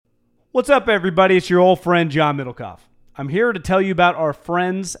What's up, everybody? It's your old friend, John Middlecoff. I'm here to tell you about our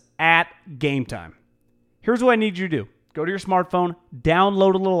friends at Game Time. Here's what I need you to do. Go to your smartphone,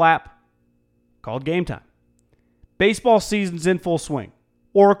 download a little app called Game Time. Baseball season's in full swing.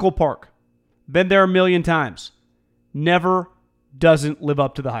 Oracle Park. Been there a million times. Never doesn't live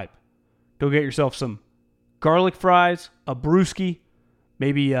up to the hype. Go get yourself some garlic fries, a brewski,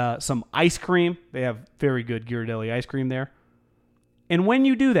 maybe some ice cream. They have very good Ghirardelli ice cream there. And when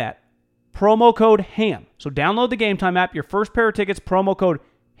you do that, promo code HAM. So download the Game Time app. Your first pair of tickets, promo code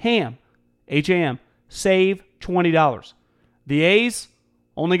HAM, H-A-M, save $20. The A's,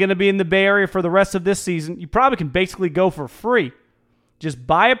 only going to be in the Bay Area for the rest of this season. You probably can basically go for free. Just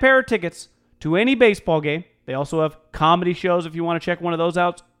buy a pair of tickets to any baseball game. They also have comedy shows if you want to check one of those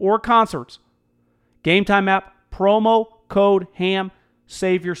out, or concerts. Game Time app, promo code HAM,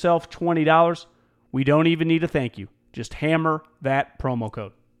 save yourself $20. We don't even need a thank you. Just hammer that promo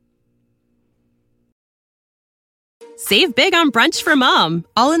code. Save big on brunch for mom,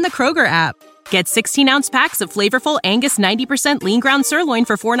 all in the Kroger app. Get 16-ounce packs of flavorful Angus 90% lean ground sirloin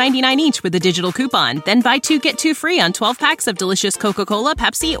for $4.99 each with a digital coupon. Then buy 2, get 2 free on 12 packs of delicious Coca-Cola,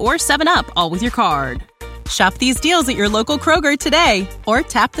 Pepsi, or 7-Up, all with your card. Shop these deals at your local Kroger today, or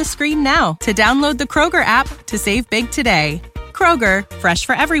tap the screen now to download the Kroger app to save big today. Kroger, fresh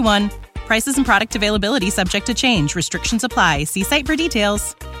for everyone. Prices and product availability subject to change. Restrictions apply. See site for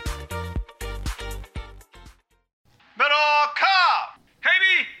details. Middlecoff!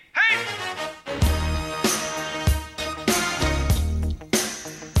 Hey!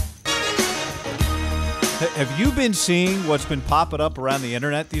 Have you been seeing what's been popping up around the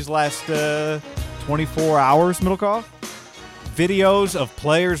internet these last 24 hours, Middlecoff? Videos of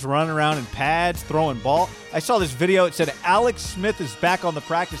players running around in pads, throwing ball. I saw this video. It said Alex Smith is back on the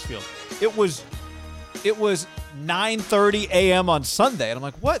practice field. It was 9:30 a.m. on Sunday, and I'm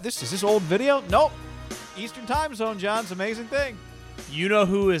like, what? Is this old video? Nope. Eastern time zone, John's amazing thing. You know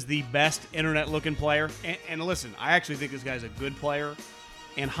who is the best internet-looking player? And listen, I actually think this guy's a good player.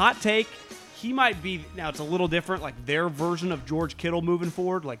 And hot take, he might be, now it's a little different, like their version of George Kittle moving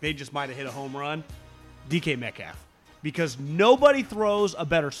forward. Like they just might have hit a home run. DK Metcalf. Because nobody throws a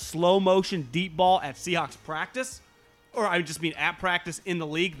better slow-motion deep ball at Seahawks practice, or I just mean at practice in the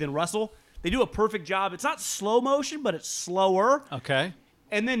league, than Russell. They do a perfect job. It's not slow motion, but it's slower. Okay.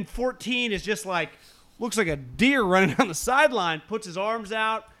 And then 14 is just like, looks like a deer running down the sideline, puts his arms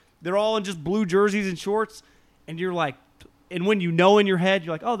out. They're all in just blue jerseys and shorts. And you're like, and when you know in your head,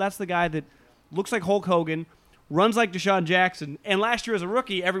 you're like, oh, that's the guy that looks like Hulk Hogan, runs like Deshaun Jackson. And last year as a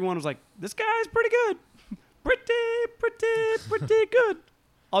rookie, everyone was like, this guy's pretty good. Pretty good.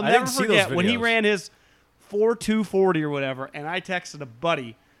 I'll never forget when he ran his 4.2 40 or whatever, and I texted a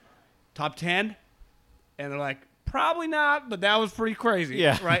buddy, top 10, and they're like, probably not, but that was pretty crazy.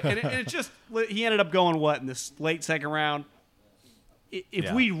 Yeah. Right? And it's just, he ended up going, what, in this late second round?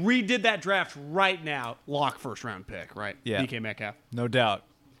 If we redid that draft right now, lock first round pick, right? Yeah. DK Metcalf. No doubt.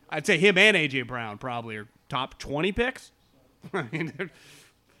 I'd say him and A.J. Brown probably are top 20 picks. I mean,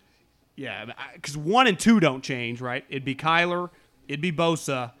 yeah, because 1 and 2 don't change, right? It'd be Kyler, it'd be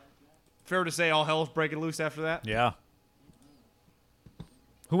Bosa. Fair to say all hell's breaking loose after that? Yeah.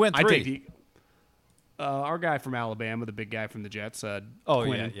 Who went 3? I take our guy from Alabama, the big guy from the Jets.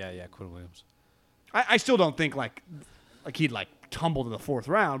 Quinn. Yeah, Quinn Williams. I still don't think like he'd tumble to the 4th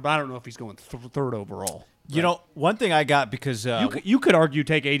round, but I don't know if he's going third overall. Right? You know, one thing I got because you could argue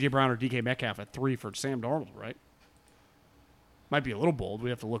take A.J. Brown or DK Metcalf at 3 for Sam Darnold, right? Might be a little bold. We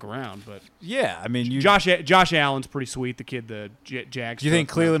have to look around, but yeah, I mean, Josh Allen's pretty sweet. The kid, the Jags. Do you think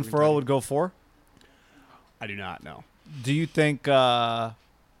Cleveland Ferrell would go 4? I do not know. Do you think who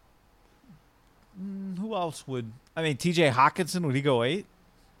else would? I mean, T.J. Hawkinson, would he go 8?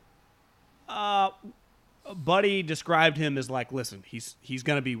 Buddy described him as listen, he's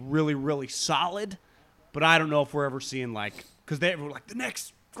going to be really, really solid, but I don't know if we're ever seeing because they were the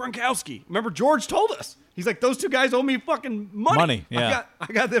next Gronkowski. Remember, George told us. He's like, those two guys owe me fucking money. Yeah. I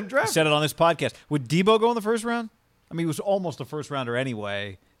got them drafted. I said it on this podcast. Would Debo go in the first round? I mean, he was almost a first rounder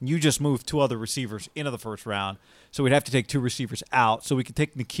anyway. You just moved 2 other receivers into the first round, so we'd have to take 2 receivers out. So we could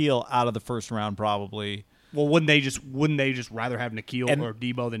take N'Keal out of the first round probably. Well, wouldn't they just rather have N'Keal or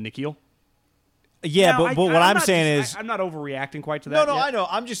Debo than N'Keal? Yeah, but what I'm saying is I'm not overreacting quite to that. No, I know.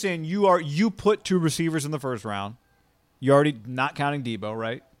 I'm just saying you put 2 receivers in the first round. You already not counting Debo,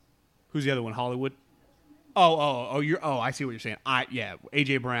 right? Who's the other one? Hollywood. I see what you're saying.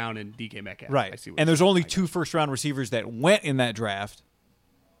 A.J. Brown and DK Metcalf. Right. I see. And there's only 2 first-round receivers that went in that draft.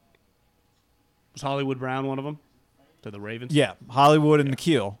 Was Hollywood Brown one of them to the Ravens? Yeah, Hollywood and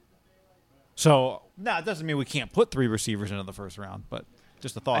N'Keal. So, it doesn't mean we can't put 3 receivers into the first round, but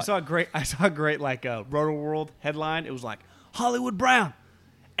Just a thought. I saw a great like Roto World headline. It was like Hollywood Brown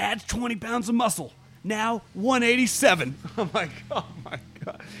adds 20 pounds of muscle. Now 187. I'm like, oh my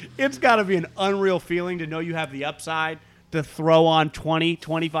God. It's got to be an unreal feeling to know you have the upside to throw on 20,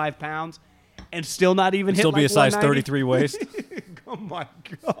 25 pounds and still not even hit still like be a size 190. 33 waist. Oh my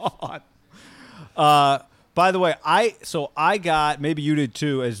God. By the way, I got, maybe you did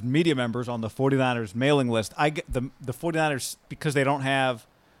too, as media members on the 49ers mailing list. I get the 49ers, because they don't have,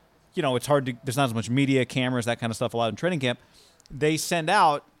 it's hard to, there's not as much media, cameras, that kind of stuff allowed in training camp. They send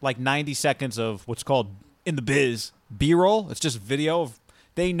out like 90 seconds of what's called in the biz B-roll. It's just video of,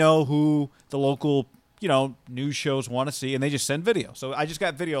 they know who the local, news shows want to see, and they just send video. So I just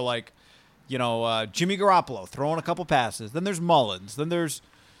got video like, Jimmy Garoppolo throwing a couple passes. Then there's Mullins. Then there's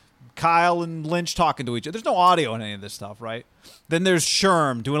Kyle and Lynch talking to each other. There's no audio in any of this stuff, right? Then there's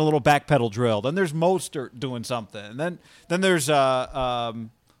Sherm doing a little backpedal drill. Then there's Mostert doing something. And then there's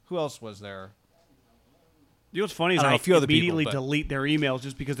who else was there? You know what's funny is I don't know, I a few other immediately people, but- delete their emails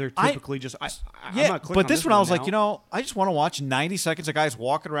just because they're typically I'm Yeah, not clicking but on this one I was like, now. I just want to watch 90 seconds of guys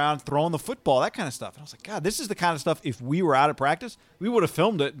walking around, throwing the football, that kind of stuff. And I was like, God, this is the kind of stuff, if we were out at practice, we would have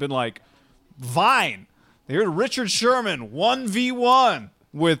filmed it and been like, Vine. Here's Richard Sherman, 1v1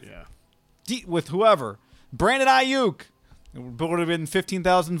 with whoever. Brandon Ayuk. It would have been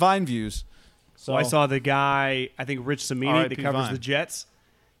 15,000 Vine views. So I saw the guy, I think Rich Samini, R.I.P. that covers Vine. the Jets.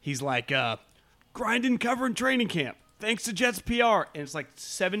 He's like, grinding covering training camp. Thanks to Jets PR. And it's like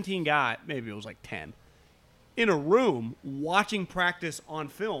 17 guys, maybe it was like 10, in a room watching practice on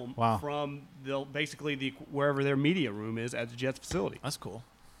film Wow. from basically wherever their media room is at the Jets facility. That's cool.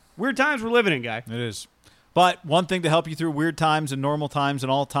 Weird times we're living in, guy. It is. But one thing to help you through weird times and normal times and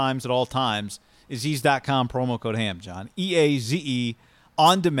all times at all times is ease.com promo code HAM, John. EAZE,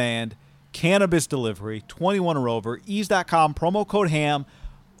 on demand, cannabis delivery, 21 or over. Ease.com promo code HAM.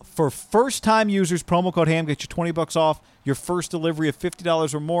 For first-time users, promo code HAM gets you $20 off your first delivery of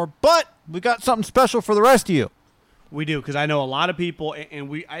 $50 or more. But we got something special for the rest of you. We do, because I know a lot of people,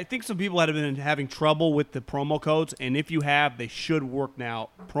 and I think some people have been having trouble with the promo codes, and if you have, they should work now.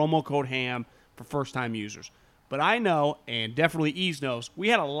 Promo code HAM for first-time users. But I know, and definitely Ease knows, we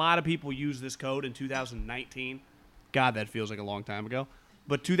had a lot of people use this code in 2019. God, that feels like a long time ago.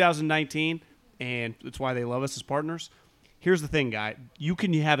 But 2019, and that's why they love us as partners. Here's the thing, guy. You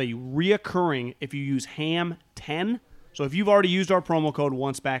can have a reoccurring if you use HAM10. So if you've already used our promo code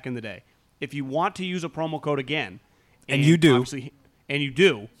once back in the day, if you want to use a promo code again, And you do. obviously, and you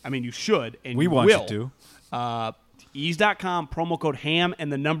do. I mean, you should, and We you want will. you to. Ease.com, promo code HAM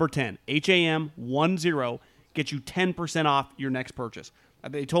and the number 10, HAM10, get you 10% off your next purchase.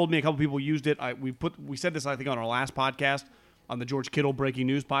 They told me a couple people used it. We said this, I think, on our last podcast, on the George Kittle Breaking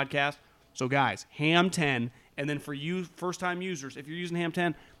News podcast. So, guys, HAM10, and then for you first-time users, if you're using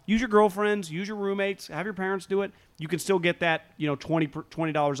HAM10, use your girlfriends, use your roommates, have your parents do it. You can still get that,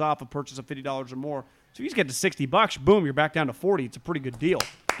 $20 off a purchase of $50 or more. So you just get to $60, boom, you're back down to $40. It's a pretty good deal.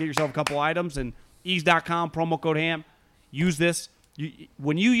 Get yourself a couple items, and ease.com, promo code HAM. Use this.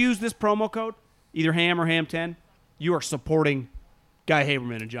 When you use this promo code, either HAM or HAM10, you are supporting Guy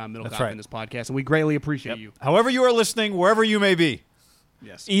Haberman and John Middlecoff right. in this podcast, and we greatly appreciate you. However you are listening, wherever you may be,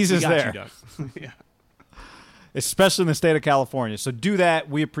 Yes. Ease We is got there. you, Doug. Yeah, especially in the state of California. So do that.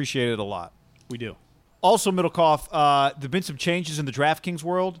 We appreciate it a lot. we do. Also, Middlecoff, there have been some changes in the DraftKings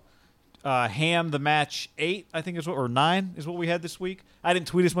world. Ham the match 8, I think, or 9 is what we had this week. I didn't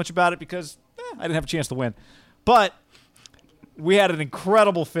tweet as much about it because I didn't have a chance to win. But we had an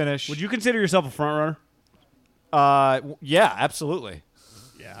incredible finish. Would you consider yourself a front runner? Yeah, absolutely.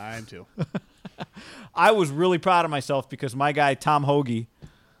 Yeah, I am too. I was really proud of myself because my guy, Tom Hoagie,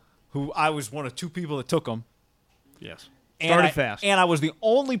 who I was one of 2 people that took him. Yes. And Started fast. And I was the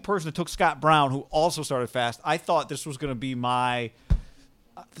only person that took Scott Brown, who also started fast. I thought this was going to be my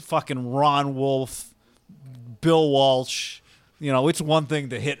fucking Ron Wolf, Bill Walsh. It's one thing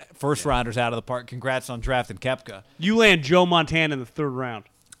to hit first-rounders out of the park. Congrats on drafting Koepka. You land Joe Montana in the 3rd round.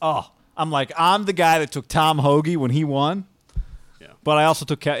 Oh, I'm the guy that took Tom Hoagie when he won. Yeah. But I also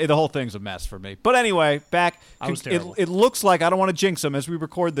took the whole thing's a mess for me. But anyway, back. I was terrible. It looks like, I don't want to jinx him as we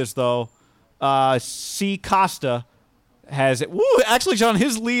record this, though. C. Costa has it. Woo, actually, John,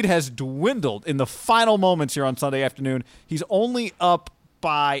 his lead has dwindled in the final moments here on Sunday afternoon. He's only up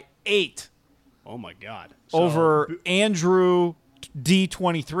by 8 Oh, my God. So, over Andrew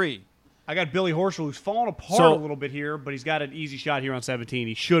D23. I got Billy Horschel, who's fallen apart So- a little bit here, but he's got an easy shot here on 17.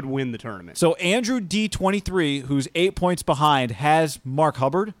 He should win the tournament. So Andrew D23, who's 8 points behind, has Mark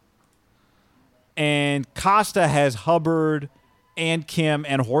Hubbard. And Costa has Hubbard and Kim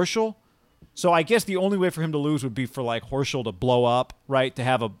and Horschel. So I guess the only way for him to lose would be for like Horschel to blow up, right? To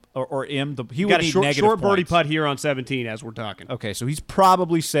have or him. He would got a need short negative birdie points. putt here on 17 as we're talking. Okay, so he's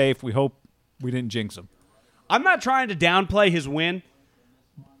probably safe. We hope we didn't jinx him. I'm not trying to downplay his win.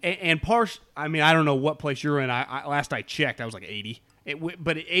 And I mean, I don't know what place you're in. Last I checked, I was like 80.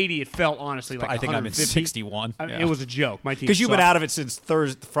 But at 80, it felt honestly like I think I'm in 150. 61. I mean, Yeah. It was a joke. My team Because you've been sucked. out of it since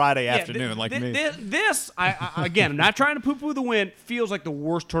Friday Yeah, afternoon, like me. Again, I'm not trying to poo-poo the win. Feels like the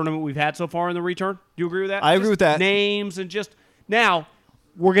worst tournament we've had so far in the return. Do you agree with that? I agree with that. Names and just now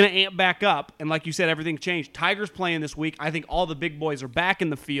we're going to amp back up. And like you said, everything's changed. Tiger's playing this week. I think all the big boys are back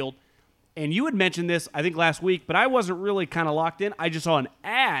in the field. And you had mentioned this, I think, last week, but I wasn't really kind of locked in. I just saw an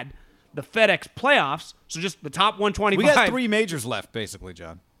ad, the FedEx playoffs, so just the top 125. We got 3 majors left, basically,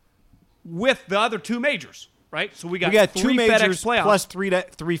 John. with the other 2 majors, right? So we got 2 3 majors FedEx playoffs. plus 3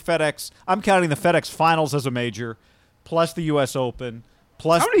 FedEx. I'm counting the FedEx Finals as a major, plus the U.S. Open,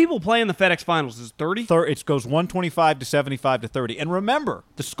 plus How many people play in the FedEx Finals? Is it 30? it goes 125 to 75 to 30. And remember,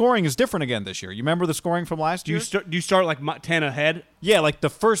 the scoring is different again this year. You remember the scoring from last Do year? you start like 10 ahead, Yeah, like the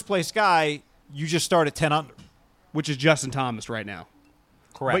first place guy, you just start at 10 under. which is Justin Thomas right now?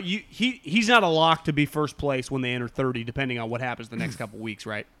 Correct. But he's not a lock to be first place when they enter 30, depending on what happens the next couple weeks,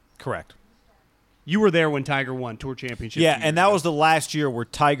 right? Correct. You were there when Tiger won Tour Championship. Yeah, and that was the last year where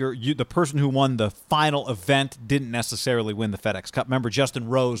Tiger, the person who won the final event, didn't necessarily win the FedEx Cup. Remember, Justin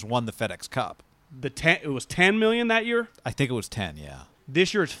Rose won the FedEx Cup. It was $10 million that year. I think it was 10, yeah.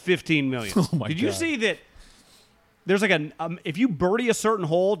 This year it's $15 million. Oh, my Did you God. see that? There's like if you birdie a certain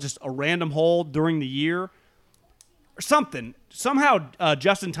hole, just a random hole during the year, or something. Somehow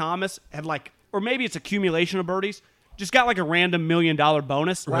Justin Thomas had or maybe it's accumulation of birdies, just got like a random $1 million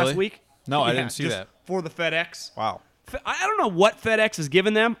bonus last Really? week. No, I Yeah, didn't see just that. for the FedEx. Wow. I don't know what FedEx has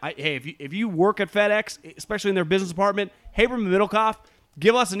given them. Hey, if you work at FedEx, especially in their business department, Haberman Middlecoff,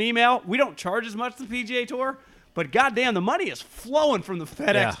 give us an email. We don't charge as much to the PGA Tour, but goddamn, the money is flowing from the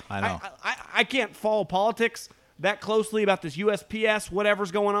FedEx. Yeah, I know. I can't follow politics that closely about this USPS,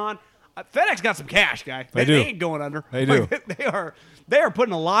 whatever's going on. FedEx got some cash, guy. They do. They ain't going under. They do. They are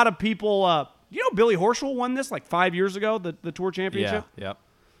putting a lot of people. You know, Billy Horschel won this like 5 years ago, the Tour Championship. Yeah, yep.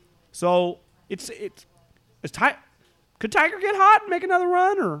 So could Tiger get hot and make another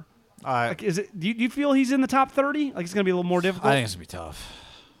run, or is it? Do you feel he's in the top 30? Like it's going to be a little more difficult. I think it's going to be tough.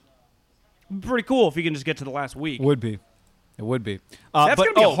 Pretty cool if he can just get to the last week. Would be. It would be. That's but,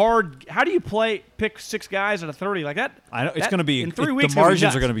 going to be a hard. How do you pick 6 guys out of 30 like that? I know it's going to be in 3 the weeks.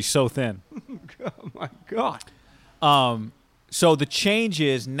 margins are going to be so thin. Oh my god. So the change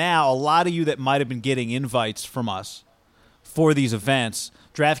is now a lot of you that might have been getting invites from us for these events,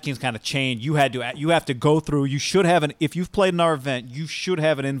 DraftKings kind of changed. You have to go through. You should have if you've played in our event, you should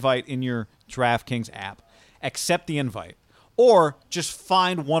have an invite in your DraftKings app. Accept the invite, or just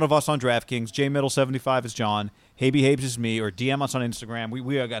find one of us on DraftKings. JMiddle75 is John. Habe Habes is me, or DM us on Instagram.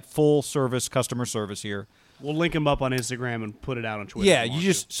 We have got full service customer service here. We'll link him up on Instagram and put it out on Twitter. Yeah, if you you want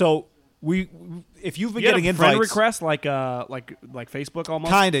just to. so we if you've been You getting get a friend invites, request like Facebook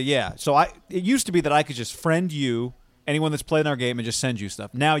almost. Kinda, yeah. So it used to be that I could just friend you, anyone that's played in our game, and just send you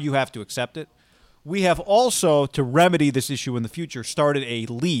stuff. Now you have to accept it. We have also, to remedy this issue in the future, started a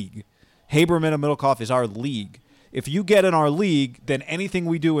league. Haberman and Middlecoff is our league. If you get in our league, then anything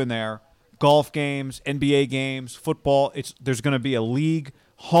we do in there, golf games, NBA games, football, there's going to be a league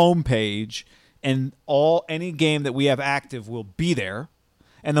homepage, and any game that we have active will be there.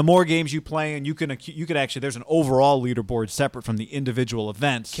 And the more games you play, and you can actually, there's an overall leaderboard separate from the individual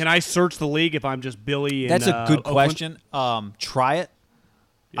events. Can I search the league if I'm just Billy? That's a good Oakland? question. Try it.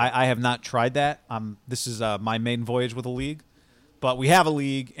 Yeah. I have not tried that. This is my maiden voyage with a league, but we have a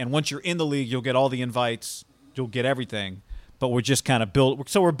league, and once you're in the league, you'll get all the invites, you'll get everything. But we're just kind of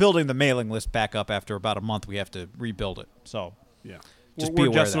we're building the mailing list back up after about a month. We have to rebuild it. So Yeah, just we're be aware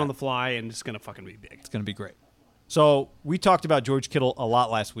of adjusting that. on the fly, and it's gonna fucking be big. It's going to be great. So we talked about George Kittle a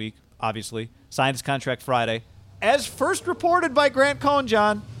lot last week, obviously. Signed his contract Friday. As first reported by Grant Cohn,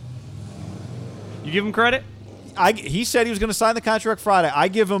 John. You give him credit? He said he was going to sign the contract Friday. I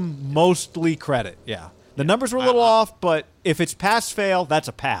give him mostly credit, yeah. The numbers were a little off, but if it's pass-fail, that's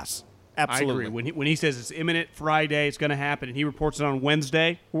a pass. Absolutely. I agree. When he says it's imminent Friday, it's going to happen, and he reports it on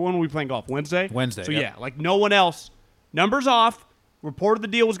Wednesday. When are we playing golf? Wednesday? Wednesday, So, yep. yeah, like no one else. Numbers off. Reported the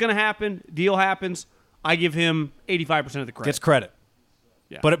deal was going to happen. Deal happens. I give him 85% of the credit. Gets credit.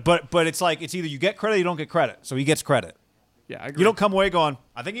 Yeah. But it's like it's either you get credit or you don't get credit. So he gets credit. Yeah, I agree. You don't come away going,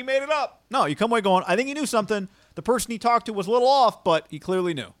 I think he made it up. No, you come away going, I think he knew something. The person he talked to was a little off, but he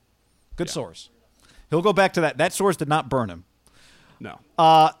clearly knew. Good source. He'll go back to that. That source did not burn him. No.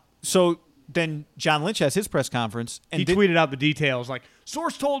 So then John Lynch has his press conference. And he tweeted out the details like,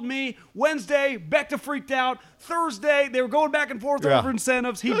 source told me Wednesday, Becta freaked out. Thursday, they were going back and forth over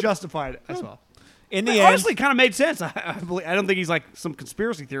incentives. He justified it as well. In the end, end, honestly, kind of made sense. I don't think he's like some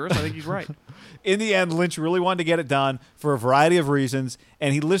conspiracy theorist. I think he's right. In the end, Lynch really wanted to get it done for a variety of reasons,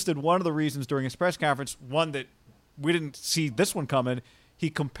 and he listed one of the reasons during his press conference, one that we didn't see this one coming. He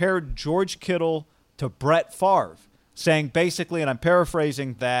compared George Kittle to Brett Favre, saying basically, and I'm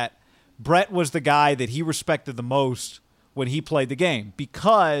paraphrasing, that Brett was the guy that he respected the most when he played the game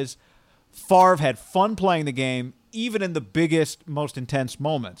because Favre had fun playing the game even in the biggest, most intense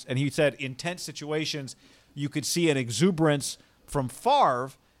moments. And he said intense situations, you could see an exuberance from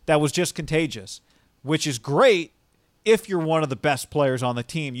Favre that was just contagious, which is great if you're one of the best players on the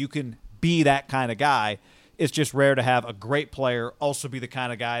team. You can be that kind of guy. It's just rare to have a great player also be the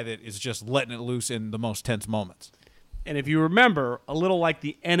kind of guy that is just letting it loose in the most tense moments. And if you remember, a little like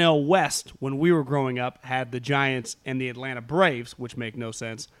the NL West when we were growing up had the Giants and the Atlanta Braves, which make no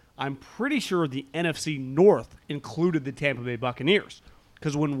sense. I'm pretty sure the NFC North included the Tampa Bay Buccaneers.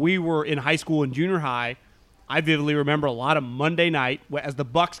 Because when we were in high school and junior high, I vividly remember a lot of Monday night, as the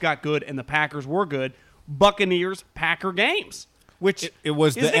Bucs got good and the Packers were good, Buccaneers-Packer games. Which it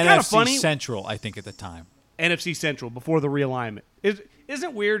was the NFC Central, I think, at the time. NFC Central, before the realignment. Isn't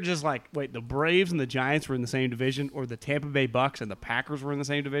it weird just like, wait, the Braves and the Giants were in the same division, or the Tampa Bay Bucs and the Packers were in the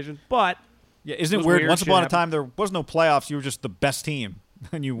same division? But yeah, isn't it weird? Once upon a time, there was no playoffs. You were just the best team.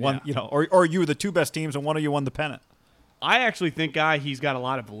 And you won, or you were the two best teams, and one of you won the pennant. I actually think, he's got a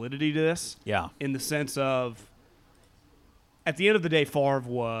lot of validity to this. Yeah. In the sense of, at the end of the day, Favre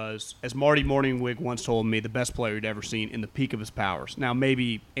was, as Marty Morningwig once told me, the best player he'd ever seen in the peak of his powers. Now,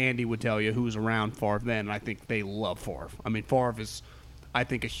 maybe Andy would tell you who was around Favre then, and I think they love Favre. I mean, Favre is, I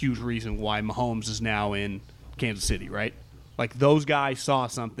think, a huge reason why Mahomes is now in Kansas City, right? Like, those guys saw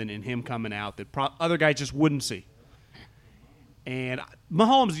something in him coming out that other guys just wouldn't see. And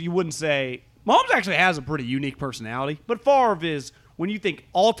Mahomes, you wouldn't say – Mahomes actually has a pretty unique personality, but Favre is – when you think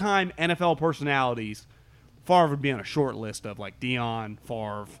all-time NFL personalities, Favre would be on a short list of like Deion,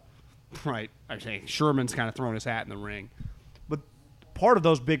 Favre, right? I say Sherman's kind of throwing his hat in the ring. But part of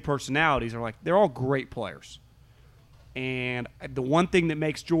those big personalities are like – they're all great players. And the one thing that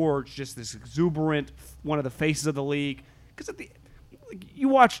makes George just this exuberant, one of the faces of the league – because you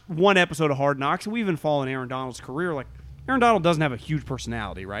watch one episode of Hard Knocks, and we even follow Aaron Donald's career, like – Aaron Donald doesn't have a huge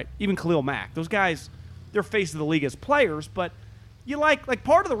personality, right? Even Khalil Mack. Those guys, they're face of the league as players, but you like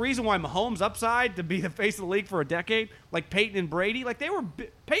part of the reason why Mahomes upside to be the face of the league for a decade, like Peyton and Brady, like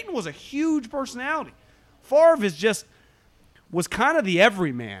Peyton was a huge personality. Favre was kind of the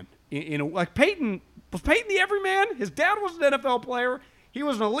everyman. Like Peyton, was Peyton the everyman? His dad was an NFL player. He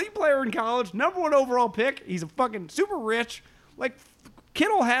was an elite player in college, #1 overall pick. He's a fucking super rich. Like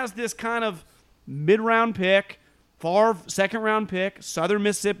Kittle has this kind of mid-round pick. Favre, second-round pick, Southern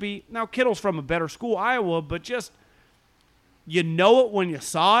Mississippi. Now, Kittle's from a better school, Iowa, but just you know it when you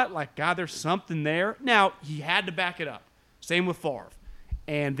saw it. Like, God, there's something there. Now, he had to back it up. Same with Favre.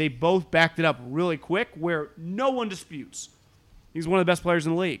 And they both backed it up really quick where no one disputes. He's one of the best players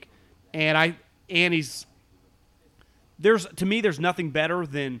in the league. And to me, there's nothing better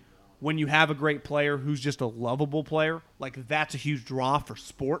than when you have a great player who's just a lovable player. Like, that's a huge draw for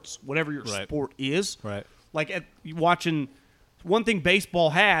sports, whatever your sport is. Right. Like, watching one thing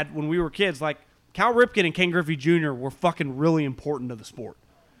baseball had when we were kids, like Cal Ripken and Ken Griffey Jr. were fucking really important to the sport.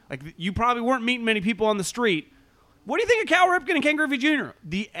 Like, you probably weren't meeting many people on the street. What do you think of Cal Ripken and Ken Griffey Jr.?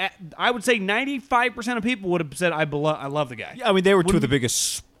 I would say 95% of people would have said, I love the guy. Yeah, I mean, they were two of the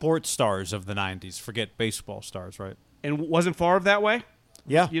biggest sports stars of the 90s. Forget baseball stars, right? And wasn't Favre that way?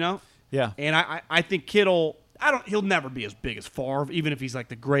 Yeah. You know? Yeah. And I think Kittle, he'll never be as big as Favre, even if he's like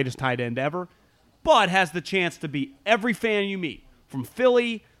the greatest tight end ever. But has the chance to be every fan you meet, from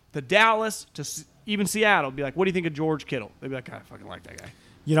Philly to Dallas to even Seattle, be like, what do you think of George Kittle? They'd be like, I fucking like that guy.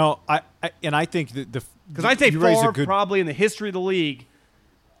 You know, I think that because I'd say Favre probably in the history of the league,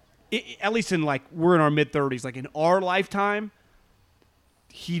 at least in like we're in our mid-30s, like in our lifetime,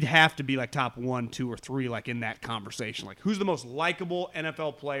 he'd have to be like top 1, 2, or 3, like in that conversation. Like, who's the most likable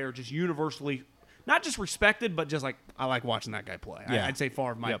NFL player, just universally? Not just respected, but just like, I like watching that guy play. Yeah. I'd say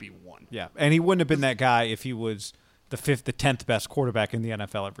Favre might be one. Yeah, and he wouldn't have been that guy if he was the 5th, the 10th best quarterback in the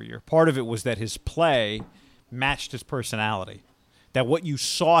NFL every year. Part of it was that his play matched his personality. That what you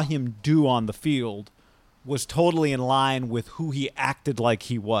saw him do on the field was totally in line with who he acted like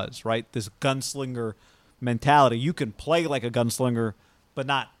he was, right? This gunslinger mentality. You can play like a gunslinger, but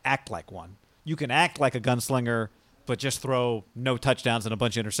not act like one. You can act like a gunslinger, but just throw no touchdowns and a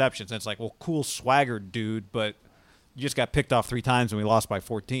bunch of interceptions. And it's like, well, cool swagger, dude, but you just got picked off 3 times and we lost by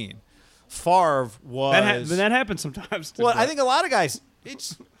 14. Favre was. But that happens sometimes. Too, well, I think a lot of guys.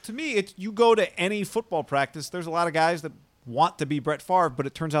 To me, you go to any football practice. There's a lot of guys that want to be Brett Favre, but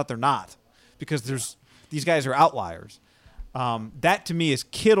it turns out they're not because these guys are outliers. That to me is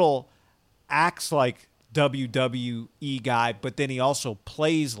Kittle acts like WWE guy, but then he also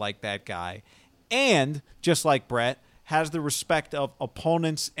plays like that guy, and just like Brett, has the respect of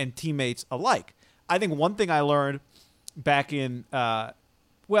opponents and teammates alike. I think one thing I learned back in the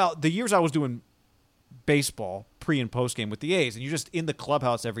years I was doing baseball pre and post game with the A's, and you're just in the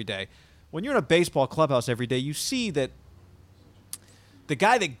clubhouse every day. When you're in a baseball clubhouse every day, you see that the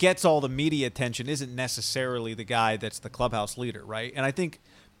guy that gets all the media attention isn't necessarily the guy that's the clubhouse leader, right? And I think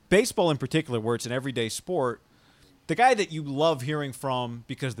baseball in particular, where it's an everyday sport, the guy that you love hearing from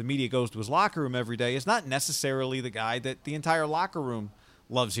because the media goes to his locker room every day is not necessarily the guy that the entire locker room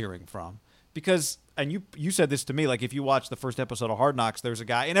loves hearing from. Because, and you said this to me, like if you watch the first episode of Hard Knocks, there's a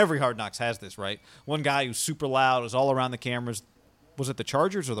guy, and every Hard Knocks has this, right? One guy who's super loud, is all around the cameras. Was it the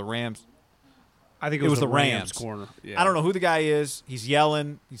Chargers or the Rams? I think it was the Rams corner. Yeah. I don't know who the guy is. He's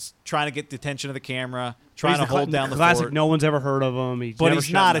yelling. He's trying to get the attention of the camera, trying to hold down the classic. fort. No one's ever heard of him. But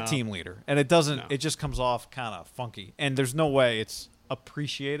he's not a team leader, and it doesn't. No. It just comes off kind of funky, and there's no way it's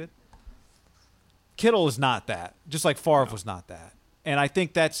appreciated. Kittle is not that, just like Favre was not that, and I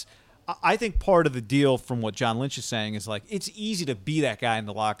think that's. I think part of the deal from what John Lynch is saying is like it's easy to be that guy in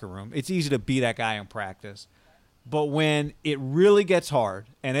the locker room. It's easy to be that guy in practice. But when it really gets hard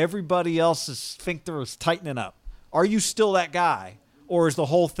and everybody else's sphincter is tightening up, are you still that guy? Or is the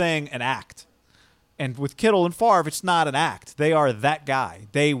whole thing an act? And with Kittle and Favre, it's not an act. They are that guy.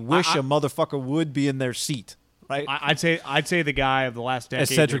 They wish a motherfucker would be in their seat. Right? I'd say the guy of the last decade. As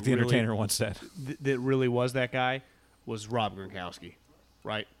Cedric the Entertainer once said. That really was that guy was Rob Gronkowski.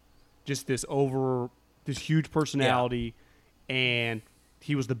 Right? Just this huge personality, and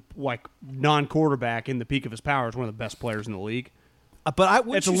he was the non-quarterback in the peak of his powers, one of the best players in the league. But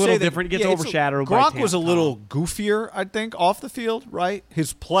it's a little different. It gets overshadowed. Gronk was a little goofier, I think, off the field. Right,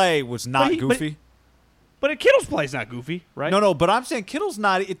 his play was not goofy. But Kittle's play is not goofy, right? No. But I'm saying Kittle's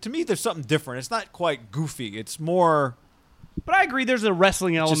not. To me, there's something different. It's not quite goofy. It's more. But I agree. There's a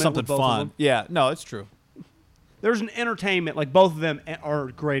wrestling element. Just something with both fun. Of them. Yeah. No, it's true. There's an entertainment. Like both of them are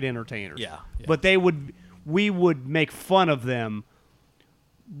great entertainers. Yeah. But we would make fun of them.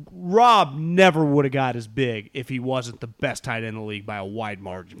 Rob never would have got as big if he wasn't the best tight end in the league by a wide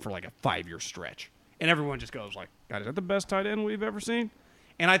margin for like a 5-year stretch. And everyone just goes like, God, is that the best tight end we've ever seen?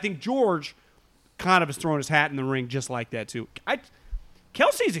 And I think George kind of has thrown his hat in the ring just like that too.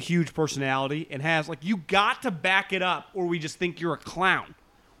 Kelsey's a huge personality and has like, you got to back it up or we just think you're a clown.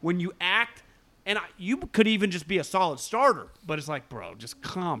 When you act, and you could even just be a solid starter, but it's like, bro, just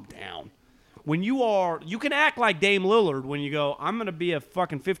calm down. When you can act like Dame Lillard when you go, I'm going to be a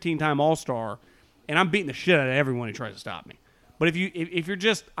fucking 15-time All-Star, and I'm beating the shit out of everyone who tries to stop me. But if you're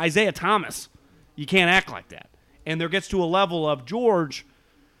just Isaiah Thomas, you can't act like that. And there gets to a level of George,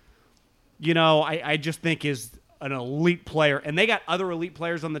 I just think is an elite player. And they got other elite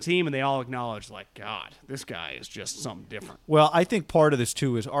players on the team, and they all acknowledge, like, God, this guy is just something different. Well, I think part of this,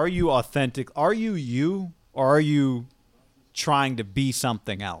 too, is are you authentic? Are you, or are you trying to be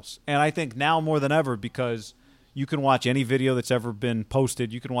something else? And I think now more than ever, because you can watch any video that's ever been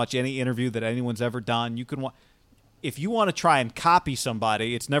posted, you can watch any interview that anyone's ever done, if you want to try and copy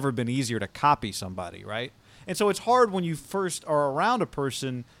somebody, it's never been easier to copy somebody, right? And so it's hard when you first are around a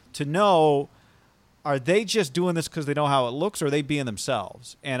person to know, are they just doing this because they know how it looks, or are they being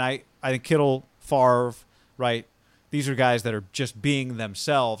themselves? And I think Kittle, Favre, right, these are guys that are just being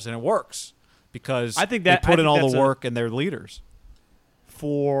themselves, and it works. Because they put in all the work and they're leaders.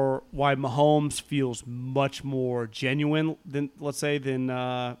 For why Mahomes feels much more genuine than, let's say, than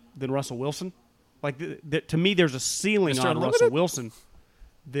Russell Wilson. Like to me, there's a ceiling on Russell Wilson.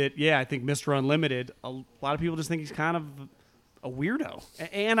 I think Mr. Unlimited. A lot of people just think he's kind of a weirdo,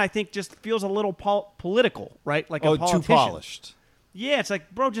 and I think just feels a little political, right? Like a politician. Too polished. Yeah, it's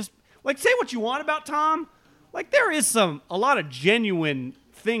like, bro, just like say what you want about Tom. Like there is a lot of genuine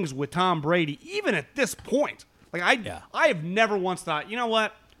things with Tom Brady, even at this point. Like I have never once thought, you know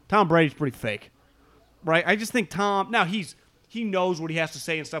what, Tom Brady's pretty fake, right? I just think Tom. Now he knows what he has to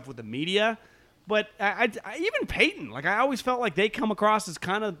say and stuff with the media, but I even Peyton, like I always felt like they come across as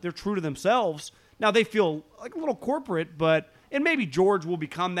kind of they're true to themselves. Now they feel like a little corporate, and maybe George will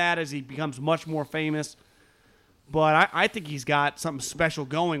become that as he becomes much more famous. But I think he's got something special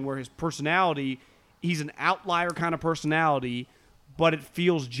going where his personality, he's an outlier kind of personality. But it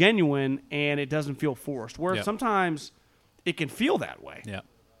feels genuine and it doesn't feel forced. Where sometimes it can feel that way. Yeah,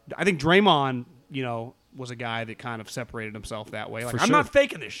 I think Draymond, was a guy that kind of separated himself that way. Like, For I'm sure. not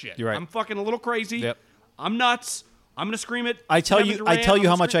faking this shit. You're right. I'm fucking a little crazy. Yep. I'm nuts. I'm going to scream it. I tell Kevin you Durant, how I'm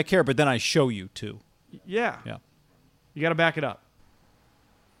gonna much I scream- care, but then I show you too. Yeah. Yeah. You got to back it up.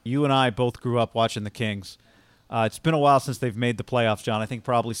 You and I both grew up watching the Kings. It's been a while since they've made the playoffs, John. I think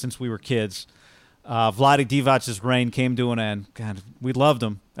probably since we were kids. Vlade Divac's reign came to an end. God, we loved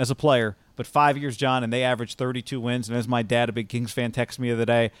him as a player. But 5 years, John, and they averaged 32 wins. And as my dad, a big Kings fan, texted me the other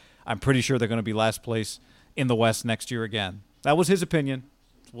day, I'm pretty sure they're going to be last place in the West next year again. That was his opinion.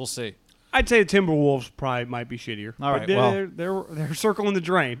 We'll see. I'd say the Timberwolves probably might be shittier. All right, But well. they're circling the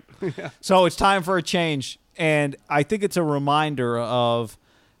drain. So it's time for a change. And I think it's a reminder of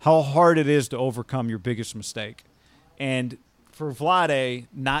how hard it is to overcome your biggest mistake. And for Vlade,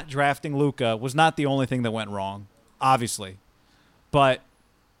 not drafting Luka was not the only thing that went wrong, obviously. But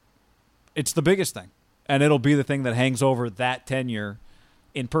it's the biggest thing. And it'll be the thing that hangs over that tenure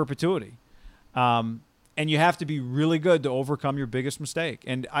in perpetuity. And you have to be really good to overcome your biggest mistake.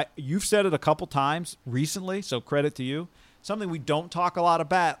 And you've said it a couple times recently, so credit to you. Something we don't talk a lot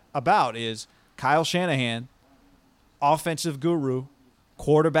about is Kyle Shanahan, offensive guru,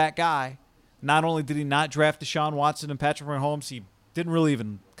 quarterback guy. Not only did he not draft Deshaun Watson and Patrick Mahomes, he didn't really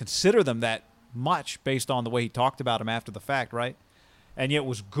even consider them that much based on the way he talked about him after the fact, right? And yet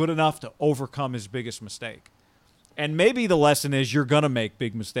was good enough to overcome his biggest mistake. And maybe the lesson is you're going to make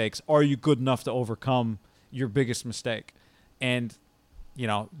big mistakes. Are you good enough to overcome your biggest mistake? And,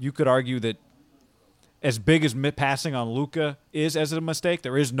 you could argue that as big as passing on Luka is as a mistake,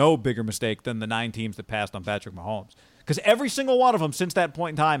 there is no bigger mistake than the 9 teams that passed on Patrick Mahomes. Because every single one of them since that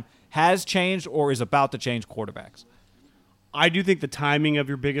point in time has changed or is about to change quarterbacks. I do think the timing of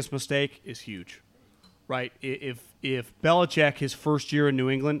your biggest mistake is huge, right? If Belichick, his first year in New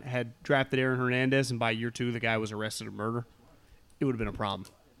England, had drafted Aaron Hernandez and by year 2 the guy was arrested of murder, it would have been a problem,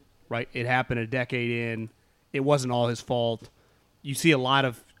 right? It happened a decade in. It wasn't all his fault. You see a lot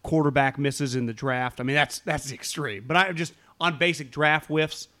of quarterback misses in the draft. I mean, that's the extreme. But I just, on basic draft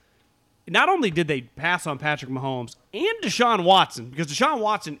whiffs, not only did they pass on Patrick Mahomes and Deshaun Watson, because Deshaun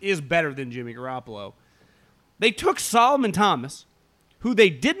Watson is better than Jimmy Garoppolo, they took Solomon Thomas, who they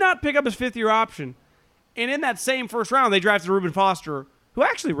did not pick up his 5th-year option, and in that same first round, they drafted Reuben Foster, who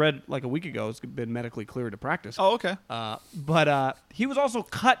actually read like a week ago has been medically cleared to practice. Oh, okay. But he was also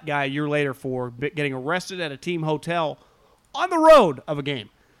cut guy a year later for getting arrested at a team hotel on the road of a game.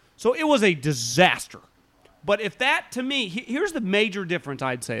 So it was a disaster. But if that, to me, here's the major difference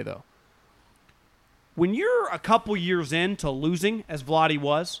I'd say, though. When you're a couple years into losing, as Vlade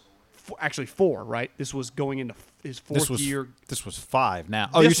was, actually 4, right? This was going into his 4th year. This was 5 now.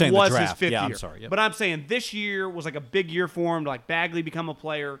 Oh, you're saying the was draft. his 5th Yeah, year. I'm sorry. Yep. But I'm saying this year was like a big year for him to like Bagley become a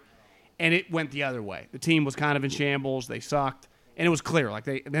player, and it went the other way. The team was kind of in shambles. They sucked, and it was clear. Like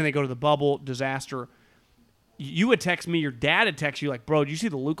then they go to the bubble, disaster. You would text me, your dad would text you like, bro, did you see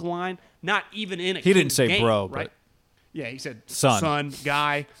the Luka line? Not even in a He didn't Kings say game, bro, right? but Yeah, he said son,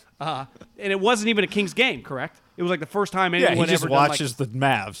 guy. And it wasn't even a Kings game, correct? It was like the first time anyone he just ever watches done, the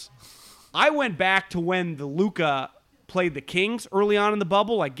Mavs. I went back to when the Luka played the Kings early on in the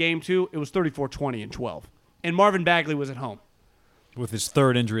bubble, like game 2. It was 34-20 and 12. And Marvin Bagley was at home. With his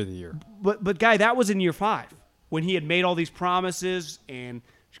 3rd injury of the year. But guy, that was in year 5 when he had made all these promises. And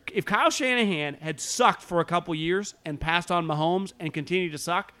if Kyle Shanahan had sucked for a couple years and passed on Mahomes and continued to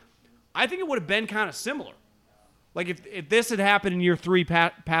suck, I think it would have been kind of similar. Like if this had happened in year 3,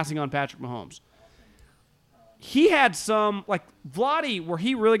 passing on Patrick Mahomes. He had some, like Vlade, where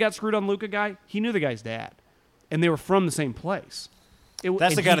he really got screwed on Luka guy, he knew the guy's dad. And they were from the same place.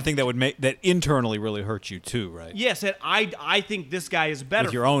 That's the kind of thing that would make that internally really hurt you too, right? Yes, and I think this guy is better.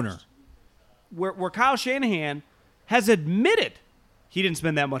 With your owner. Where Kyle Shanahan has admitted he didn't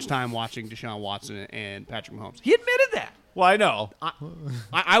spend that much time watching Deshaun Watson and Patrick Mahomes. He admitted that. Well, I know.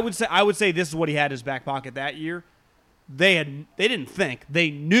 I would say this is what he had in his back pocket that year. They didn't think. They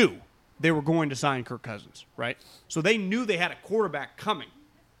knew they were going to sign Kirk Cousins, right? So they knew they had a quarterback coming.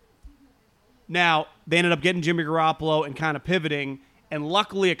 Now, they ended up getting Jimmy Garoppolo and kind of pivoting, and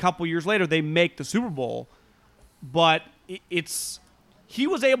luckily a couple years later they make the Super Bowl, but he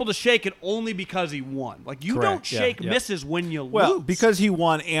was able to shake it only because he won. Like, you Correct. don't shake Yeah. misses when you Well, lose. because he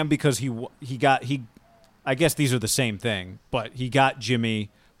won and because he I guess these are the same thing, but he got Jimmy,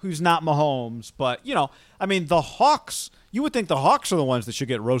 who's not Mahomes, but, the Hawks, you would think the Hawks are the ones that should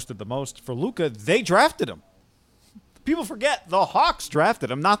get roasted the most. For Luka, they drafted him. People forget the Hawks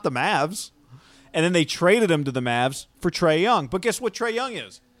drafted him, not the Mavs. And then they traded him to the Mavs for Trae Young. But guess what Trae Young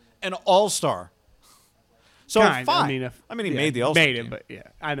is? An all-star. So, Kind. fine. He made the all-star Made it, team. but yeah,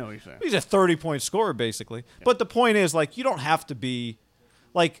 I know what you're saying. He's a 30-point scorer, basically. Yeah. But the point is, you don't have to be,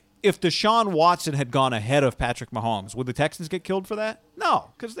 if Deshaun Watson had gone ahead of Patrick Mahomes, would the Texans get killed for that?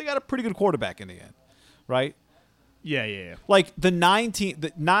 No, because they got a pretty good quarterback in the end, right? Yeah. Like the nine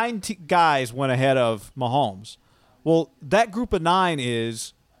guys went ahead of Mahomes. Well, that group of 9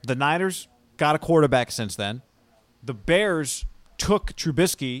 is the Niners got a quarterback since then. The Bears took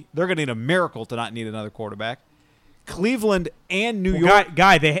Trubisky. They're going to need a miracle to not need another quarterback. Cleveland and New York.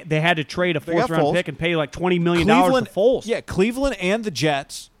 They had to trade a fourth-round pick and pay like $20 million to Foles. Yeah, Cleveland and the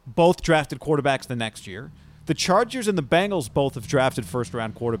Jets both drafted quarterbacks the next year. The Chargers and the Bengals both have drafted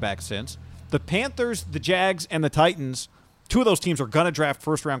first-round quarterbacks since. The Panthers, the Jags, and the Titans, 2 of those teams are going to draft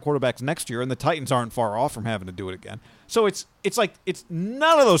first-round quarterbacks next year, and the Titans aren't far off from having to do it again. So it's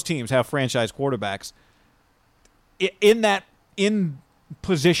none of those teams have franchise quarterbacks in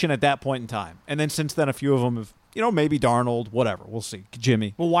position at that point in time. And then since then, a few of them have, maybe Darnold, whatever. We'll see.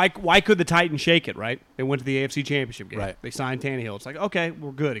 Jimmy. Well, why could the Titans shake it, right? They went to the AFC Championship game. Right. They signed Tannehill. It's like, okay,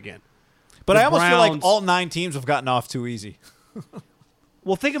 we're good again. But I almost feel like all 9 teams have gotten off too easy.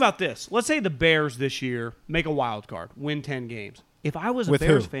 Well, think about this. Let's say the Bears this year make a wild card, win 10 games. If I was a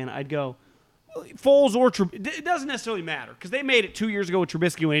Bears fan, I'd go, Foles or Trubisky. It doesn't necessarily matter because they made it 2 years ago with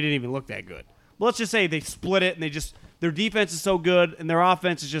Trubisky when he didn't even look that good. But let's just say they split it and their defense is so good and their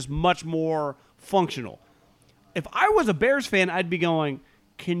offense is just much more functional. If I was a Bears fan, I'd be going,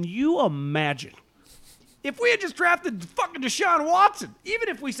 can you imagine if we had just drafted fucking Deshaun Watson? Even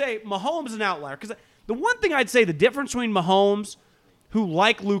if we say Mahomes is an outlier. Because the one thing I'd say, the difference between Mahomes, who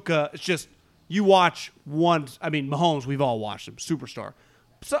like Luka, it's just you watch one. I mean, Mahomes, we've all watched him, superstar.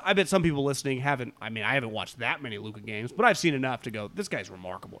 So I bet some people listening haven't. I mean, I haven't watched that many Luka games, but I've seen enough to go, this guy's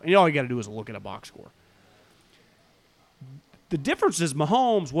remarkable. And all you got to do is look at a box score. The difference is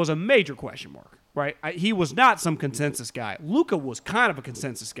Mahomes was a major question mark, right? He was not some consensus guy. Luka was kind of a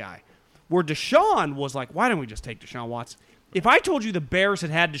consensus guy, where Deshaun was like, why don't we just take Deshaun Watson? If I told you the Bears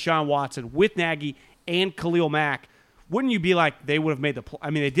had Deshaun Watson with Nagy and Khalil Mack, wouldn't you be like they would have made the – I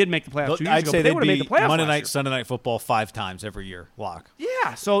mean, they did make the playoffs 2 years ago, but they would have made the playoffs Monday night, last year. Sunday night football 5 times every year. Lock.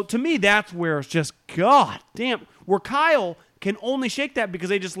 Yeah, so to me, that's where it's just, God damn, where Kyle can only shake that because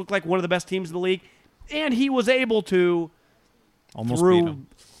they just look like one of the best teams in the league, and he was able to almost beat them.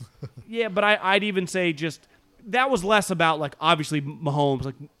 Yeah, but I'd even say just that was less about, like, obviously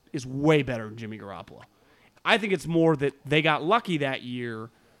Mahomes is way better than Jimmy Garoppolo. I think it's more that they got lucky that year.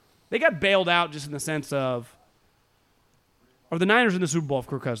 They got bailed out just in the sense of, are the Niners in the Super Bowl if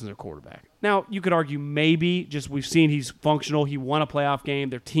Kirk Cousins is their quarterback? Now, you could argue maybe, just we've seen he's functional. He won a playoff game.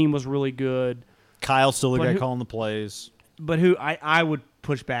 Their team was really good. Kyle's still the guy calling the plays. But who I would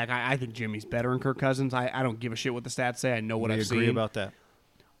push back. I think Jimmy's better than Kirk Cousins. I don't give a shit what the stats say. I know what I've seen. I agree about that.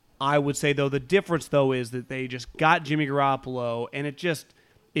 I would say, though, the difference, though, is that they just got Jimmy Garoppolo, and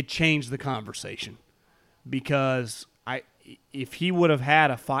it changed the conversation. Because if he would have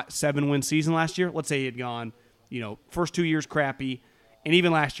had a 7-win season last year, let's say he had gone, first 2 years crappy, and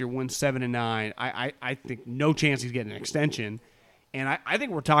even last year won 7-9. I think no chance he's getting an extension, and I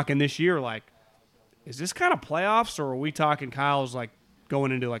think we're talking this year like, is this kind of playoffs, or are we talking Kyle's like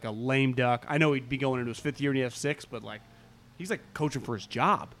going into like a lame duck? I know he'd be going into his 5th year and he has 6, but like he's like coaching for his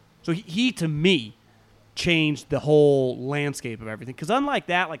job. So he to me changed the whole landscape of everything. Because unlike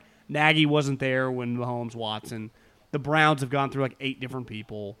that, like Nagy wasn't there when Mahomes, Watson. The Browns have gone through like 8 different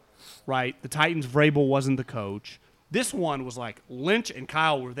people. Right, the Titans, Vrabel wasn't the coach. This one was like Lynch and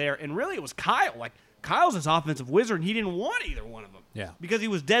Kyle were there, and really it was Kyle. Like Kyle's his offensive wizard, and he didn't want either one of them. Yeah, because he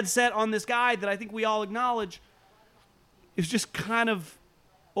was dead set on this guy that I think we all acknowledge is just kind of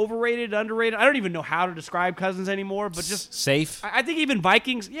overrated, underrated. I don't even know how to describe Cousins anymore, but just safe. I think even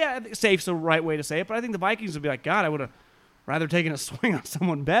Vikings, I think safe's the right way to say it, but I think the Vikings would be like, God, I would have rather taken a swing on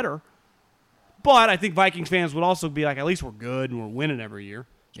someone better. But I think Vikings fans would also be like, at least we're good and we're winning every year.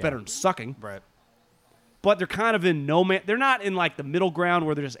 It's better than sucking. Right. But they're kind of in no man. They're not in like the middle ground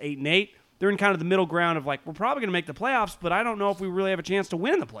where they're just 8-8. They're in kind of the middle ground of like, we're probably going to make the playoffs, but I don't know if we really have a chance to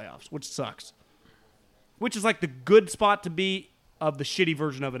win the playoffs, which sucks. Which is like the good spot to be of the shitty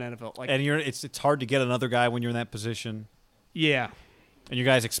version of an NFL. Like, and it's hard to get another guy when you're in that position. Yeah. And your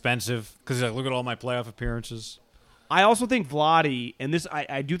guy's expensive because he's like, look at all my playoff appearances. I also think Vladdy, and this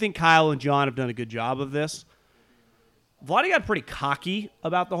I do think Kyle and John have done a good job of this. Vladdy got pretty cocky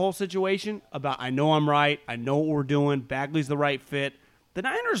about the whole situation, about I know I'm right, I know what we're doing, Bagley's the right fit. The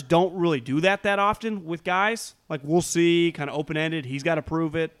Niners don't really do that often with guys. Like, we'll see, kind of open-ended, he's got to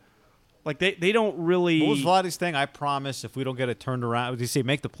prove it. Like, they don't really... What was Vladdy's thing? I promise if we don't get it turned around, did he say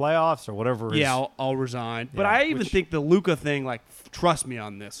make the playoffs or whatever? Yeah, I'll resign. But I even think the Luka thing, like, trust me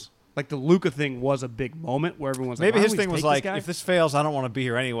on this. Like, the Luka thing was a big moment where everyone's like, maybe his thing was like, if this fails, I don't want to be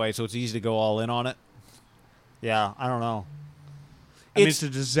here anyway, so it's easy to go all in on it. Yeah, I don't know. I mean, it's a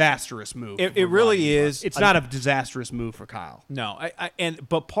disastrous move. It really is. It's not a disastrous move for Kyle. No,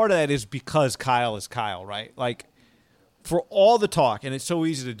 but part of that is because Kyle is Kyle, right? Like, for all the talk, and it's so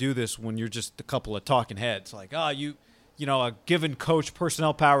easy to do this when you're just a couple of talking heads, like, you know, a given coach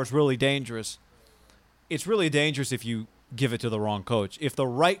personnel power is really dangerous. It's really dangerous if you give it to the wrong coach. If the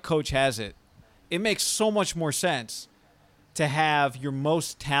right coach has it, it makes so much more sense to have your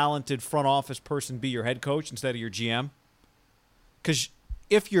most talented front office person be your head coach instead of your GM. Because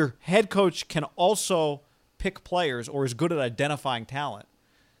if your head coach can also pick players or is good at identifying talent,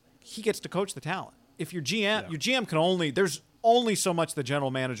 he gets to coach the talent. If your GM can only, there's only so much the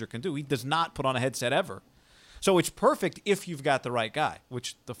general manager can do. He does not put on a headset ever. So it's perfect if you've got the right guy,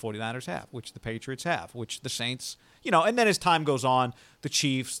 which the 49ers have, which the Patriots have, which the Saints, and then as time goes on, the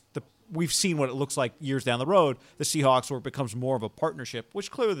Chiefs, we've seen what it looks like years down the road, the Seahawks, where it becomes more of a partnership, which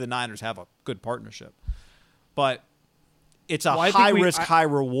clearly the Niners have a good partnership. But it's a high-risk,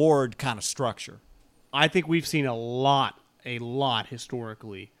 high-reward kind of structure. I think we've seen a lot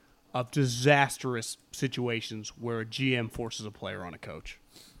historically of disastrous situations where a GM forces a player on a coach,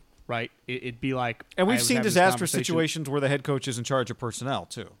 right? It'd be like... And we've seen disastrous situations where the head coach is in charge of personnel,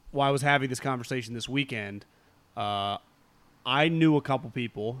 too. While I was having this conversation this weekend, I knew a couple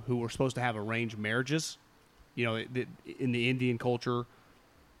people who were supposed to have arranged marriages, in the Indian culture,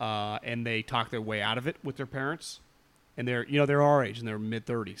 and they talked their way out of it with their parents. And they're our age, in their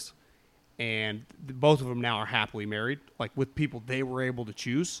mid-30s. And both of them now are happily married, like with people they were able to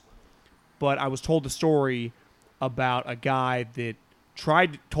choose. But I was told a story about a guy that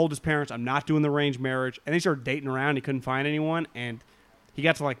told his parents, I'm not doing the arranged marriage. And they started dating around. He couldn't find anyone. And he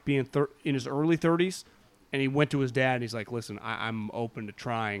got to like be in his early 30s. And he went to his dad and he's like, listen, I'm open to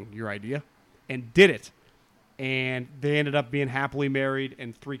trying your idea. And did it. And they ended up being happily married.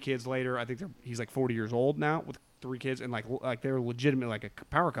 And 3 kids later, I think he's like 40 years old now with 3 kids. And like they're legitimately like a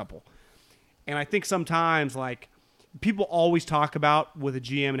power couple. And I think sometimes like people always talk about with a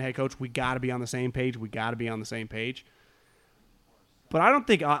GM and head coach, we got to be on the same page. We got to be on the same page. But I don't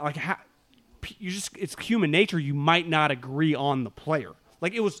think it's human nature. You might not agree on the player.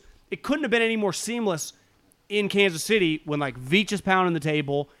 Like it couldn't have been any more seamless in Kansas City when like Veach is pounding the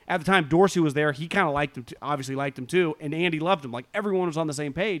table. At the time Dorsey was there, he kind of obviously liked him too, and Andy loved him. Like everyone was on the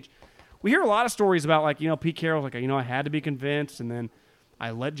same page. We hear a lot of stories about like Pete Carroll's like I had to be convinced, and then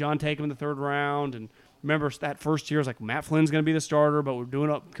I let John take him in the 3rd round. And remember that first year, it was like Matt Flynn's going to be the starter, but we're doing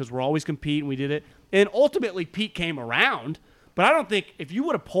it because we're always competing. We did it. And ultimately, Pete came around. But I don't think if you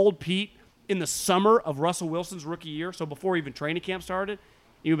would have polled Pete in the summer of Russell Wilson's rookie year, so before even training camp started,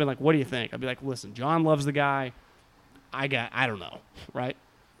 you would have been like, what do you think? I'd be like, listen, John loves the guy. I don't know, right?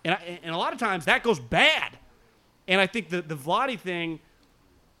 And a lot of times that goes bad. And I think the Vlade thing,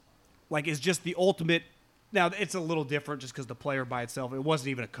 like, is just the ultimate. Now, it's a little different just because the player by itself, it wasn't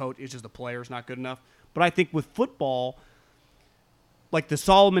even a coach. It's just the player's not good enough. But I think with football, like the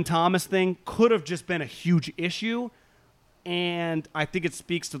Solomon Thomas thing could have just been a huge issue. And I think it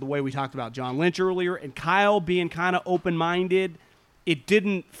speaks to the way we talked about John Lynch earlier. And Kyle being kind of open-minded, it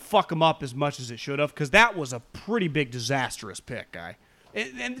didn't fuck him up as much as it should have because that was a pretty big disastrous pick, guy.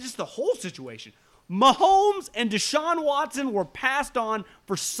 And just the whole situation. Mahomes and Deshaun Watson were passed on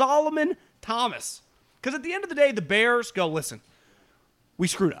for Solomon Thomas. Because at the end of the day, the Bears go, listen, we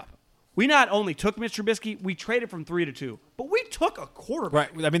screwed up. We not only took Mitch Trubisky, we traded from 3 to 2. But we took a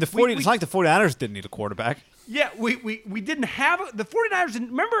quarterback. Right. I mean, it's like the 49ers didn't need a quarterback. Yeah, we didn't have – the 49ers didn't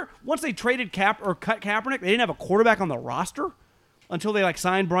 – remember once they traded cut Kaepernick, they didn't have a quarterback on the roster until they,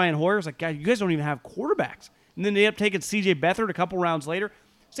 signed Brian Hoyer. It's like, guys, you guys don't even have quarterbacks. And then they ended up taking C.J. Beathard a couple rounds later.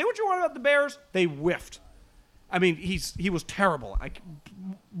 Say what you want about the Bears, they whiffed. I mean, he was terrible.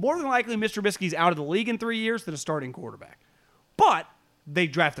 More than likely, Mr. Trubisky's out of the league in 3 years than a starting quarterback. But they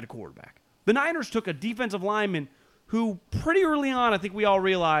drafted a quarterback. The Niners took a defensive lineman who pretty early on, I think we all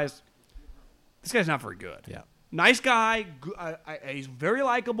realized, this guy's not very good. Yeah. Nice guy. He's very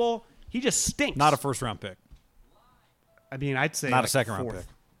likable. He just stinks. Not a first-round pick. I mean, I'd say not a second-round pick.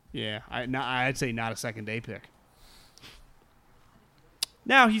 Yeah, I'd say not a second-day pick.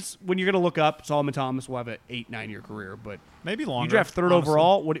 Now, when you're going to look up, Solomon Thomas will have an 8-9 year career, but maybe longer. You draft 3rd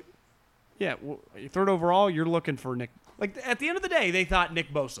overall. Third overall, you're looking for Nick. Like at the end of the day, they thought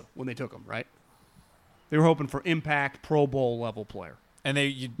Nick Bosa when they took him, right? They were hoping for impact, Pro Bowl level player. And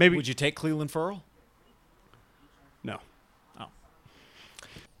would you take Cleveland Ferrell? No. Oh.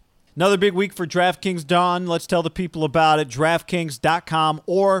 Another big week for DraftKings, Don. Let's tell the people about it. DraftKings.com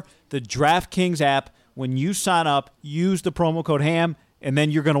or the DraftKings app. When you sign up, use the promo code HAM, and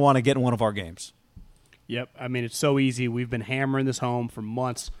then you're going to want to get in one of our games. Yep. I mean, it's so easy. We've been hammering this home for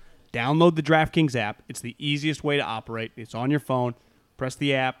months. Download the DraftKings app. It's the easiest way to operate. It's on your phone. press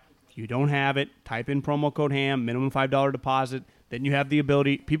the app. If you don't have it, type in promo code HAM, minimum $5 deposit. Then you have the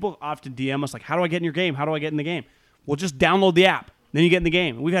ability. People often DM us like, how do I get in your game? How do I get in the game? Well, just download the app. Then you get in the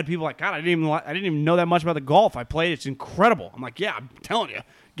game. And we've had people like, God, I didn't even know that much about the golf. I played. It's incredible. I'm like, yeah, I'm telling you.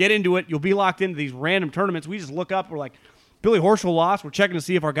 Get into it. You'll be locked into these random tournaments. We just look up. We're like, Billy Horschel lost. We're checking to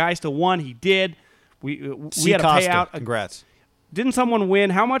see if our guy still won. He did. We had a payout. Congrats. Didn't someone win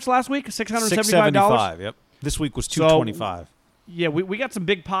how much last week? $675. $675. Yep. This week was $225. Yeah, we got some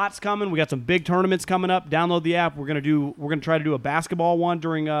big pots coming. We got some big tournaments coming up. Download the app. We're gonna try to do a basketball one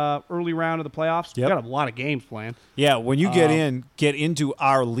during early round of the playoffs. Yep. We got a lot of games planned. Yeah, when you get into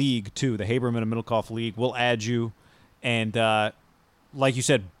our league too, the Haberman and Middlecoff League. We'll add you, and like you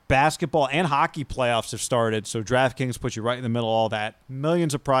said, basketball and hockey playoffs have started. So DraftKings puts you right in the middle of all that.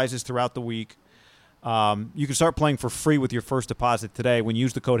 Millions of prizes throughout the week. You can start playing for free with your first deposit today. When you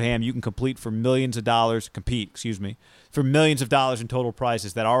use the code HAM, you can compete for millions of dollars in total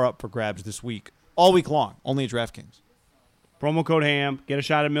prizes that are up for grabs this week, all week long, only at DraftKings. Promo code HAM, get a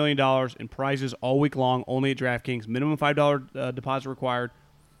shot at $1 million in prizes all week long, only at DraftKings. Minimum $5 deposit required.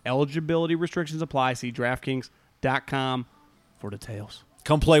 Eligibility restrictions apply. See DraftKings.com for details.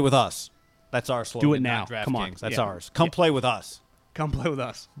 Come play with us. That's our slogan. Do it now. Come on. That's ours. Come play with us. Come play with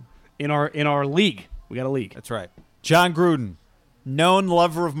us. In our league. We got a league. That's right. John Gruden, known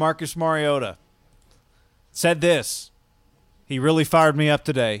lover of Marcus Mariota, said this. He really fired me up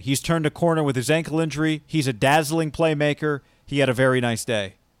today. He's turned a corner with his ankle injury. He's a dazzling playmaker. He had a very nice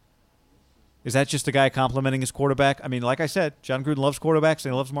day. Is that just a guy complimenting his quarterback? I mean, like I said, John Gruden loves quarterbacks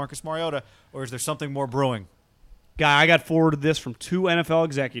and he loves Marcus Mariota. Or is there something more brewing? Guy, I got forwarded this from 2 NFL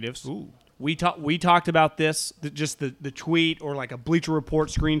executives. Ooh. We talked about this, just the tweet or like a Bleacher Report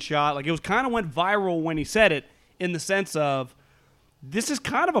screenshot. Like it was kind of went viral when he said it in the sense of this is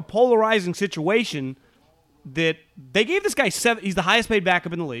kind of a polarizing situation that they gave this guy 7. He's the highest paid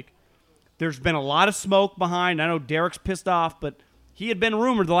backup in the league. There's been a lot of smoke behind. I know Derek's pissed off, but he had been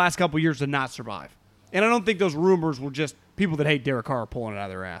rumored the last couple of years to not survive. And I don't think those rumors were just people that hate Derek Carr pulling it out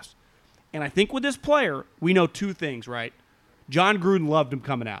of their ass. And I think with this player, we know 2 things, right? John Gruden loved him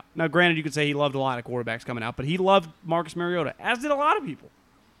coming out. Now, granted, you could say he loved a lot of quarterbacks coming out, but he loved Marcus Mariota, as did a lot of people.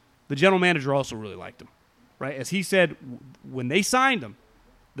 The general manager also really liked him, right? As he said, when they signed him,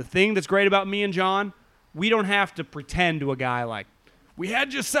 the thing that's great about me and John, we don't have to pretend to a guy like, we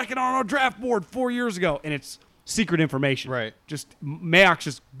had you second on our draft board 4 years ago, and it's secret information. Right. Just, Mayock,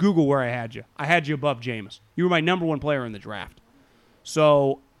 just Google where I had you. I had you above Jameis. You were my number 1 player in the draft.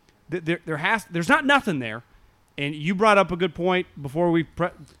 So there's not nothing there. And you brought up a good point before we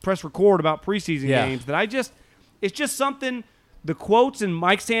press record about preseason games that it's just something, the quotes in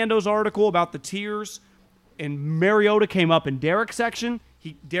Mike Sando's article about the tiers, and Mariota came up in Derek's section.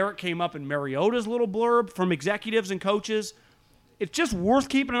 Derek came up in Mariota's little blurb from executives and coaches. It's just worth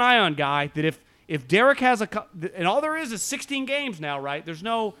keeping an eye on, Guy, that if Derek has and all there is 16 games now, right? There's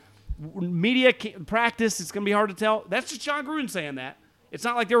no media practice. It's going to be hard to tell. That's just John Gruden saying that. It's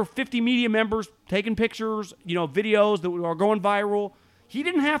not like there were 50 media members taking pictures, videos that are going viral. He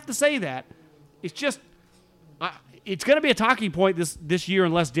didn't have to say that. It's just, it's going to be a talking point this year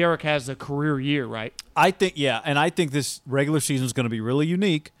unless Derek has a career year, right? I think this regular season is going to be really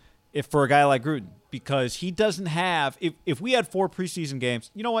unique for a guy like Gruden because he doesn't have, if we had 4 preseason games,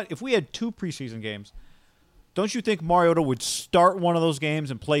 you know what? If we had 2 preseason games, don't you think Mariota would start one of those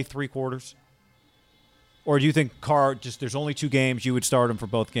games and play 3 quarters? Or do you think Carr, there's only 2 games, you would start him for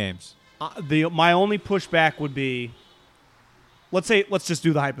both games? My only pushback would be, let's just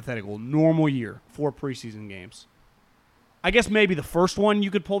do the hypothetical. Normal year, 4 preseason games. I guess maybe the first one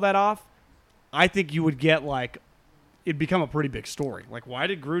you could pull that off. I think you would get it'd become a pretty big story. Like, why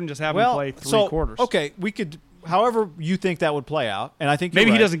did Gruden just have him play 3 quarters? Okay, we could, however you think that would play out, and I think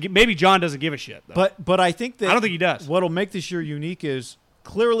maybe he doesn't. Maybe John doesn't give a shit. Though. But I think that I don't think he does. What'll make this year unique is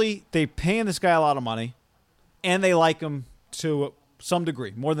clearly they're paying this guy a lot of money. And they like him to some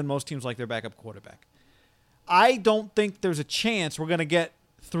degree, more than most teams like their backup quarterback. I don't think there's a chance we're going to get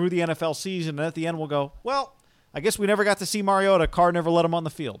through the NFL season, and at the end we'll go, well, I guess we never got to see Mariota. Carr never let him on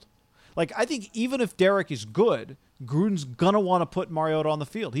the field. I think even if Derek is good, Gruden's going to want to put Mariota on the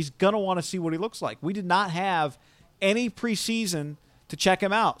field. He's going to want to see what he looks like. We did not have any preseason to check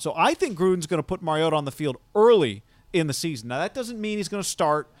him out. So I think Gruden's going to put Mariota on the field early in the season. Now, that doesn't mean he's going to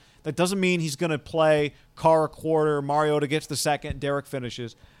start. That doesn't mean he's going to play Carr a quarter, Mariota gets the second, Derek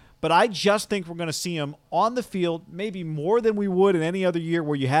finishes. But I just think we're going to see him on the field maybe more than we would in any other year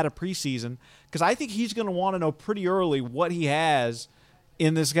where you had a preseason because I think he's going to want to know pretty early what he has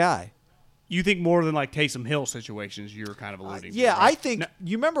in this guy. You think more than like Taysom Hill situations you're kind of alluding to. Yeah, Right? I think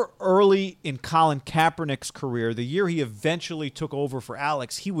you remember early in Colin Kaepernick's career, the year he eventually took over for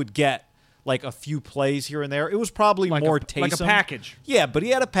Alex, he would get like a few plays here and there. It was probably more Taysom. Like a package. Yeah, but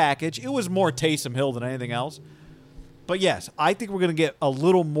he had a package. It was more Taysom Hill than anything else. But yes, I think we're going to get a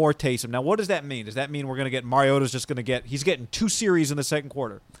little more Taysom. Now, what does that mean? Does that mean we're going to get Mariota's just going to get – he's getting 2 series in the second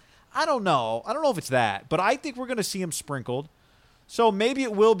quarter? I don't know. I don't know if it's that. But I think we're going to see him sprinkled. So maybe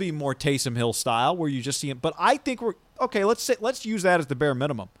it will be more Taysom Hill style where you just see him. But I think we're – okay, let's use that as the bare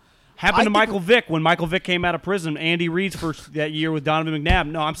minimum. Happened to Michael Vick when Michael Vick came out of prison. Andy Reid's first that year with Donovan McNabb.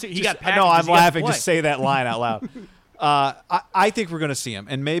 No, he got packages. No, I'm he got laughing. to play. Just say that line out loud. I think we're going to see him.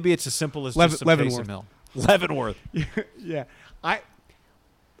 And maybe it's as simple as just some Taysom Hill. Leavenworth. Yeah.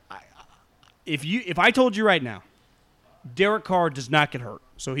 If I told you right now, Derek Carr does not get hurt,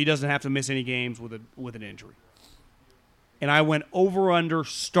 so he doesn't have to miss any games with an injury. And I went over/under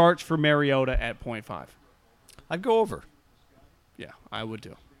starts for Mariota at 0.5. I'd go over. Yeah, I would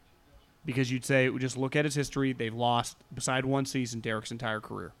too. Because you'd say, just look at his history. They've lost, beside one season, Derek's entire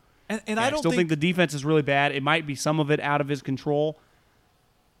career. And I don't still think the defense is really bad. It might be some of it out of his control.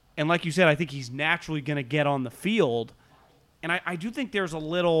 And like you said, I think he's naturally going to get on the field. And I do think there's a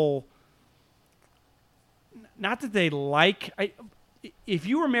little – not that they like – if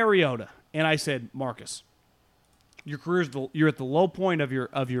you were Mariota and I said, Marcus, your career's you're at the low point of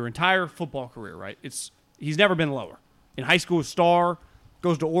your entire football career, right? He's never been lower. In high school, a star,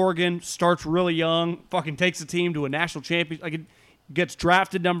 goes to Oregon, starts really young, fucking takes the team to a national championship, like gets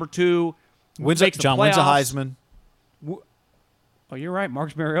drafted number 2, wins a Heisman. Oh, you're right.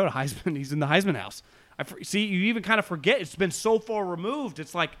 Marcus Mariota, Heisman. He's in the Heisman house. See, you even kind of forget. It's been so far removed.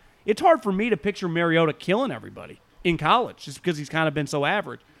 It's like it's hard for me to picture Mariota killing everybody in college just because he's kind of been so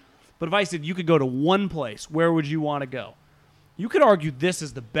average. But if I said you could go to one place, where would you want to go? You could argue this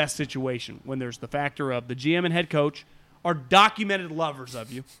is the best situation when there's the factor of the GM and head coach are documented lovers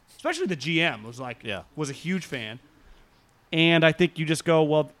of you, especially the GM was a huge fan. And I think you just go,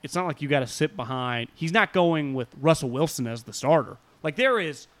 well, it's not like you got to sit behind. He's not going with Russell Wilson as the starter. Like there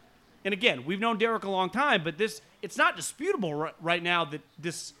is, and again, we've known Derek a long time, but it's not disputable right now that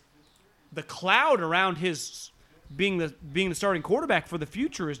the cloud around his being the starting quarterback for the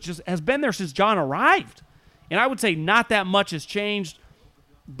future has been there since John arrived. And I would say not that much has changed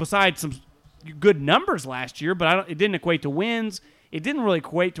besides some good numbers last year, but it didn't equate to wins. It didn't really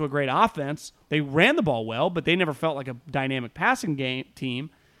equate to a great offense. They ran the ball well, but they never felt like a dynamic passing game team.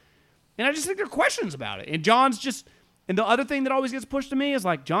 And I just think there are questions about it. And and the other thing that always gets pushed to me is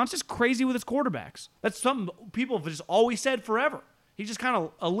like John's just crazy with his quarterbacks. That's something people have just always said forever. He's just kind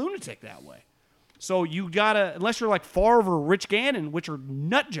of a lunatic that way. So you gotta, unless you're like Favre or Rich Gannon, which are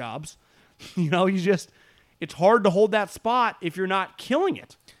nut jobs, it's hard to hold that spot if you're not killing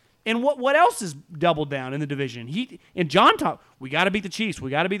it. And what else is doubled down in the division? John talked, we got to beat the Chiefs. We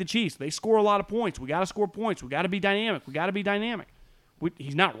got to beat the Chiefs. They score a lot of points. We got to score points. We got to be dynamic.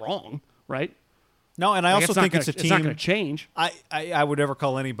 He's not wrong, right? No, and I also think it's a team. It's not going to change. I would never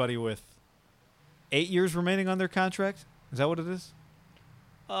call anybody with 8 years remaining on their contract. Is that what it is?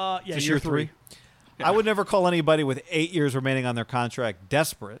 Yeah, year 3. Yeah. I would never call anybody with 8 years remaining on their contract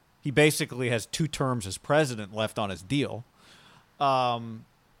desperate. He basically has 2 terms as president left on his deal. But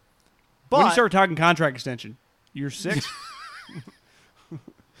when you start talking contract extension, year 6?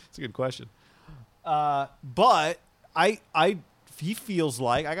 That's a good question. But he feels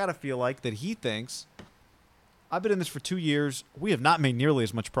like, I got to feel like that he thinks, I've been in this for 2 years. We have not made nearly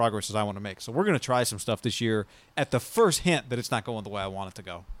as much progress as I want to make. So we're going to try some stuff this year at the first hint that it's not going the way I want it to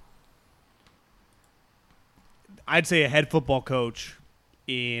go. I'd say a head football coach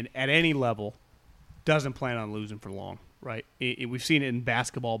at any level doesn't plan on losing for long, right? We've seen it in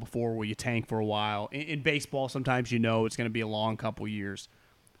basketball before where you tank for a while. In baseball, sometimes it's going to be a long couple years.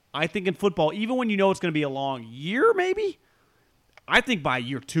 I think in football, even when you know it's going to be a long year maybe, I think by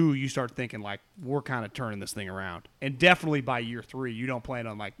year 2 you start thinking like we're kind of turning this thing around. And definitely by year 3 you don't plan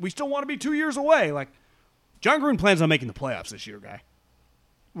on like we still want to be 2 years away. Like John Gruden plans on making the playoffs this year, guy.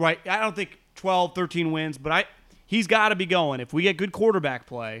 Right? I don't think 12, 13 wins, but he's got to be going. If we get good quarterback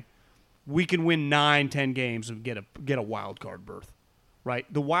play, we can win 9, 10 games and get a wild card berth. Right?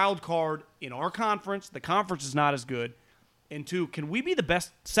 The wild card in our conference, the conference is not as good. And 2, can we be the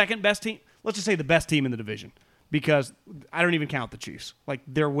second best team? Let's just say the best team in the division. Because I don't even count the Chiefs. Like,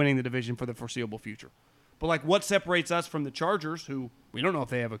 they're winning the division for the foreseeable future. But, like, what separates us from the Chargers, who we don't know if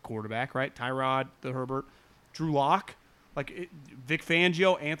they have a quarterback, right? Tyrod, the Herbert, Drew Lock, Vic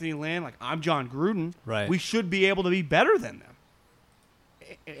Fangio, Anthony Lynn. Like, I'm John Gruden. Right. We should be able to be better than them.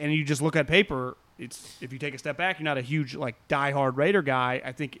 And you just look at paper, if you take a step back, you're not a huge like diehard Raider guy.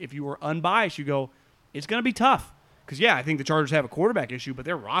 I think if you were unbiased, you go, it's going to be tough. Because, yeah, I think the Chargers have a quarterback issue, but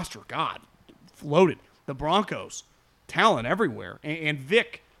their roster, God, loaded. The Broncos, talent everywhere. And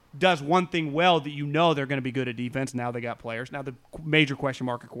Vic does one thing well that you know they're going to be good at defense. Now they got players. Now the major question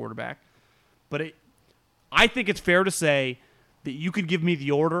mark at quarterback. But I think it's fair to say that you could give me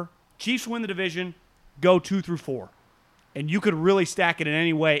the order. Chiefs win the division, go 2 through 4. And you could really stack it in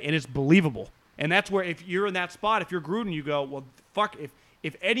any way, and it's believable. And that's where if you're in that spot, if you're Gruden, you go, well, fuck,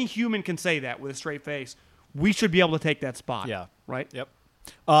 if any human can say that with a straight face, we should be able to take that spot. Yeah. Right? Yep.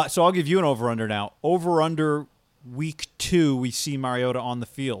 So I'll give you an over-under now. Over-under week 2, we see Mariota on the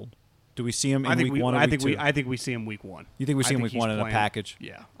field. Do we see him in week 1 or week 2? I think we see him week 1. You think we see him week 1 in a package?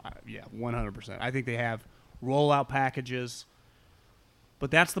 Yeah. Yeah, 100%. I think they have rollout packages.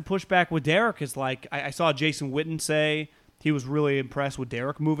 But that's the pushback with Derek is like, I saw Jason Witten say he was really impressed with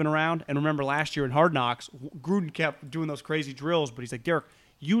Derek moving around. And remember last year in Hard Knocks, Gruden kept doing those crazy drills, but he's like, Derek,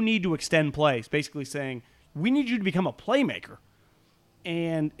 you need to extend plays, basically saying, we need you to become a playmaker.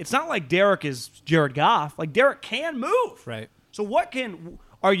 And it's not like Derek is Jared Goff. Like, Derek can move. Right. So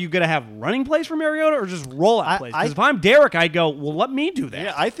are you going to have running plays for Mariota or just rollout plays? Because if I'm Derek, I go, well, let me do that.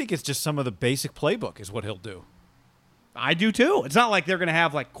 Yeah, I think it's just some of the basic playbook is what he'll do. I do too. It's not like they're going to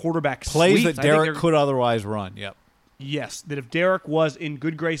have like quarterback plays sweeps. that Derek could otherwise run. Yep. Yes, that if Derek was in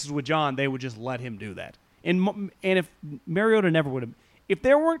good graces with John, they would just let him do that. And if Mariota never would have, if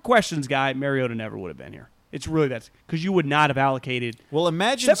there weren't questions, Mariota never would have been here. It's really because you would not have allocated. Well,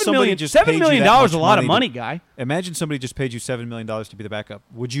 imagine $7 million is a lot of money, guy. Imagine somebody just paid you $7 million to be the backup.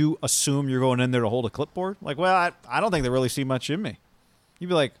 Would you assume you're going in there to hold a clipboard? Like, well, I don't think they really see much in me. You'd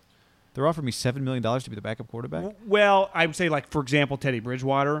be like, they're offering me $7 million to be the backup quarterback? Well, I would say, like, for example, Teddy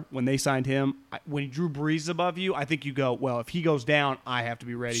Bridgewater, when they signed him, when he drew Brees above you, I think you go, well, if he goes down, I have to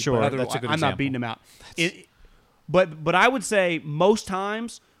be ready. Sure, but that's a good I'm example. not beating him out. But I would say most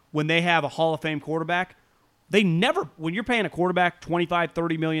times when they have a Hall of Fame quarterback, they never, when you're paying a quarterback $25,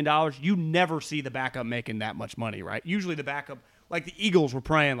 $30 million, you never see the backup making that much money, right? Usually the backup, like the Eagles were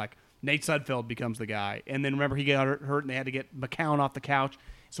praying, like Nate Sudfeld becomes the guy. And then remember he got hurt and they had to get McCown off the couch.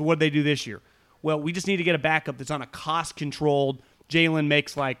 So what did they do this year? Well, we just need to get a backup that's on a cost-controlled. Jalen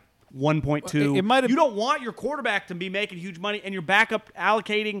makes like 1.2. You don't want your quarterback to be making huge money and your backup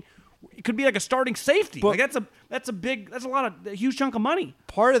allocating. It could be like a starting safety. But like that's a huge chunk of money.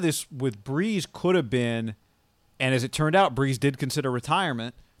 Part of this with Brees could have been, and as it turned out, Brees did consider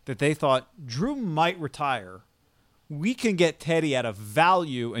retirement, that they thought Drew might retire. We can get Teddy at a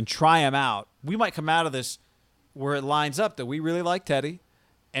value and try him out. We might come out of this where it lines up that we really like Teddy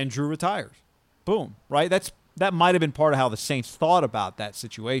and Drew retires. Boom, right? That might have been part of how the Saints thought about that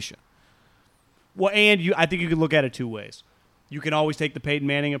situation. Well, and I think you could look at it two ways. You can always take the Peyton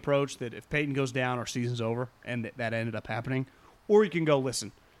Manning approach that if Peyton goes down, our season's over, and that ended up happening. Or you can go,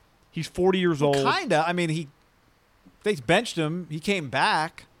 listen, he's 40 years old. Kinda. I mean, they benched him. He came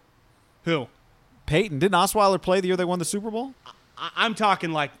back. Who? Peyton. Didn't Osweiler play the year they won the Super Bowl? I'm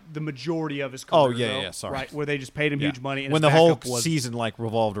talking like the majority of his career. Oh, yeah, sorry. Right, where they just paid him huge money. And when the whole season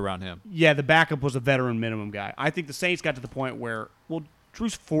revolved around him. Yeah, the backup was a veteran minimum guy. I think the Saints got to the point where, well,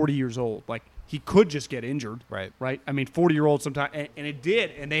 Drew's 40 years old. Like, he could just get injured. Right. I mean, 40-year-old sometimes. And it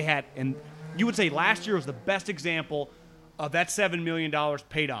did. And you would say last year was the best example of that $7 million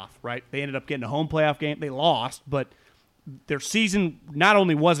paid off, right? They ended up getting a home playoff game. They lost, but their season not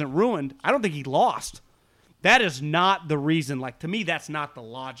only wasn't ruined, I don't think he lost. That is not the reason. Like, to me, that's not the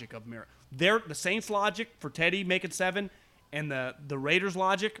logic of Mariota. The Saints' logic for Teddy making 7 and the Raiders'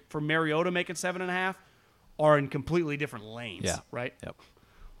 logic for Mariota making 7.5 are in completely different lanes. Yeah. Right? Yep.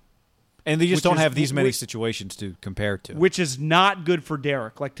 And they just don't have these many situations to compare to. Which is not good for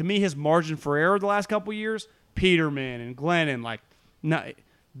Derek. Like, to me, his margin for error the last couple of years, Peterman and Glennon, like, no,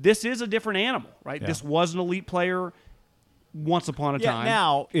 this is a different animal, right? Yeah. This was an elite player once upon a time.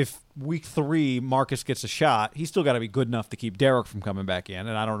 Now, if week 3 Marcus gets a shot, he's still got to be good enough to keep Derek from coming back in,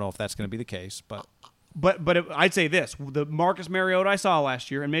 and I don't know if that's going to be the case. But I'd say this: the Marcus Mariota I saw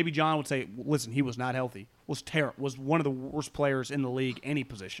last year, and maybe John would say, "Listen, he was not healthy. Was one of the worst players in the league, any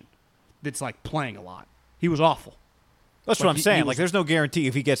position. That's like playing a lot. He was awful. That's what I'm saying. Like, there's no guarantee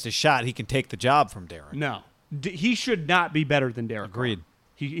if he gets the shot, he can take the job from Derek. No, he should not be better than Derek. Agreed. Carr.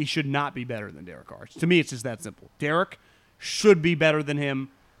 He should not be better than Derek Carr. To me, it's just that simple. Derek should be better than him.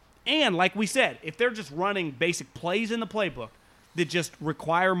 And like we said, if they're just running basic plays in the playbook that just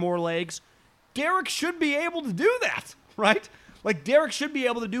require more legs, Derek should be able to do that, right? Like, Derek should be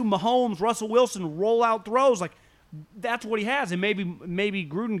able to do Mahomes, Russell Wilson, roll-out throws. Like, that's what he has. And maybe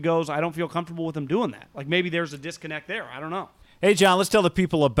Gruden goes, I don't feel comfortable with him doing that. Like, maybe there's a disconnect there. I don't know. Hey, John, let's tell the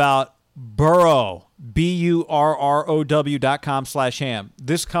people about Burrow, BURROW.com/ham.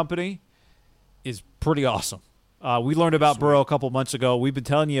 This company is pretty awesome. We learned about Burrow a couple months ago. We've been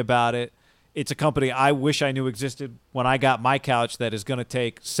telling you about it. It's a company I wish I knew existed when I got my couch that is going to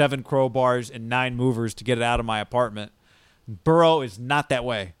take 7 crowbars and 9 movers to get it out of my apartment. Burrow is not that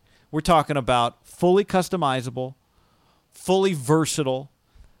way. We're talking about fully customizable, fully versatile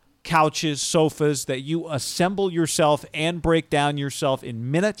couches, sofas that you assemble yourself and break down yourself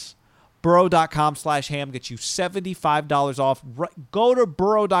in minutes. Burrow.com/ham gets you $75 off. Go to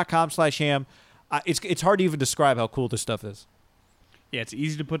Burrow.com/ham. It's hard to even describe how cool this stuff is. Yeah, it's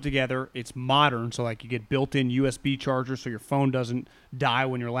easy to put together. It's modern, so like you get built-in USB chargers so your phone doesn't die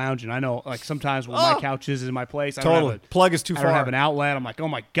when you're lounging. I know, like sometimes when my couch is in my place, I totally. Plug is too far. I don't have an outlet. I'm like, oh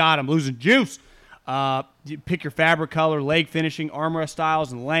my God, I'm losing juice. You pick your fabric color, leg finishing, armrest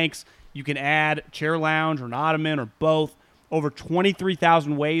styles, and lengths. You can add chair lounge or an ottoman or both. Over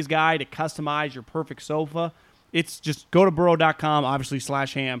 23,000 ways, guy, to customize your perfect sofa. It's just go to Burrow.com, obviously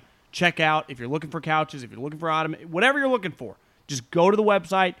 /ham. Check out if you're looking for couches, if you're looking for ottoman, whatever you're looking for. Just go to the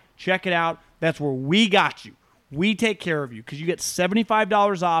website, check it out. That's where we got you. We take care of you because you get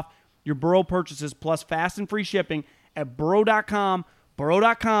 $75 off your Burrow purchases plus fast and free shipping at Burrow.com,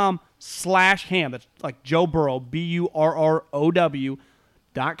 Burrow.com/ham. That's like Joe Burrow,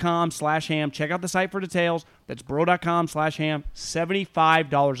 BURROW.com/ham. Check out the site for details. That's Burrow.com/ham.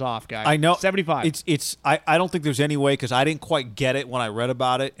 $75 off, guys. I know. 75. I don't think there's any way because I didn't quite get it when I read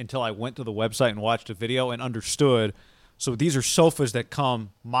about it until I went to the website and watched a video and understood. So these are sofas that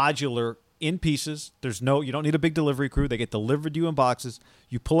come modular in pieces. You don't need a big delivery crew. They get delivered to you in boxes.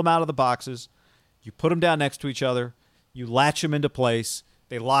 You pull them out of the boxes. You put them down next to each other. You latch them into place.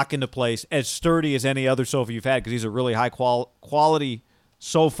 They lock into place as sturdy as any other sofa you've had because these are really high quality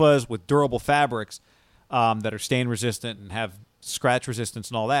sofas with durable fabrics that are stain resistant and have scratch resistance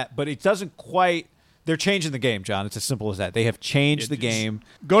and all that. But it doesn't quite. They're changing the game, John. It's as simple as that. They have changed the game.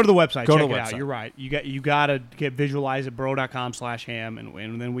 Go to the website. Check it out. You're right. You got to get visualize at Burrow.com/ham,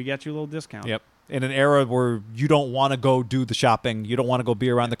 and then we get you a little discount. Yep. In an era where you don't want to go do the shopping, you don't want to go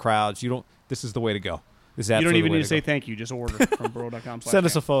be around the crowds. This is the way to go. This is you don't even need to say thank you. Just order from Burrow.com/ham. Send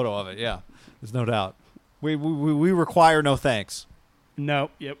us a photo of it. Yeah, there's no doubt. We require no thanks.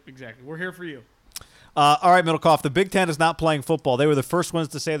 No. Yep. Exactly. We're here for you. All right, Middlecoff. The Big Ten is not playing football. They were the first ones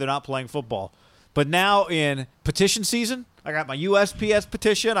to say they're not playing football. But now in petition season, I got my USPS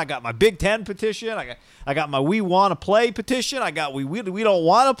petition. I got my Big Ten petition. I got my We Want to Play petition. I got we don't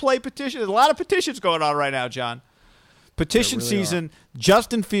want to play petition. There's a lot of petitions going on right now, John. Petition really season.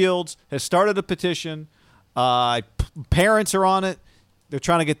 Justin Fields has started a petition. Parents are on it. They're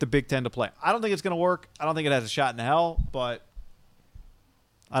trying to get the Big Ten to play. I don't think it's going to work. I don't think it has a shot in hell. But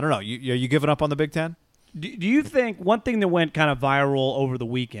I don't know. You giving up on the Big Ten? Do you think one thing that went kind of viral over the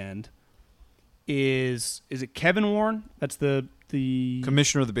weekend is it Kevin Warren? That's the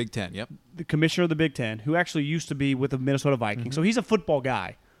commissioner of the Big Ten. Yep, the commissioner of the Big Ten, who actually used to be with the Minnesota Vikings. Mm-hmm. So he's a football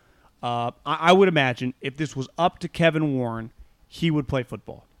guy. I would imagine if this was up to Kevin Warren, he would play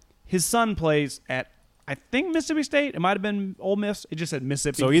football. His son plays at, I think, Mississippi State. It might have been Ole Miss. It just said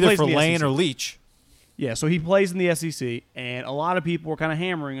Mississippi. So either for Lane or Leach. Yeah, so he plays in the SEC, and a lot of people were kind of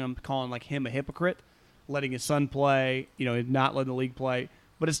hammering him, calling him a hypocrite, letting his son play, not letting the league play.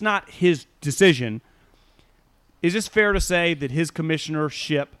 But it's not his decision. Is this fair to say that his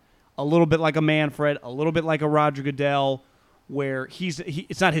commissionership, a little bit like a Manfred, a little bit like a Roger Goodell, where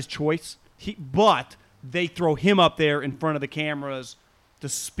it's not his choice, but they throw him up there in front of the cameras to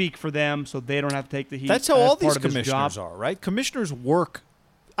speak for them so they don't have to take the heat? That's how all these commissioners are, right? Commissioners work.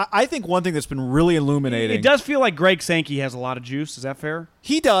 I think one thing that's been really illuminating. It does feel like Greg Sankey has a lot of juice. Is that fair?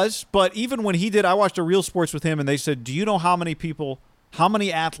 He does, but even when he did, I watched a Real Sports with him, and they said, do you know how many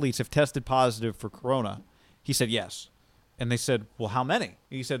athletes have tested positive for corona? He said, yes. And they said, well, how many?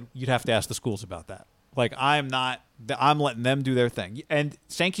 He said, you'd have to ask the schools about that. I'm letting them do their thing. And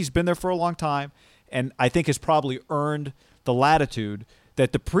Sankey's been there for a long time, and I think has probably earned the latitude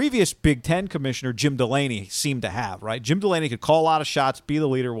that the previous Big Ten commissioner, Jim Delaney, seemed to have, right? Jim Delaney could call a lot of shots, be the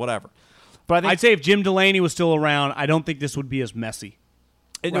leader, whatever. But I'd say if Jim Delaney was still around, I don't think this would be as messy.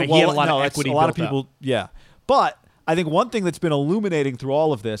 Right? He had a lot of equity. A lot of people, yeah. But I think one thing that's been illuminating through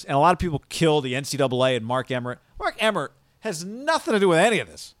all of this, and a lot of people kill the NCAA and Mark Emmert. Mark Emmert has nothing to do with any of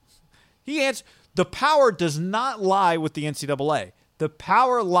this. The power does not lie with the NCAA. The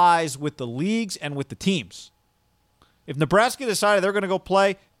power lies with the leagues and with the teams. If Nebraska decided they're going to go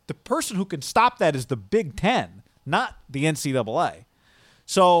play, the person who can stop that is the Big Ten, not the NCAA.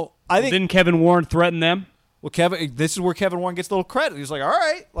 So I think didn't Kevin Warren threaten them? Well, this is where Kevin Warren gets a little credit. He's like, all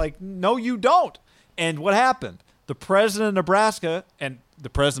right, no, you don't. And what happened? The president of Nebraska, and the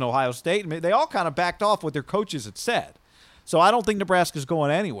president of Ohio State. I mean, they all kind of backed off what their coaches had said. So I don't think Nebraska's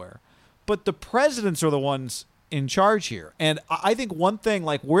going anywhere. But the presidents are the ones in charge here. And I think one thing,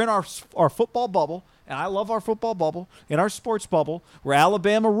 like we're in our football bubble, and I love our football bubble, in our sports bubble, where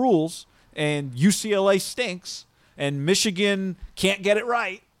Alabama rules and UCLA stinks and Michigan can't get it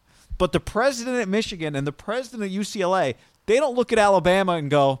right. But the president at Michigan and the president at UCLA, they don't look at Alabama and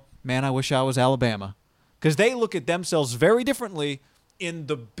go, man, I wish I was Alabama. Because they look at themselves very differently in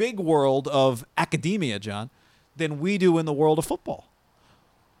the big world of academia, John, than we do in the world of football.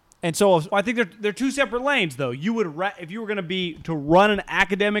 And so I think they're two separate lanes, though. You would, if you were going to run an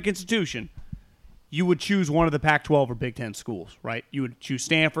academic institution, you would choose one of the Pac-12 or Big Ten schools, right? You would choose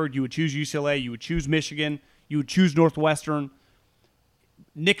Stanford, you would choose UCLA, you would choose Michigan, you would choose Northwestern.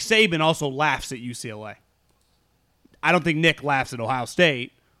 Nick Saban also laughs at UCLA. I don't think Nick laughs at Ohio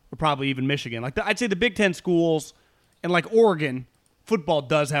State or probably even Michigan. I'd say the Big Ten schools and like Oregon, football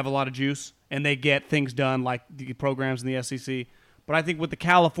does have a lot of juice, and they get things done like the programs in the SEC. But I think with the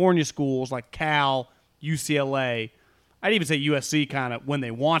California schools like Cal, UCLA, I'd even say USC kind of, when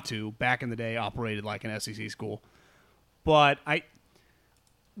they want to, back in the day, operated like an SEC school. But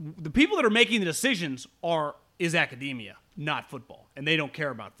the people that are making the decisions is academia, not football, and they don't care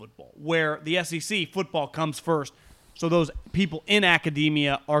about football. Where the SEC, football comes first, so those people in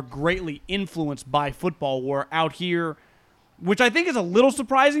academia are greatly influenced by football, where out here, which I think is a little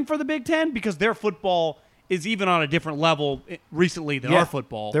surprising for the Big Ten, because their football is even on a different level recently than our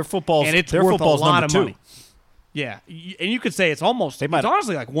football. Their football's and it's their worth football's a lot number of two. money. Yeah, and you could say it's honestly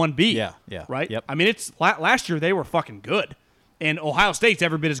like 1B. Yeah. Right? Yep. I mean, it's last year they were fucking good. And Ohio State's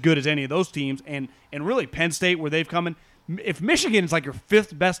every bit as good as any of those teams. And really Penn State, where they've come in. If Michigan's like your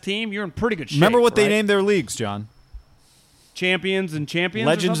fifth best team, you're in pretty good shape. Remember what they right? named their leagues, John? Champions and champions?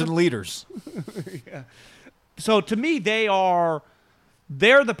 Legends and leaders. Yeah. So to me, they're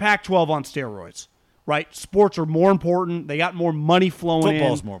the Pac-12 on steroids. Right? Sports are more important. They got more money flowing in.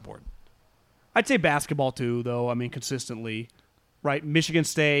 Football's more important. I'd say basketball too, though. I mean, consistently, right? Michigan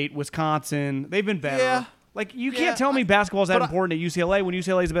State, Wisconsin, they've been better. Yeah. Like you can't tell me basketball's that but important at UCLA when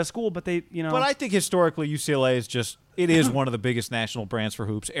UCLA is the best school, but they, But I think historically UCLA is one of the biggest national brands for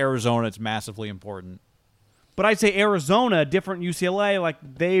hoops. Arizona, it's massively important. But I'd say Arizona, different UCLA, like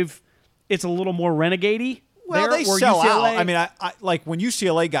it's a little more renegade-y. Well, there, they where sell UCLA, out. I mean, I like when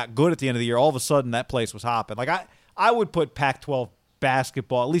UCLA got good at the end of the year, all of a sudden that place was hopping. Like I would put Pac-12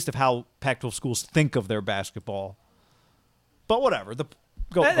 basketball, at least of how Pac-12 schools think of their basketball. But whatever.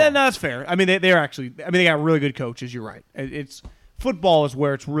 Go. No, that's fair. I mean, they're actually. I mean, they got really good coaches. You're right. It's football is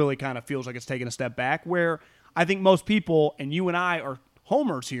where it's really kind of feels like it's taking a step back. Where I think most people, and you and I are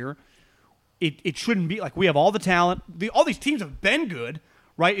homers here. It shouldn't be like we have all the talent. All these teams have been good,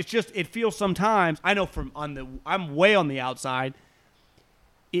 right? It's just it feels sometimes. I know I'm way on the outside.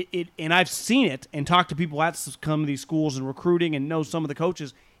 And I've seen it and talked to people at some of these schools and recruiting and know some of the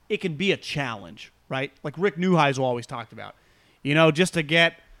coaches. It can be a challenge, right? Like Rick Neuheisel always talked about. Just to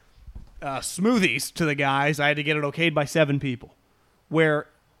get smoothies to the guys, I had to get it okayed by 7 people. Where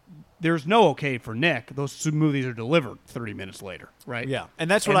there's no okay for Nick. Those smoothies are delivered 30 minutes later, right? Yeah, and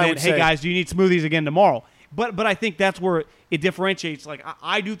that's what I would say. Hey, guys, do you need smoothies again tomorrow? But I think that's where it differentiates. Like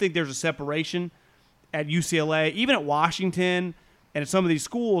I do think there's a separation at UCLA, even at Washington, and at some of these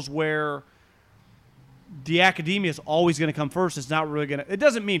schools where the academia is always going to come first. It's not really going to – it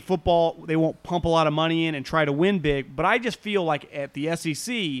doesn't mean football, they won't pump a lot of money in and try to win big. But I just feel like at the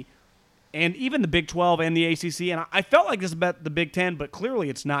SEC and even the Big 12 and the ACC, and I felt like this about the Big 10, but clearly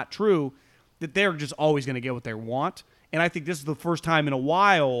it's not true, that they're just always going to get what they want. And I think this is the first time in a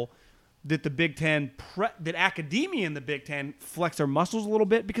while that the Big 10 that academia in the Big 10 flex their muscles a little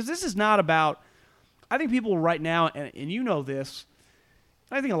bit, because this is not about – I think people right now, and you know this,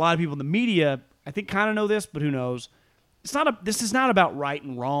 I think a lot of people in the media – I think kind of know this, but who knows? This is not about right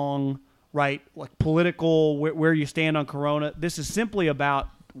and wrong, right? Like political, where you stand on Corona. This is simply about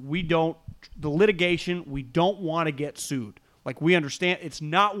the litigation. We don't want to get sued. Like we understand it's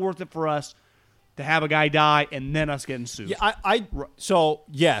not worth it for us to have a guy die and then us getting sued. Yeah, so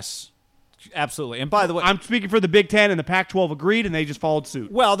yes, absolutely. And by the way, I'm speaking for the Big Ten, and the Pac-12 agreed, and they just followed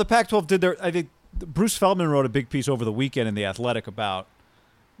suit. Well, the Pac-12 did their. I think Bruce Feldman wrote a big piece over the weekend in The Athletic about.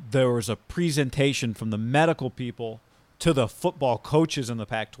 There was a presentation from the medical people to the football coaches in the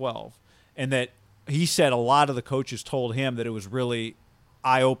Pac-12, and that he said a lot of the coaches told him that it was really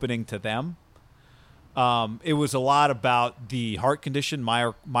eye-opening to them. It was a lot about the heart condition,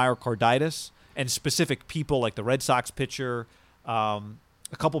 myocarditis, and specific people like the Red Sox pitcher, a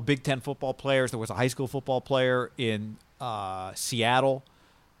couple Big Ten football players. There was a high school football player in Seattle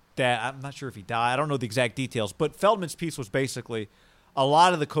that I'm not sure if he died. I don't know the exact details, but Feldman's piece was basically a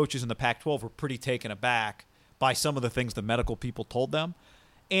lot of the coaches in the Pac-12 were pretty taken aback by some of the things the medical people told them.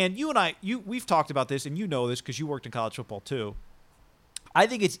 And you and I, we've talked about this, and you know this because you worked in college football too. I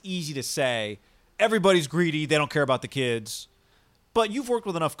think it's easy to say everybody's greedy, they don't care about the kids. But you've worked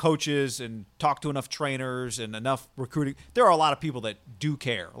with enough coaches and talked to enough trainers and enough recruiting. There are a lot of people that do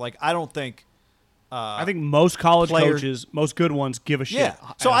care. Like, I don't think I think most college coaches, most good ones, give a shit. Yeah.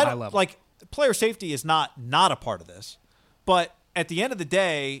 So at a I high don't level. like player safety is not a part of this. But at the end of the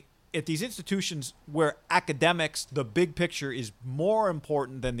day, at these institutions where academics, the big picture is more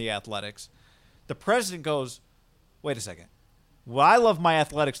important than the athletics, the president goes, wait a second. What I love my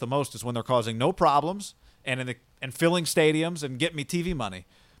athletics the most is when they're causing no problems and filling stadiums and getting me TV money.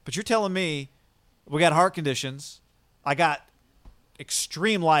 But you're telling me we got heart conditions, I got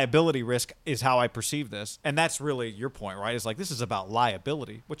extreme liability risk is how I perceive this. And that's really your point, right? It's like this is about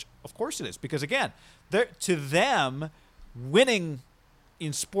liability, which of course it is. Because again, to them, winning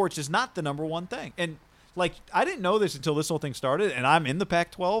in sports is not the number one thing. And like I didn't know this until this whole thing started, and I'm in the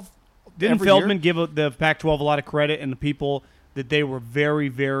Pac-12. Didn't Feldman give the Pac-12 a lot of credit and the people that they were very,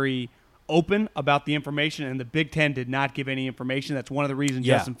 very open about the information, and the Big Ten did not give any information? That's one of the reasons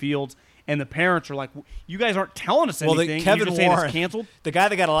Justin Fields and the parents are like, you guys aren't telling us anything. Kevin You're just saying Warren, it's canceled. The guy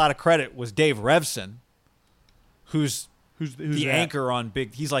that got a lot of credit was Dave Revson, who's the that? anchor on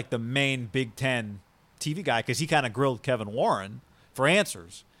he's like the main Big Ten TV guy because he kind of grilled Kevin Warren for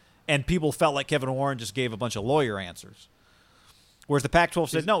answers. And people felt like Kevin Warren just gave a bunch of lawyer answers. Whereas the Pac-12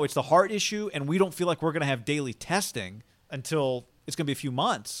 said, no, it's the heart issue, and we don't feel like we're going to have daily testing until it's going to be a few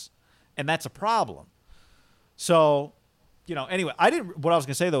months. And that's a problem. So, anyway, what I was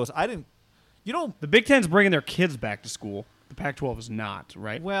going to say, though, is the Big Ten's bringing their kids back to school. The Pac-12 is not,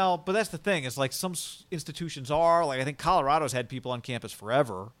 right? Well, but that's the thing. It's like some institutions are. Like I think Colorado's had people on campus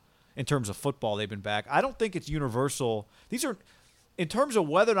forever in terms of football. They've been back. I don't think it's universal. These are, in terms of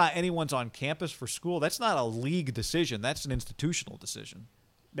whether or not anyone's on campus for school, that's not a league decision. That's an institutional decision.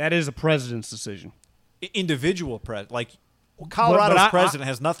 That is a president's decision. Individual president. Like Colorado's but president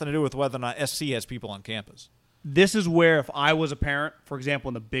has nothing to do with whether or not SC has people on campus. This is where if I was a parent, for example,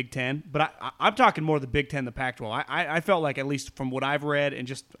 in the Big Ten, but I'm talking more the Big Ten, the Pac-12. I felt like, at least from what I've read and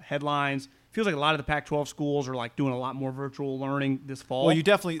just headlines, feels like a lot of the Pac-12 schools are like doing a lot more virtual learning this fall. Well, you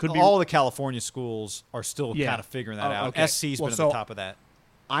definitely all the California schools are still kind of figuring that out. Okay. SC's been at the top of that.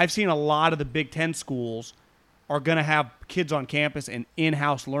 I've seen a lot of the Big Ten schools are going to have kids on campus and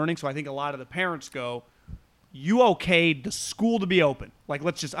in-house learning. So I think a lot of the parents go, you okayed the school to be open. Like,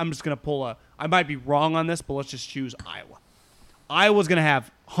 I'm just going to pull I might be wrong on this, but let's just choose Iowa. Iowa's going to have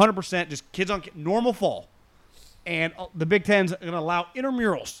 100% just kids on normal fall. And the Big Ten's going to allow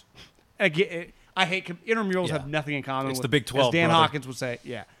intramurals. I hate intramurals have nothing in common with the Big 12, as Dan brother. Hawkins would say.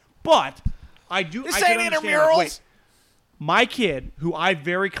 Yeah. But I do. This I ain't can understand, intramurals. wait, my kid, who I'm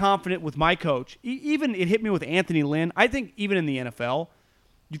very confident with my coach, even it hit me with Anthony Lynn. I think even in the NFL,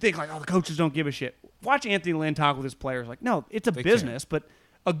 you think like, oh, the coaches don't give a shit. Watch Anthony Lynn talk with his players. Like, no, it's a business, but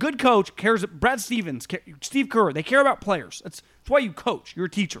a good coach cares. Brad Stevens, Steve Kerr, they care about players. That's why you coach. You're a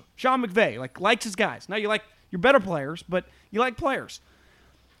teacher. Sean McVay likes his guys. Now you're better players, but you like players.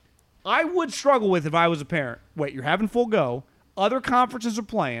 I would struggle with if I was a parent. Wait, you're having full go. Other conferences are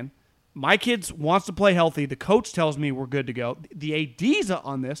playing. My kids wants to play healthy. The coach tells me we're good to go. The AD's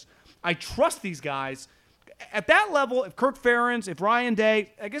on this. I trust these guys. At that level, if Kirk Ferentz, if Ryan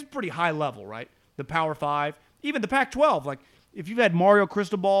Day, I guess pretty high level, right? The Power 5, even the Pac-12. Like, if you've had Mario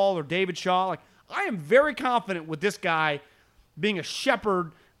Cristobal or David Shaw, like, I am very confident with this guy being a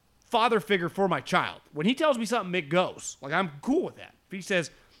shepherd, father figure for my child. When he tells me something, it goes. Like, I'm cool with that. If he says,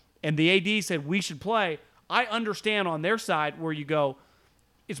 and the AD said we should play, I understand on their side where you go,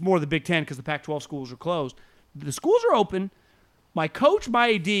 it's more the Big Ten because the Pac-12 schools are closed. The schools are open. My coach,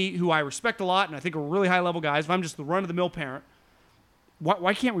 my AD, who I respect a lot and I think are really high-level guys, if I'm just the run-of-the-mill parent,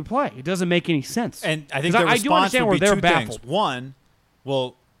 why can't we play? It doesn't make any sense. And I think their I do response understand would be where two they're things. baffled. One,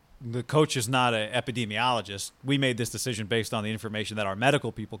 well, the coach is not an epidemiologist. We made this decision based on the information that our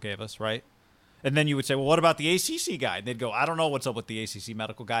medical people gave us, right? And then you would say, well, what about the ACC guy? And they'd go, I don't know what's up with the ACC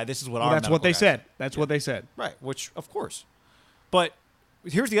medical guy. This is what our That's medical what they guy said. That's what they said. Right, which, of course. But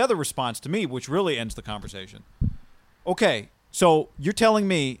here's the other response to me, which really ends the conversation. Okay, so you're telling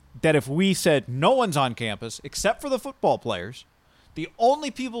me that if we said no one's on campus except for the football players, the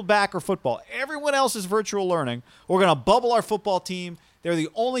only people back are football, everyone else is virtual learning, we're going to bubble our football team, they're the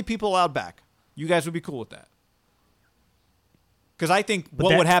only people allowed back. You guys would be cool with that. Because I think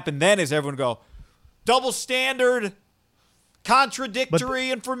what would happen then is everyone would go, double standard,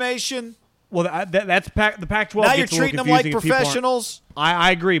 contradictory information. Well, that's the Pac-12. Now you're gets a little treating them like confusing if people aren't- professionals.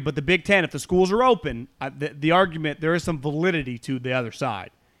 I agree, but the Big Ten, if the schools are open, the argument, there is some validity to the other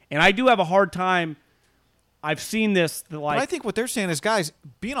side. And I do have a hard time. I've seen this. But I think what they're saying is, guys,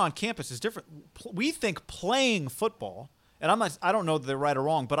 being on campus is different. We think playing football, and I don't know that they're right or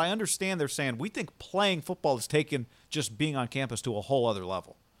wrong, but I understand they're saying we think playing football is taking just being on campus to a whole other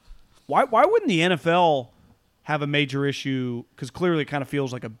level. Why wouldn't the NFL have a major issue? Because clearly it kind of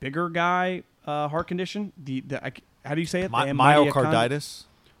feels like a bigger guy heart condition. How do you say it? Myocarditis.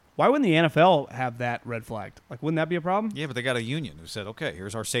 Why wouldn't the NFL have that red flagged? Like, wouldn't that be a problem? Yeah, but they got a union who said, okay,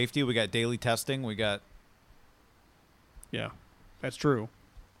 here's our safety. We got daily testing. We got. Yeah, that's true.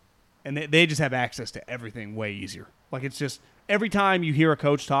 And they just have access to everything way easier. Like, it's just every time you hear a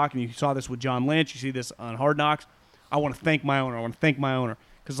coach talk, and you saw this with John Lynch, you see this on Hard Knocks, I want to thank my owner. I want to thank my owner.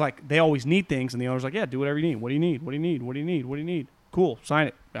 Because, like, they always need things, and the owner's like, yeah, do whatever you need. What do you need? What do you need? What do you need? What do you need? Cool, sign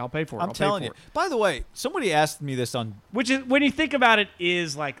it. I'll pay for it. I'm telling you. By the way, somebody asked me this on. Which is, when you think about it,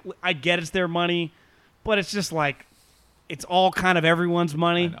 is like, I get it's their money, but it's just like, it's all kind of everyone's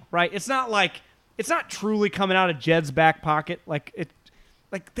money, right? It's not like, it's not truly coming out of Jed's back pocket. Like,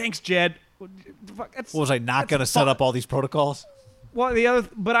 thanks, Jed. Was I not going to set up all these protocols? Well,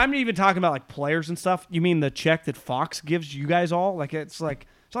 but I'm even talking about like players and stuff. You mean the check that Fox gives you guys all? Like, it's not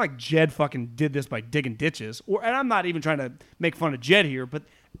like Jed fucking did this by digging ditches. And I'm not even trying to make fun of Jed here, but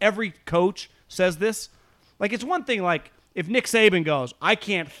every coach says this. Like, it's one thing, like, if Nick Saban goes, I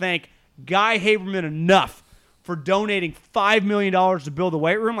can't thank Guy Haberman enough for donating $5 million to build a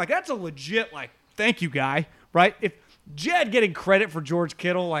weight room. Like, that's a legit, like, thank you, Guy, right? If Jed getting credit for George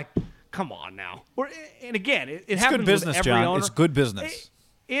Kittle, like, come on now. And again, it happens good business, with every John. owner. It's good business.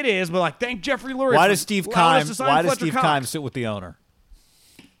 It is, but like, thank Jeffrey Lurie. Why does Steve Keim sit with the owner?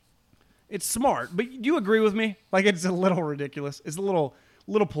 It's smart, but do you agree with me? Like, it's a little ridiculous. It's a little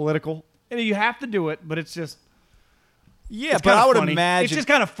political, and you have to do it. But it's just but I would imagine it's just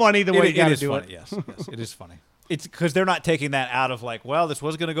kind of funny the way you got to do it. Yes, it is funny. It's because they're not taking that out of like, well, this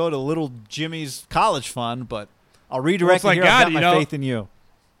was going to go to little Jimmy's college fund, but I'll redirect it here. I've got my faith in you.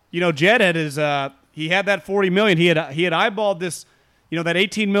 You know, Jed had he had that $40 million. He had eyeballed this, that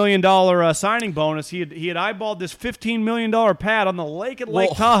 $18 million signing bonus. He had eyeballed this $15 million pad on the lake at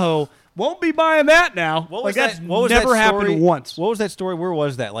Lake Tahoe. Won't be buying that now. That's never happened once. What was that story? Where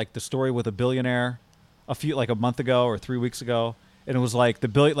was that? Like the story with a billionaire a month ago or 3 weeks ago. And it was like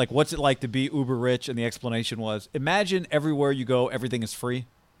what's it like to be uber rich? And the explanation was, imagine everywhere you go, everything is free.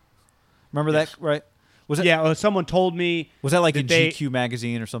 Remember that, right? Was it? Yeah, someone told me. Was that like in GQ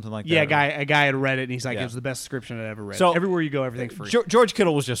magazine or something like that? Yeah, a guy had read it, and he's like, it was the best description I'd ever read. So everywhere you go, everything's free. George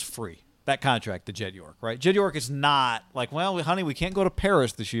Kittle was just free. That contract to Jed York, right? Jed York is not like, well, honey, we can't go to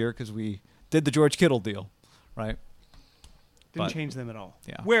Paris this year because we did the George Kittle deal, right? Didn't change them at all.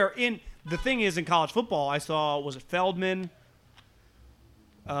 Yeah. Where the thing is, in college football, I saw, was it Feldman?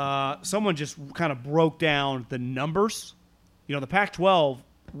 Someone just kind of broke down the numbers. The Pac-12,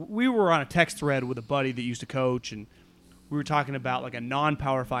 we were on a text thread with a buddy that used to coach, and we were talking about like a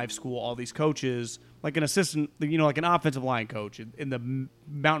non-Power 5 school, all these coaches, like an assistant, like an offensive line coach in the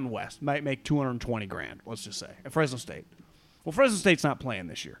Mountain West might make $220,000, let's just say, at Fresno State. Well, Fresno State's not playing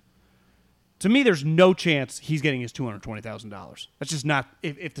this year. To me, there's no chance he's getting his $220,000. That's just not,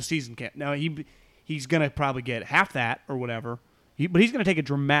 if the season can't. Now, he's going to probably get half that or whatever, but he's going to take a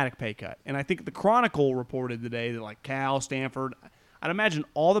dramatic pay cut. And I think the Chronicle reported today that like Cal, Stanford, I'd imagine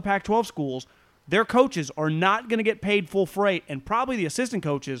all the Pac-12 schools, their coaches are not going to get paid full freight, and probably the assistant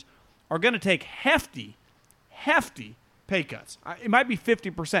coaches are going to take hefty pay cuts. It might be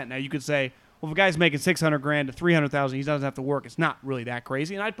 50%. Now, you could say, well, if a guy's making $600,000 to $300,000, he doesn't have to work. It's not really that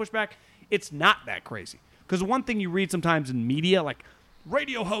crazy. And I'd push back, it's not that crazy. Because one thing you read sometimes in media, like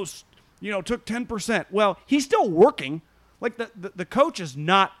radio hosts, took 10%. Well, he's still working. Like the coach is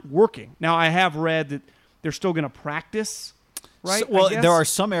not working. Now, I have read that they're still going to practice. Right? So, there are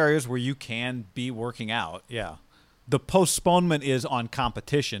some areas where you can be working out, yeah. The postponement is on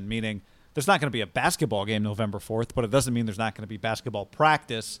competition, meaning there's not going to be a basketball game November 4th, but it doesn't mean there's not going to be basketball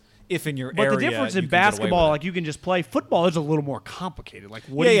practice if in your area. But the difference in basketball, like you can just play. Football is a little more complicated. Like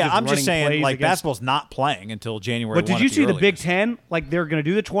I'm just saying, like basketball's not playing until January. But did you see the Big Ten? Like they're going to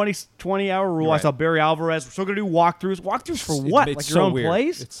do the 20-hour rule. Right. I saw Barry Alvarez. We're still going to do walkthroughs. Walkthroughs for what? It's like so your own weird.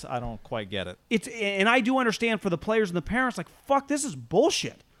 plays? I don't quite get it. And I do understand for the players and the parents. Like fuck, this is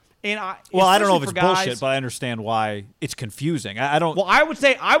bullshit. And I don't know if it's bullshit, but I understand why it's confusing. I don't. Well, I would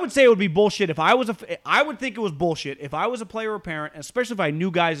say it would be bullshit if I was I would think it was bullshit if I was a player or parent, especially if I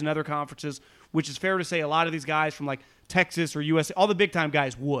knew guys in other conferences, which is fair to say a lot of these guys from like Texas or USA, all the big time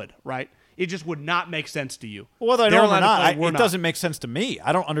guys would, right? It just would not make sense to you. Well, whether I They're know them or allowed to not, play, we're it not. doesn't make sense to me.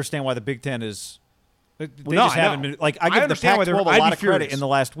 I don't understand why the Big Ten is. They no, just I haven't know. been like I I give the understand why Pac-12 a I'd lot be of credit furious. in the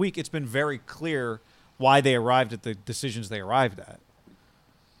last week. It's been very clear why they arrived at the decisions they arrived at.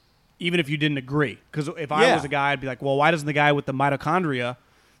 Even if you didn't agree. Because if I was a guy, I'd be like, well, why doesn't the guy with the mitochondria,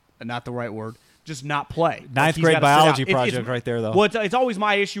 not the right word, just not play? Ninth He's grade gotta sit out. biology project right there, though. Well, it's always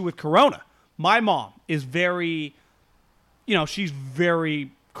my issue with Corona. My mom is very, she's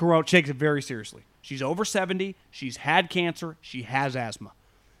very, Corona takes it very seriously. She's over 70. She's had cancer. She has asthma.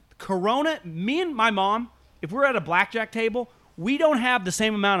 Corona, me and my mom, if we're at a blackjack table, we don't have the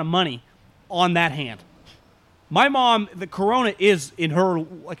same amount of money on that hand. My mom, the Corona is in her,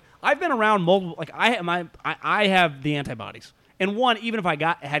 like, I've been around multiple, like, I have the antibodies. And one, even if I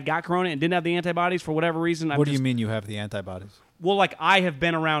had got Corona and didn't have the antibodies for whatever reason. What do you mean you have the antibodies? Well, like, I have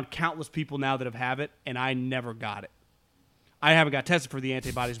been around countless people now that have it, and I never got it. I haven't got tested for the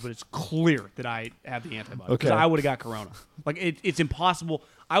antibodies, but it's clear that I have the antibodies. Because I would have got Corona. Like, it's impossible.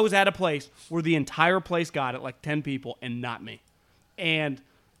 I was at a place where the entire place got it, like 10 people, and not me. And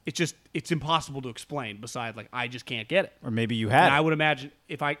it's impossible to explain besides, like, I just can't get it. Or maybe you had And it. I would imagine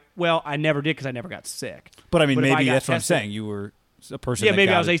I never did because I never got sick. But I mean, if maybe got that's what I'm tested- saying. You were a person. Yeah, that maybe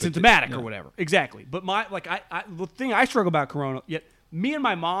got I was it, but asymptomatic or whatever. Exactly. But the thing I struggle about Corona, yet me and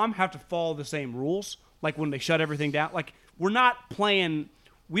my mom have to follow the same rules. Like when they shut everything down, like we're not playing.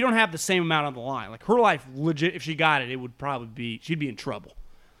 We don't have the same amount on the line. Like her life, legit. If she got it, it would probably be she'd be in trouble.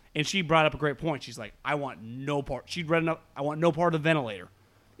 And she brought up a great point. She's like, I want no part. She'd read enough. I want no part of the ventilator.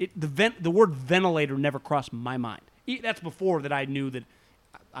 The word ventilator never crossed my mind. That's before that I knew that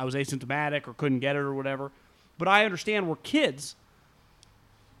I was asymptomatic or couldn't get it or whatever. But I understand where kids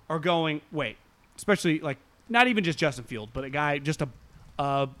are going, wait, especially like not even just Justin Fields, but a guy, just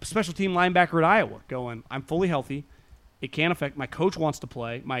a special team linebacker at Iowa going, I'm fully healthy. It can't affect, my coach wants to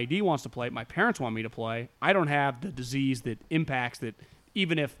play, my AD wants to play, my parents want me to play. I don't have the disease that impacts that,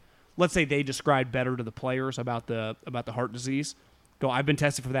 even if, let's say they described better to the players about the heart disease. Go, I've been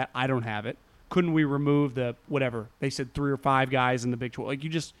tested for that. I don't have it. Couldn't we remove the whatever? They said 3 or 5 guys in the Big 12. Like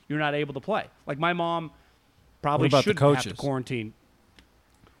you're not able to play. Like my mom probably What about should the have coaches? to quarantine.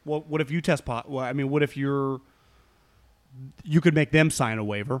 Well, what if you test positive? Well, I mean, what if you could make them sign a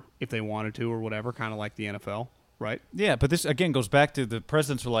waiver if they wanted to or whatever, kind of like the NFL, right? Yeah, but this again goes back to the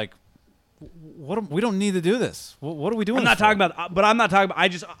presidents were like, we don't need to do this. What are we doing? I'm not this for? talking about, but I'm not talking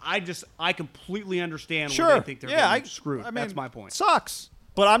about. I completely understand where they think they're getting screwed. I mean, that's my point. Sucks.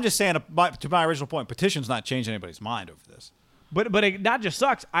 But I'm just saying, to my original point, petition's not changing anybody's mind over this. But it not just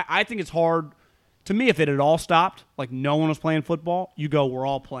sucks. I think it's hard. To me, if it had all stopped, like no one was playing football, you go, we're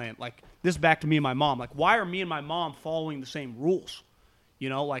all playing. Like this back to me and my mom. Like why are me and my mom following the same rules?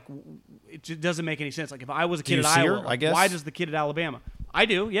 Like it just doesn't make any sense. Like if I was a kid you at see Iowa, her, I like, guess? why does the kid at Alabama? I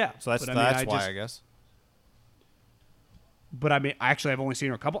do, yeah. So that's But, I mean, why, I guess. But I mean, actually, I've only seen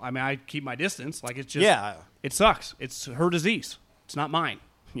her a couple. I mean, I keep my distance. Like it's just, it sucks. It's her disease. It's not mine.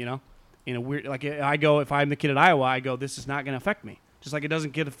 In a weird, like I go, if I'm the kid at Iowa, I go, this is not going to affect me. Just like it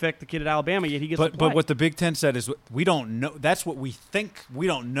doesn't affect the kid at Alabama, yet he gets to play. But what the Big Ten said is we don't know. That's what we think. We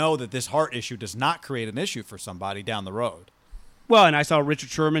don't know that this heart issue does not create an issue for somebody down the road. Well, and I saw Richard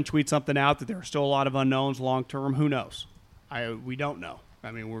Sherman tweet something out that there are still a lot of unknowns long term. Who knows? We don't know.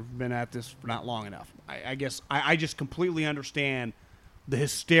 I mean, we've been at this for not long enough. I guess I just completely understand the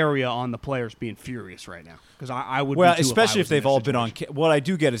hysteria on the players being furious right now because I would. Well, be too especially if I was in they've that all been on. situation. What I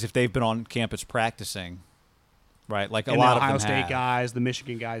do get is if they've been on campus practicing, right? Like a And lot the of Ohio them State have. guys, the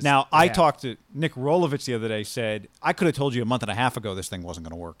Michigan guys. Now, they I have. talked to Nick Rolovich the other day, said, I could have told you a month and a half ago this thing wasn't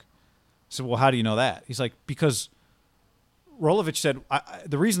going to work. I said, well, how do you know that? He's like, because Rolovich said,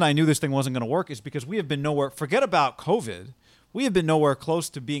 the reason I knew this thing wasn't going to work is because we have been nowhere, forget about COVID, we have been nowhere close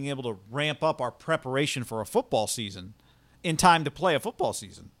to being able to ramp up our preparation for a football season in time to play a football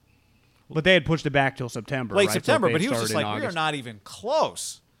season. But they had pushed it back till September. Late right? September, So but they he was just started like, in we are August. not even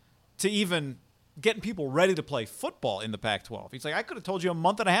close to even getting people ready to play football in the Pac-12. He's like, I could have told you a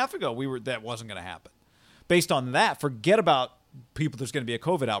month and a half ago that wasn't going to happen. Based on that, forget about people there's going to be a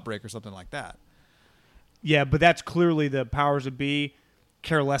COVID outbreak or something like that. Yeah, but that's clearly the powers that be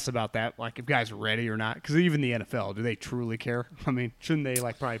care less about that, like if guys are ready or not. Because even the NFL, do they truly care? I mean, shouldn't they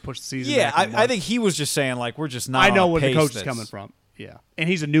like probably push the season? Yeah, back a I month? think he was just saying like we're just not. I know on a where the pace coach is that's- coming from. Yeah, and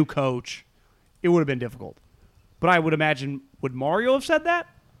he's a new coach. It would have been difficult, but I would imagine would Mario have said that?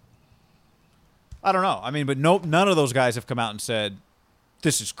 I don't know. I mean, but none of those guys have come out and said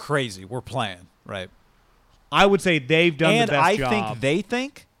this is crazy. We're playing, right? I would say they've done And the best I job. think they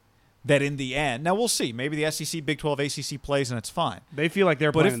think that in the end, now we'll see. Maybe the SEC, Big 12, ACC plays and it's fine. They feel like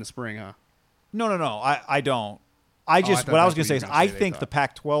they're But playing if- in the spring, huh? No. I don't. I thought what I was that's going to what say is you were I gonna say they think the thought.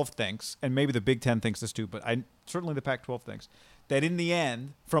 Pac-12 thinks, and maybe the Big Ten thinks this too, but certainly the Pac-12 thinks that in the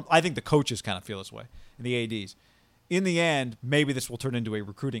end, I think the coaches kind of feel this way, and the ADs. In the end, maybe this will turn into a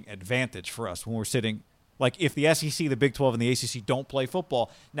recruiting advantage for us when we're sitting. Like if the SEC, the Big 12, and the ACC don't play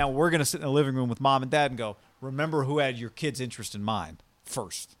football, now we're going to sit in the living room with mom and dad and go, remember who had your kid's interest in mind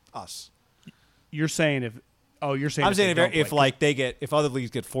first, us. You're saying if you're saying I'm saying they don't if play. like if other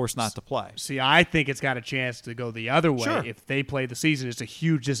leagues get forced not to play. See, I think it's got a chance to go the other way. Sure. If they play the season, it's a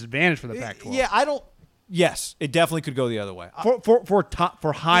huge disadvantage for the Pac-12. Yeah, I don't. Yes, it definitely could go the other way.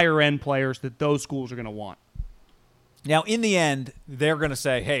 For higher end players that those schools are going to want. Now, in the end, they're going to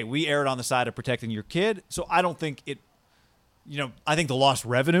say, hey, we erred on the side of protecting your kid. So I don't think it, I think the lost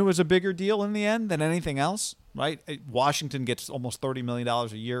revenue is a bigger deal in the end than anything else, right? Washington gets almost $30 million a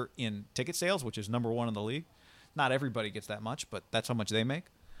year in ticket sales, which is number one in the league. Not everybody gets that much, but that's how much they make.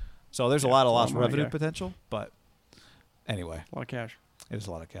 So there's a lot of lost revenue potential. But anyway. A lot of cash. It is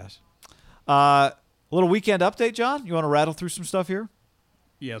a lot of cash. A little weekend update, John? You want to rattle through some stuff here?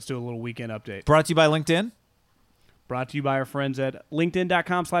 Yeah, let's do a little weekend update. Brought to you by LinkedIn. Brought to you by our friends at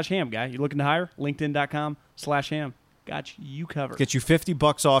linkedin.com/ham, guy. You looking to hire? linkedin.com/ham. Got you covered. Get you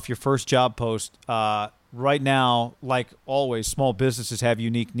 $50 off your first job post. Right now, like always, small businesses have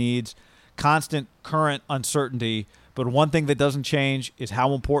unique needs, constant current uncertainty. But one thing that doesn't change is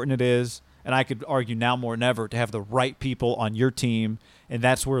how important it is, and I could argue now more than ever, to have the right people on your team. And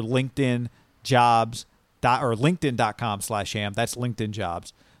that's where LinkedIn Jobs or linkedin.com/ham. That's LinkedIn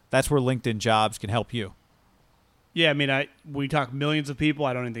Jobs. That's where LinkedIn Jobs can help you. Yeah, I mean, we talk millions of people.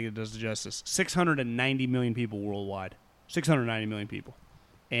 I don't even think it does it justice. 690 million people worldwide. 690 million people.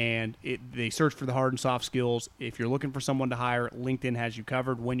 And they search for the hard and soft skills. If you're looking for someone to hire, LinkedIn has you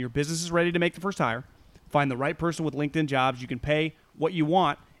covered. When your business is ready to make the first hire, find the right person with LinkedIn Jobs. You can pay what you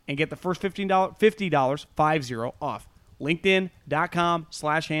want and get the first $50 50 off.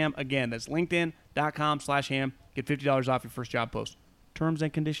 LinkedIn.com/ham. Again, that's LinkedIn.com/ham. Get $50 off your first job post. Terms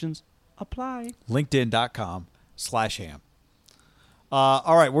and conditions apply. LinkedIn.com/ham.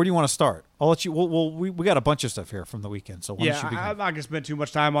 All right, where do you want to start? I'll let you. We got a bunch of stuff here from the weekend, so why don't you begin? I'm not going to spend too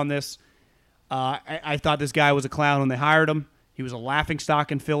much time on this. I thought this guy was a clown when they hired him. He was a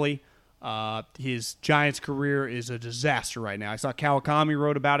laughingstock in Philly. His Giants career is a disaster right now. I saw Kawakami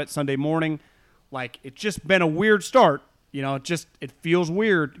wrote about it Sunday morning. Like, it's just been a weird start. It feels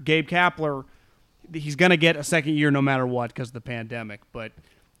weird. Gabe Kapler, he's going to get a second year no matter what because of the pandemic. But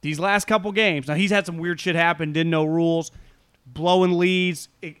these last couple games, now he's had some weird shit happen, didn't know rules, blowing leads.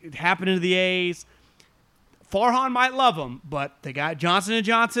 It happened to the A's. Farhan might love him, but they got Johnson &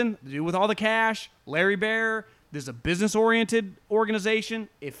 Johnson, the dude with all the cash, Larry Bear. This is a business-oriented organization.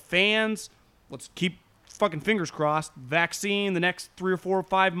 If fans, let's keep fucking fingers crossed, vaccine the next 3 or 4 or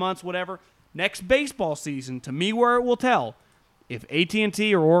 5 months, whatever, next baseball season, to me where it will tell, if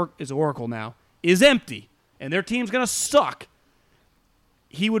AT&T or is Oracle now, is empty and their team's going to suck,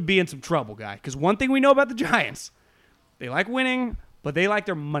 he would be in some trouble, guy. Because one thing we know about the Giants, they like winning, but they like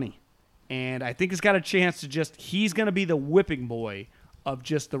their money. And I think it's got a chance to he's going to be the whipping boy of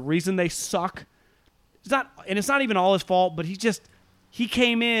just the reason they suck. It's not even all his fault, but he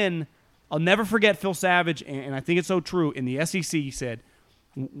came in. I'll never forget Phil Savage, and I think it's so true. In the SEC, he said,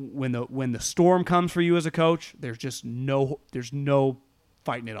 when the storm comes for you as a coach, there's no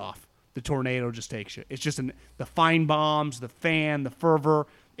fighting it off. The tornado just takes you. It's just the fine bombs, the fan, the fervor.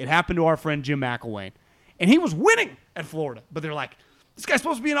 It happened to our friend Jim McElwain. And he was winning at Florida. But they're like, this guy's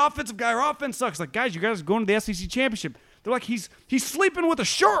supposed to be an offensive guy. Our offense sucks. Like, guys, you guys are going to the SEC championship. They're like, he's sleeping with a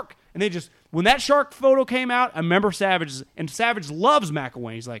shark. And when that shark photo came out, I remember Savage loves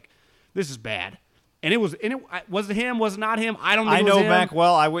McElwain. He's like, this is bad. And was it him? Was it not him? I don't know. I know Mac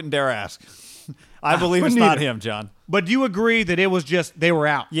well. I wouldn't dare ask. I believe it's not him, John. But do you agree that it was just they were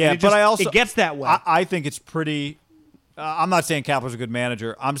out? Yeah, but I also it gets that way. I think it's pretty. I'm not saying Kapler's a good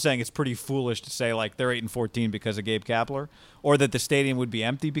manager. I'm saying it's pretty foolish to say like they're 8-14 because of Gabe Kapler, or that the stadium would be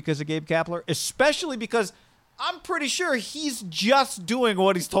empty because of Gabe Kapler. Especially because I'm pretty sure he's just doing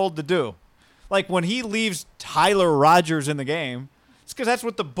what he's told to do. Like when he leaves Tyler Rogers in the game. Because that's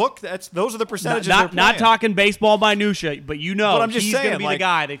what the book. Those are the percentages. Not talking baseball minutia, but But I'm just he's saying, going to be the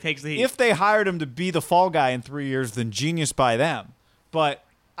guy that takes the heat. If they hired him to be the fall guy in 3 years, then genius by them. But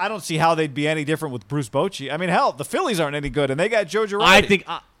I don't see how they'd be any different with Bruce Bochy. I mean, hell, the Phillies aren't any good, and they got Joe Girardi.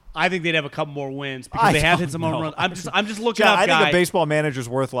 I think they'd have a couple more wins because they have hit some home runs. I'm just looking John, up. I think a baseball manager's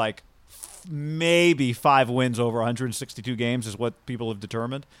worth like maybe 5 wins over 162 games is what people have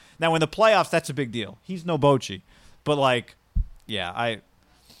determined. Now, in the playoffs, that's a big deal. He's no Bochy, but like. Yeah,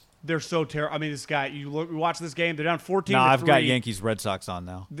 They're so terrible. I mean, this guy. You watch this game. They're down 14. No, to I've 3. got Yankees Red Sox on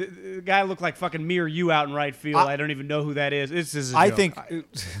now. The guy looked like fucking me or you out in right field. I don't even know who that is. This is. I think.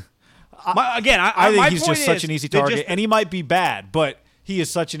 I think my he's point just such is an easy they target, and he might be bad, but he is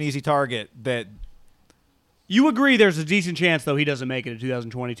such an easy target that. You agree there's a decent chance, though, he doesn't make it in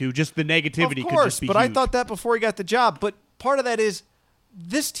 2022. Just the negativity Of could course, just be but I huge. thought that before he got the job. But part of that is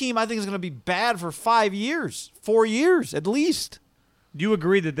this team, I think, is going to be bad for 5 years, 4 years at least. Do you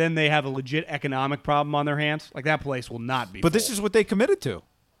agree that then they have a legit economic problem on their hands? Like, that place will not be But this full. is what they committed to.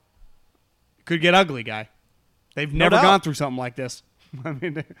 Could get ugly, guy. They've No never doubt. gone through something like this. I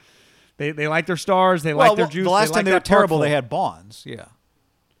mean, they like their stars. They like their juice. The last time they were like that park terrible, full. they had Bonds. Yeah.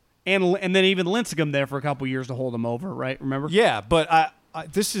 And then even Lincecum there for a couple years to hold them over, right? Remember? Yeah, but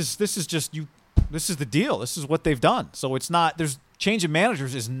this is just you. This is the deal. This is what they've done. So it's not. There's change of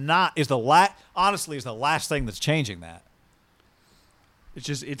managers is the last thing that's changing that.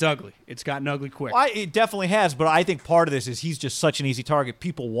 It's ugly. It's gotten ugly quick. It definitely has, but I think part of this is he's just such an easy target.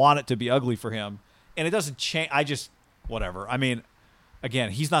 People want it to be ugly for him, and it doesn't change. Whatever. I mean, again,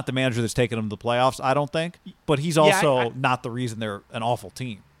 he's not the manager that's taken them to the playoffs, I don't think, but he's also not the reason they're an awful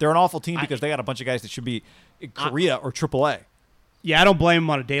team. They're an awful team because they got a bunch of guys that should be in Korea or AAA. Yeah, I don't blame him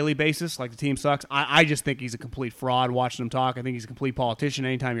on a daily basis. Like, the team sucks. I just think he's a complete fraud watching him talk. I think he's a complete politician.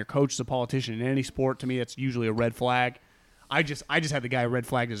 Anytime your coach is a politician in any sport, to me, that's usually a red flag. I just had the guy red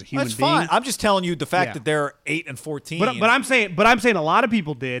flagged as a human That's being. fine. I'm just telling you the fact Yeah. that they're 8-14. But I'm saying a lot of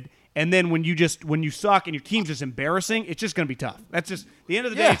people did. And then when you suck and your team's just embarrassing, it's just going to be tough. That's just the end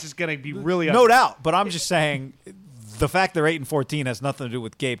of the day. Yeah. It's just going to be really no ugly. doubt. But I'm just saying the fact they're 8-14 has nothing to do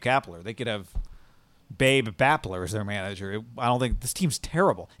with Gabe Kapler. They could have Babe Bappler as their manager. I don't think this team's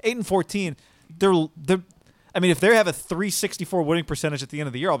terrible. 8-14. They're. I mean, if they have a .364 winning percentage at the end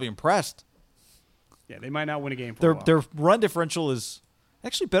of the year, I'll be impressed. Yeah, they might not win a game for a while. Their run differential is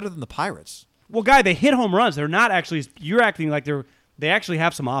actually better than the Pirates. Well, guy, they hit home runs. They're not actually. You're acting like they actually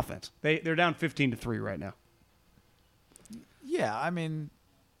have some offense. They're down 15-3 right now. Yeah, I mean,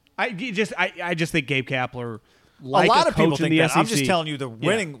 I just think Gabe Kapler, like a lot of people coach in think the that. SEC. I'm just telling you the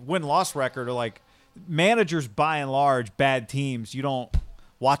win-loss record are like managers by and large bad teams. You don't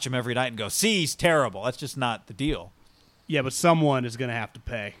watch them every night and go, "See, he's terrible." That's just not the deal. Yeah, but someone is going to have to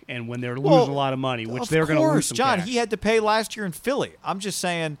pay, and when they're losing a lot of money, which they're going to lose some John, cash. he had to pay last year in Philly. I'm just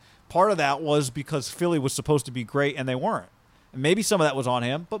saying part of that was because Philly was supposed to be great and they weren't. And maybe some of that was on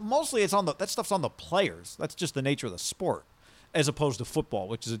him, but mostly that stuff's on the players. That's just the nature of the sport, as opposed to football,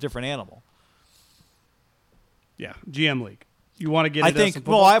 which is a different animal. Yeah, GM League. You want to get into some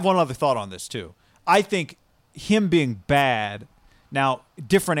football? Well, I have one other thought on this too. I think him being bad, now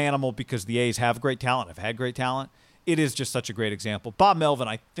different animal because the A's have great talent, have had great talent. It is just such a great example. Bob Melvin,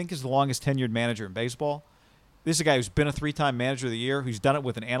 I think, is the longest tenured manager in baseball. This is a guy who's been a 3-time manager of the year, who's done it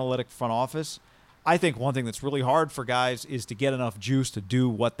with an analytic front office. I think one thing that's really hard for guys is to get enough juice to do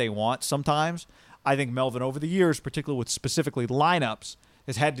what they want sometimes. I think Melvin, over the years, particularly with specifically lineups,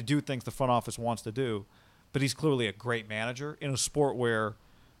 has had to do things the front office wants to do. But he's clearly a great manager in a sport where,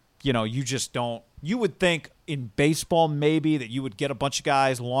 you just don't. You would think in baseball maybe that you would get a bunch of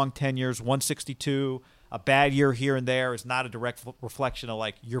guys, long tenures, 162, a bad year here and there is not a direct reflection of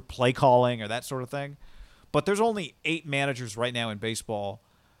like your play calling or that sort of thing. But there's only 8 managers right now in baseball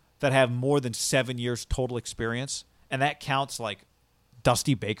that have more than 7 years total experience, and that counts like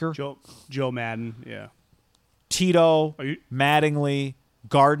Dusty Baker, Joe Madden, yeah. Tito, Mattingly,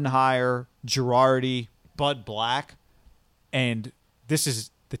 Gardenhire, Girardi, Bud Black, and this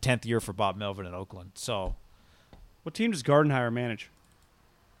is the 10th year for Bob Melvin in Oakland. So, What team does Gardenhire manage?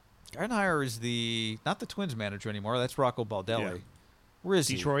 Gardenhire is not the Twins manager anymore. That's Rocco Baldelli. Yeah. Where is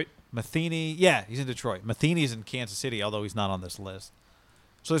Detroit? he? Matheny. Yeah, he's in Detroit. Matheny's in Kansas City, although he's not on this list.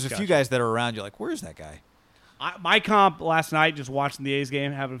 So there's a few guys that are around. You're like, where's that guy? My comp last night, just watching the A's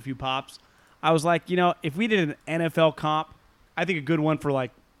game, having a few pops, I was like, if we did an NFL comp, I think a good one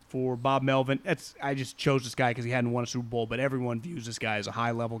for Bob Melvin. I just chose this guy because he hadn't won a Super Bowl, but everyone views this guy as a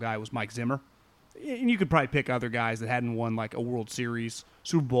high-level guy. Was Mike Zimmer. And you could probably pick other guys that hadn't won like a World Series,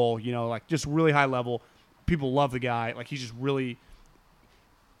 Super Bowl, like just really high level. People love the guy. Like, he's just really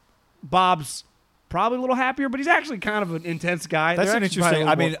 – Bob's probably a little happier, but he's actually kind of an intense guy. That's They're an actually probably interesting –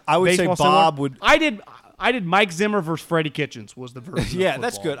 a I little mean, more I would say baseball Bob similar. would – I did Mike Zimmer versus Freddie Kitchens was the version. Yeah, of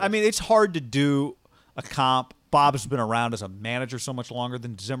that's football. good. I mean, it's hard to do a comp. Bob's been around as a manager so much longer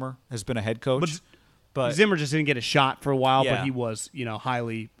than Zimmer has been a head coach. But Zimmer just didn't get a shot for a while, Yeah. but he was,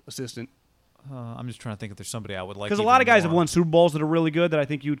 highly assistant. I'm just trying to think if there's somebody I would like. Because a even lot of guys more. have won Super Bowls that are really good that I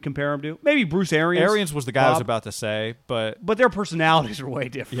think you would compare him to. Maybe Bruce Arians. Arians was the guy I was Bob. about to say, but But their personalities are way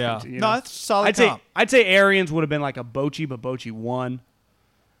different. Yeah. you No, know? that's a solid I'd say comp. Arians would have been like a Bochy, but Bochy won.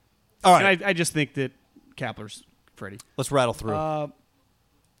 All right. And I just think that Kapler's Freddie. Let's rattle through.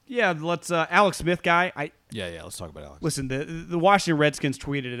 Yeah, let's Alex Smith guy. Let's talk about Alex. Listen, the Washington Redskins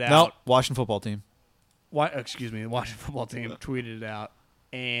tweeted it out. No, Washington football team. The Washington football team tweeted it out,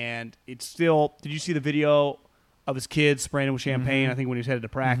 and it's still. Did you see the video of his kids spraying him with champagne? I think when he was headed to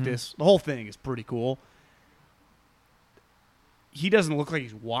practice, the whole thing is pretty cool. He doesn't look like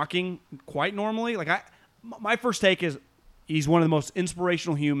he's walking quite normally. My first take is he's one of the most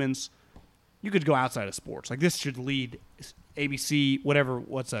inspirational humans. You could go outside of sports. Like, this should lead ABC, whatever.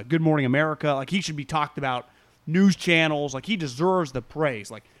 Good Morning America? Like, he should be talked about news channels. Like, he deserves the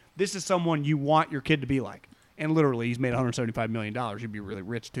praise. Like, this is someone you want your kid to be like. And literally, he's made $175 million. He'd be really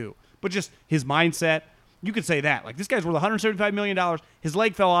rich, too. But just his mindset, you could say that. Like, this guy's worth $175 million. His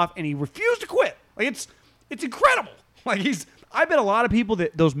leg fell off, and he refused to quit. Like, it's incredible. Like, I bet a lot of people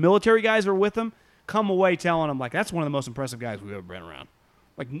that those military guys are with him come away telling him, like, that's one of the most impressive guys we've ever been around.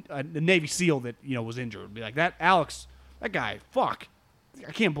 Like, the Navy SEAL that, was injured would be like, that Alex, that guy, fuck.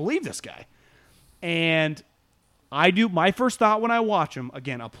 I can't believe this guy. And my first thought when I watch him,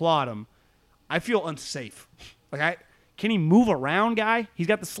 again, applaud him, I feel unsafe. Like, can he move around, guy? He's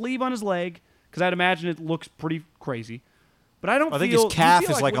got the sleeve on his leg, because I'd imagine it looks pretty crazy. But I think his calf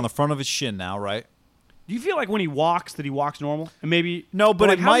is like on the front of his shin now, right? Do you feel like when he walks that he walks normal? And maybe no,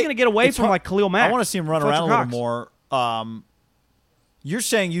 but how's he going to get away from like Khalil Mack? I want to see him run around a little more. You're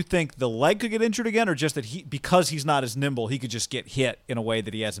saying you think the leg could get injured again, or just that because he's not as nimble, he could just get hit in a way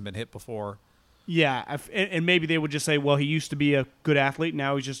that he hasn't been hit before? Yeah, and maybe they would just say, well, he used to be a good athlete,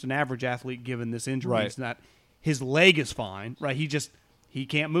 now he's just an average athlete given this injury. Right. It's not his leg is fine, right? He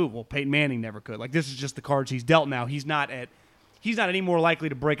can't move. Well, Peyton Manning never could. Like, this is just the cards he's dealt now. He's not any more likely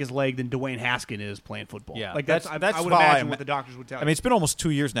to break his leg than Dwayne Haskins is playing football. Yeah, like I would imagine what the doctors would tell you. I mean, it's been almost 2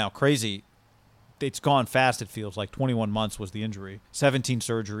 years now. Crazy. It's gone fast, it feels like. 21 months was the injury. 17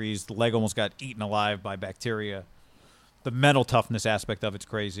 surgeries. The leg almost got eaten alive by bacteria. The mental toughness aspect of it's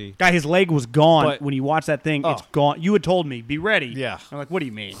crazy. Guy, his leg was gone. When you watch that thing, it's gone. You had told me, be ready. Yeah. I'm like, what do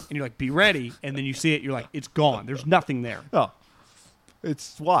you mean? And you're like, be ready. And then you see it, you're like, it's gone. There's nothing there. Oh,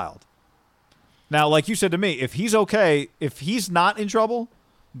 it's wild. Now, like you said to me, if he's okay, if he's not in trouble,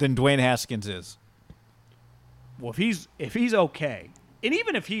 then Dwayne Haskins is. Well, if he's okay, and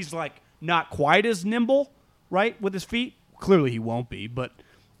even if he's like not quite as nimble, right, with his feet, clearly he won't be, but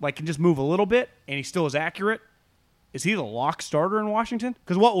like can just move a little bit and he still is accurate, is he the lock starter in Washington?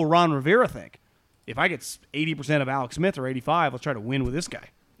 Because what will Ron Rivera think? If I get 80% of Alex Smith or 85, let's try to win with this guy.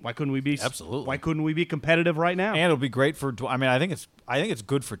 Why couldn't we be? Absolutely. Why couldn't we be competitive right now? And it'll be great for. I mean, I think it's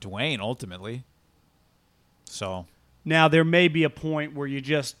good for Dwayne ultimately. So now there may be a point where you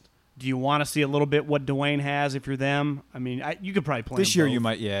just do you want to see a little bit what Dwayne has if you're them? I mean, you could probably play this year. both. You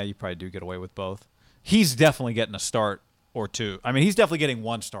might, yeah, you probably do get away with both. He's definitely getting a start or two. I mean, he's definitely getting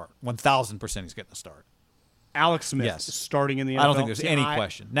one start. 1,000% he's getting a start. Alex Smith Yes. is starting in the NFL. I don't think there's any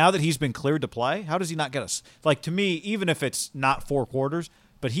question. Now that he's been cleared to play, how does he not get us? Like, to me, even if it's not 4 quarters,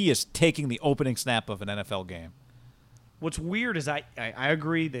 but he is taking the opening snap of an NFL game. What's weird is I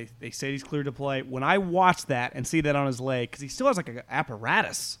agree. They say he's cleared to play. When I watch that and see that on his leg, because he still has like an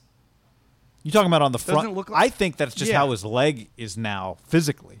apparatus. You talking about on the front? Doesn't look like, I think that's just how his leg is now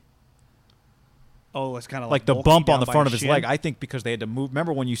physically. Oh, it's kind of like the bump on the front of his leg. I think because they had to move.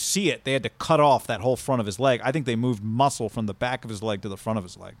 Remember when you see it, they had to cut off that whole front of his leg. I think they moved muscle from the back of his leg to the front of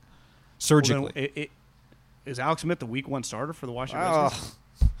his leg, surgically. Well, is Alex Smith the Week 1 starter for the Washington Redskins?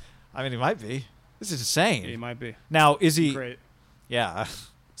 I mean, he might be. This is insane. Yeah, he might be. Now, is he? Great. Yeah,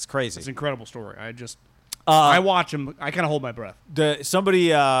 it's crazy. It's an incredible story. I watch him. I kind of hold my breath. Somebody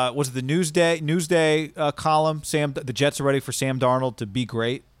was it the Newsday column? The Jets are ready for Sam Darnold to be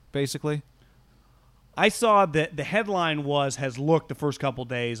great, basically. I saw that the headline has looked the first couple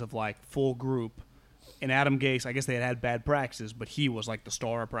days of like full group, and Adam Gase. I guess they had bad practices, but he was like the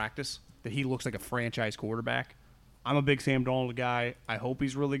star of practice. That he looks like a franchise quarterback. I'm a big Sam Darnold guy. I hope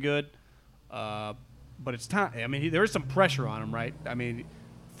he's really good. But it's time. I mean, there is some pressure on him, right? I mean,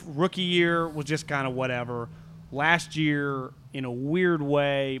 rookie year was just kind of whatever. Last year, in a weird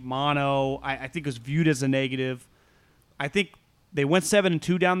way, mono, I think was viewed as a negative. I think they went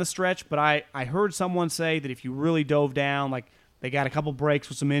 7-2 down the stretch, but I heard someone say that if you really dove down, like they got a couple breaks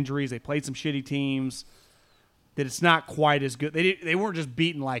with some injuries, they played some shitty teams, that it's not quite as good. They weren't just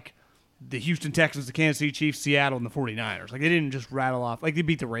beating like the Houston Texans, the Kansas City Chiefs, Seattle, and the 49ers. Like they didn't just rattle off. Like they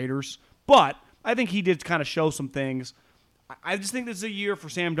beat the Raiders. But I think he did kind of show some things. I just think this is a year for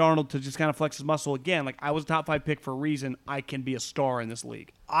Sam Darnold to just kind of flex his muscle again. Like, I was a top 5 pick for a reason. I can be a star in this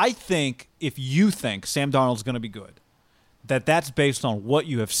league. I think if you think Sam Darnold's going to be good, that's based on what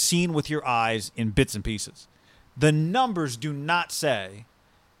you have seen with your eyes in bits and pieces. The numbers do not say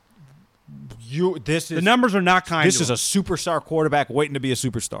The numbers are not kind. This is a superstar quarterback waiting to be a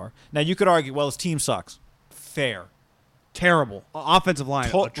superstar. Now you could argue, well, his team sucks. Fair. Terrible offensive line.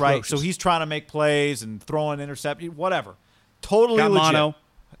 Right. So he's trying to make plays and throwing interceptions, whatever. Totally Got legit. mono.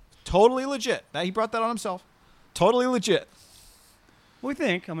 Totally legit. Now he brought that on himself. Totally legit. We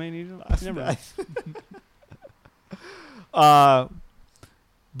think. I mean, you never know.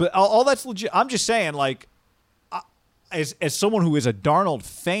 But all that's legit. I'm just saying, like, as someone who is a Darnold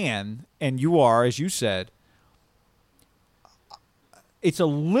fan, and you are, as you said, it's a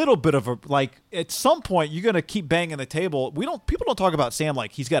little bit of a, like, at some point you're going to keep banging the table. People don't talk about Sam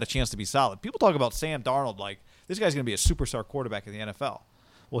like he's got a chance to be solid. People talk about Sam Darnold like this guy's going to be a superstar quarterback in the NFL.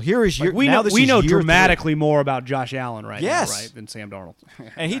 Well, here is your. We know dramatically more about Josh Allen now, right, than Sam Darnold.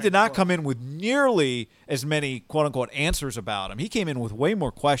 And he did not come in with nearly as many quote unquote answers about him. He came in with way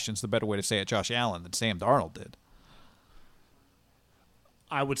more questions. The better way to say it, Josh Allen, than Sam Darnold did.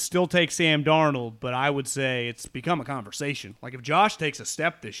 I would still take Sam Darnold, but I would say it's become a conversation. Like, if Josh takes a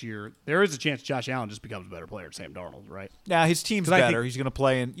step this year, there is a chance Josh Allen just becomes a better player than Sam Darnold, right? Now, his team's better. He's going to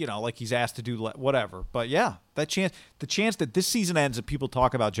play in, like he's asked to do whatever. But, yeah, the chance that this season ends and people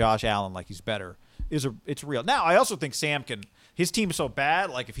talk about Josh Allen like he's better, it's real. Now, I also think Sam his team is so bad,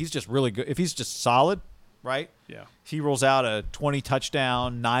 like if he's just really good, if he's just solid, right? Yeah. If he rolls out a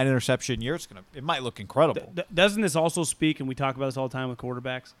 20-touchdown, 9-interception year, it might look incredible. Doesn't this also speak, and we talk about this all the time with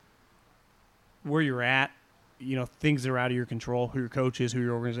quarterbacks, where you're at, things that are out of your control, who your coach is, who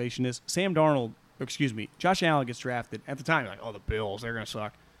your organization is. Josh Allen gets drafted. At the time, you're like, oh, the Bills, they're going to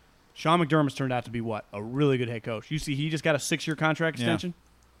suck. Sean McDermott's turned out to be what? A really good head coach. You see, he just got a 6-year contract extension.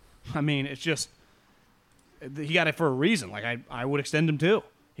 Yeah. I mean, it's just, he got it for a reason. Like, I would extend him too.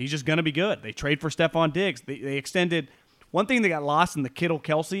 He's just going to be good. They trade for Stephon Diggs. They extended. One thing that got lost in the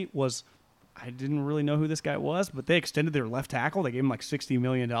Kittle-Kelsey was I didn't really know who this guy was, but they extended their left tackle. They gave him like $60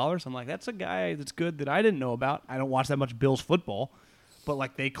 million. I'm like, that's a guy that's good that I didn't know about. I don't watch that much Bills football, but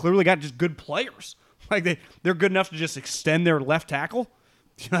like they clearly got just good players. Like they're good enough to just extend their left tackle.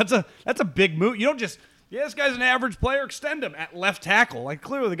 That's a big move. You don't just, this guy's an average player, extend him at left tackle. Like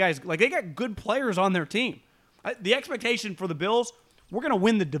clearly the guys, like they got good players on their team. The expectation for the Bills, we're going to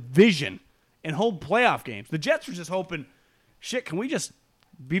win the division and hold playoff games. The Jets are just hoping, shit, can we just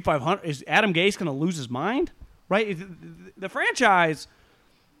be 500? Is Adam Gase going to lose his mind? Right? The franchise,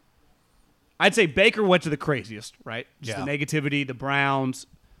 I'd say Baker went to the craziest, right? Just the negativity, the Browns,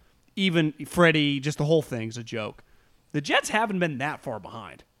 even Freddie, just the whole thing's a joke. The Jets haven't been that far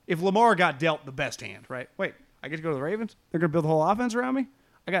behind. If Lamar got dealt the best hand, right? Wait, I get to go to the Ravens? They're going to build the whole offense around me?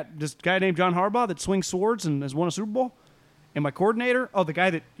 I got this guy named John Harbaugh that swings swords and has won a Super Bowl? And my coordinator, the guy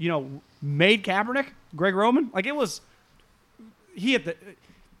that, made Kaepernick, Greg Roman, like it was, he had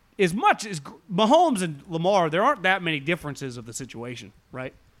as much as Mahomes and Lamar, there aren't that many differences of the situation,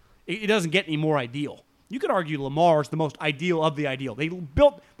 right? It doesn't get any more ideal. You could argue Lamar is the most ideal of the ideal.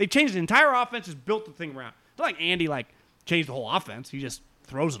 They changed the entire offense, just built the thing around. It's not like Andy, changed the whole offense. He just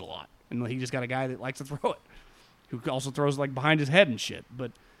throws it a lot. And he just got a guy that likes to throw it, who also throws, behind his head and shit.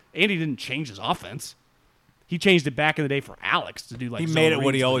 But Andy didn't change his offense. He changed it back in the day for Alex to do he made it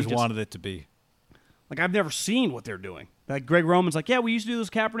what he always wanted it to be. I've never seen what they're doing. Greg Roman's like, yeah, we used to do this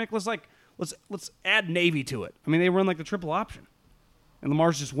Kaepernick. Let's add Navy to it. I mean, they run the triple option, and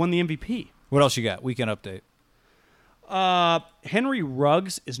Lamar's just won the MVP. What else you got? Weekend update. Henry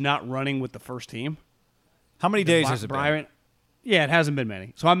Ruggs is not running with the first team. How many days has it been? Yeah, it hasn't been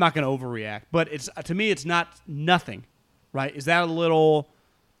many, so I'm not going to overreact. But to me, it's not nothing, right? Is that a little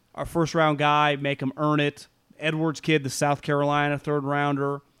our first round guy, make him earn it? Edwards kid, the South Carolina third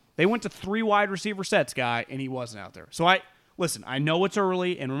rounder. They went to 3 wide receiver sets, guy, and he wasn't out there. So I know it's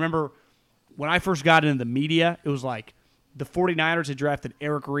early, and remember when I first got into the media, it was like the 49ers had drafted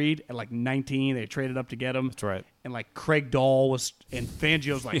Eric Reed at 19. They traded up to get him. That's right. And Craig Dahl and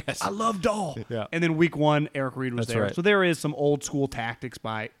Fangio's yes. I love Dahl. Yeah. And then week 1, Eric Reed was That's there. Right. So there is some old school tactics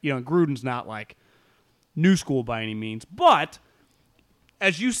by, Gruden's not new school by any means. But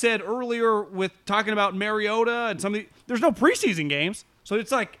as you said earlier with talking about Mariota and there's no preseason games. So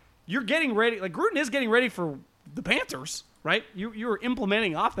it's you're getting ready. Gruden is getting ready for the Panthers, right? You're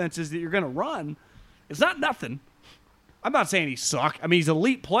implementing offenses that you're going to run. It's not nothing. I'm not saying he suck. I mean, he's an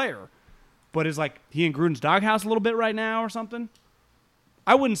elite player. But is he in Gruden's doghouse a little bit right now or something?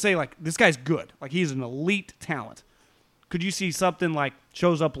 I wouldn't say this guy's good. He's an elite talent. Could you see something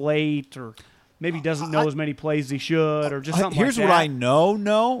shows up late or maybe doesn't know as many plays as he should or just something Here's like that? What I know.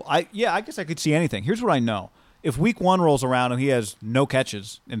 No. I guess I could see anything. Here's what I know. If week 1 rolls around and he has no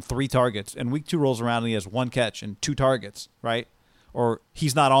catches and 3 targets, and week 2 rolls around and he has 1 catch and 2 targets, right? Or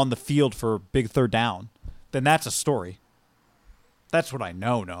he's not on the field for big third down, then that's a story. That's what I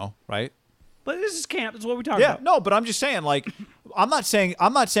know, right? But this is camp. That's what we talk Yeah, about. no, but I'm just saying, like, I'm not saying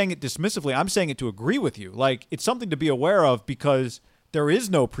it dismissively. I'm saying it to agree with you. Like, it's something to be aware of because there is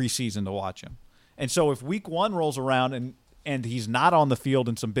no preseason to watch him. And so if week 1 rolls around and he's not on the field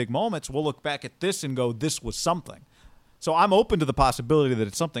in some big moments, we'll look back at this and go, this was something. So I'm open to the possibility that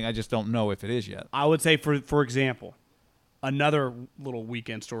it's something. I just don't know if it is yet. I would say, for example, another little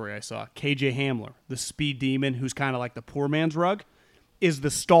weekend story I saw, KJ Hamler, the speed demon who's kind of like the poor man's rug, is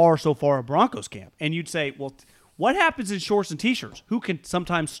the star so far at Broncos camp. And you'd say, well, what happens in shorts and T-shirts? Who can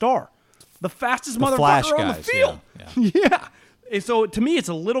sometimes star? The fastest The motherfucker flash on the guys, field. yeah. Yeah. And so to me, it's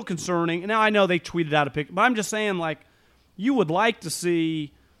a little concerning. Now, I know they tweeted out a picture, but I'm just saying, like, you would like to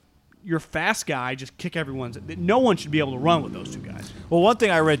see your fast guy just kick everyone's. No one should be able to run with those two guys. Well, one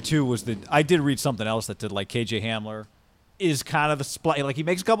thing I read, too, was that I did read something else that did, like, KJ Hamler is kind of the like, he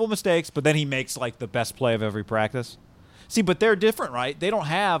makes a couple of mistakes, but then he makes, like, the best play of every practice. See, but they're different, right? They don't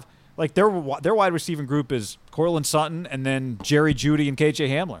have, like, their wide receiving group is Cortland Sutton and then Jerry Jeudy and KJ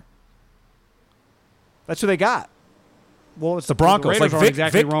Hamler. That's who they got. Well, it's the Broncos. The Raiders Like, aren't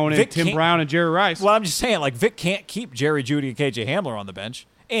exactly Vic rolling in Tim can't- Brown and Jerry Rice. Well, I'm just saying, like, Vic can't keep Jerry Jeudy and KJ Hamler on the bench,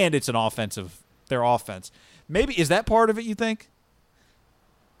 and it's their offense. Maybe, is that part of it, you think?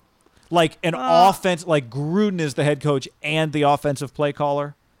 Like, an offense, like Gruden is the head coach and the offensive play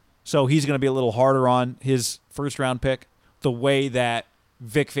caller, so he's going to be a little harder on his first-round pick, the way that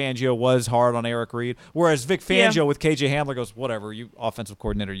Vic Fangio was hard on Eric Reed. Whereas Vic Fangio with KJ Hamler goes, whatever, you offensive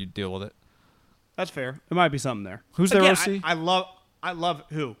coordinator, you deal with it. That's fair. There might be something there. Who's their Again, OC? I love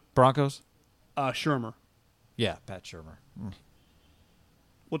who? Broncos? Shermer. Yeah, Pat Shermer. Well,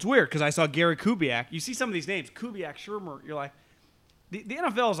 it's weird because I saw Gary Kubiak. You see some of these names, Kubiak, Shermer. You're like, the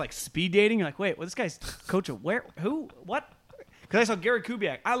NFL is like speed dating. You're like, wait, well, this guy's coach of where? Who? What? Because I saw Gary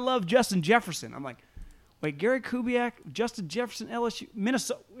Kubiak. I love Justin Jefferson. I'm like, wait, Gary Kubiak, Justin Jefferson, LSU,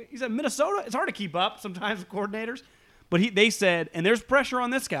 Minnesota. He's at Minnesota. It's hard to keep up sometimes with coordinators. But they said, and there's pressure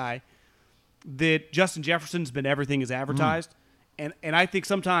on this guy, that Justin Jefferson's been everything is advertised. And I think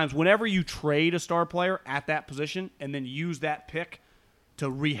sometimes whenever you trade a star player at that position and then use that pick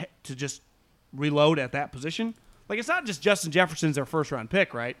to just reload at that position, like it's not just Justin Jefferson's their first-round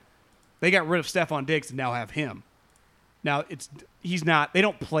pick, right? They got rid of Stephon Diggs and now have him. Now, he's not – they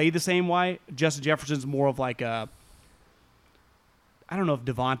don't play the same way. Justin Jefferson's more of like a – I don't know if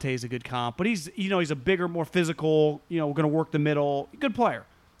Devontae is a good comp, but he's a bigger, more physical, going to work the middle, good player.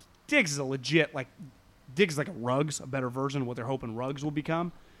 Diggs is a legit, like, Diggs is like a Ruggs, a better version of what they're hoping Ruggs will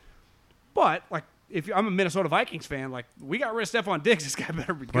become. But, like, if I'm a Minnesota Vikings fan, like, we got rid of Stephon Diggs, this guy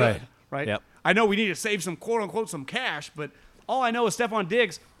better be good, right? Yep. I know we need to save some, quote-unquote, some cash, but all I know is Stephon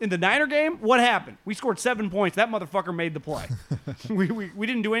Diggs, in the Niner game, what happened? We scored 7 points. That motherfucker made the play. we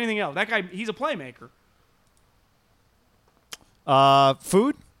didn't do anything else. That guy, he's a playmaker.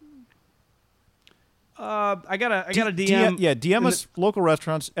 Food? I got a DM. DM us local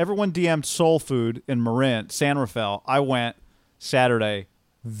restaurants. Everyone DM'd Soul Food in Marin, San Rafael. I went Saturday.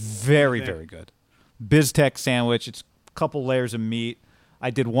 Very, very good. BizTech sandwich. It's a couple layers of meat. I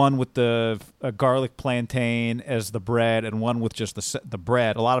did one with the garlic plantain as the bread and one with just the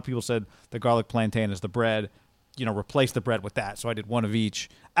bread. A lot of people said the garlic plantain is the bread. Replace the bread with that. So I did one of each.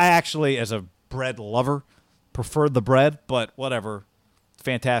 I actually, as a bread lover, preferred the bread, but whatever.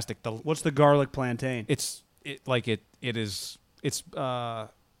 Fantastic. What's the garlic plantain? It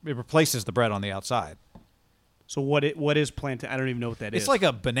replaces the bread on the outside. So what is plantain? I don't even know what that is. It's like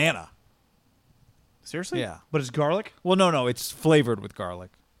a banana. Seriously? Yeah. But it's garlic? Well, no, it's flavored with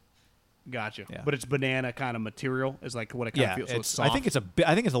garlic. Gotcha. Yeah. But it's banana kind of material is like what it kind of feels. So it's soft. I think it's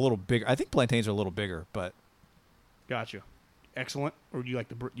a little bigger. I think plantains are a little bigger, but gotcha. Excellent. Or do you like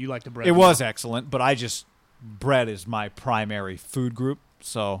the bread? It was excellent, but bread is my primary food group.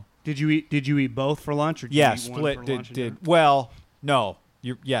 So did you eat both for lunch or did yeah, you eat split one for lunch did well. No,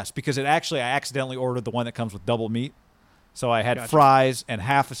 yes, because I accidentally ordered the one that comes with double meat. So I had fries and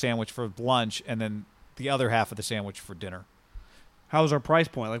half a sandwich for lunch, and then the other half of the sandwich for dinner. How's our price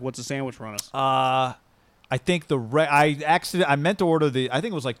point? Like, what's the sandwich run us? I think I meant to order I think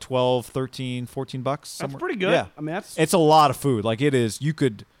it was like $12, $13, $14. That's pretty good. Yeah. I mean, it's a lot of food. Like it is. You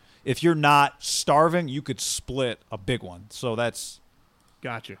could, if you're not starving, you could split a big one. So that's.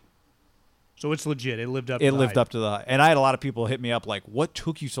 Gotcha. So it's legit. It lived up. To the. And I had a lot of people hit me up like, "What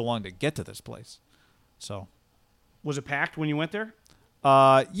took you so long to get to this place?" So. Was it packed when you went there?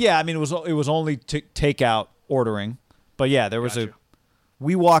 Yeah. I mean, it was only takeout ordering, but yeah, there was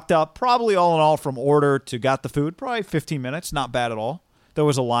we walked up probably all in all from order to got the food, probably 15 minutes. Not bad at all. There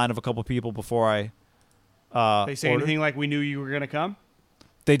was a line of a couple people before I they say ordered. anything like we knew you were going to come?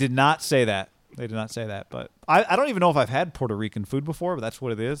 They did not say that. They did not say that. But I don't even know if I've had Puerto Rican food before, but that's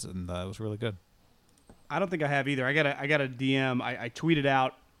what it is, and it was really good. I don't think I have either. I got a DM. I tweeted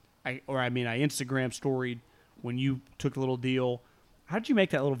out, I Instagram storied when you took a little deal. How did you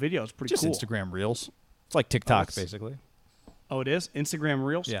make that little video? It's pretty Just cool. Instagram Reels. It's like TikTok, basically. Oh, it is? Instagram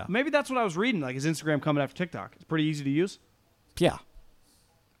Reels? Yeah. Maybe that's what I was reading. Like, is Instagram coming after TikTok? It's pretty easy to use. Yeah.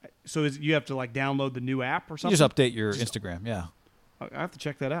 So you have to, like, download the new app or something? You just update your Instagram, yeah. I have to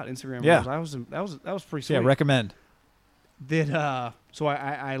check that out. Instagram Yeah. Reels. That was pretty sweet. Yeah, recommend. So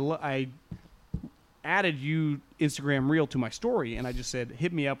I added you Instagram Reel to my story, and I just said,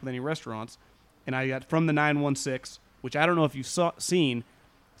 hit me up with any restaurants. And I got from the 916, which I don't know if you've seen.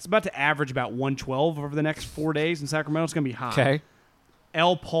 It's about to average about 112 over the next 4 days in Sacramento. It's going to be hot. Okay.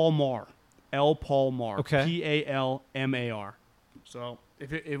 El Palmar. Okay. Palmar. So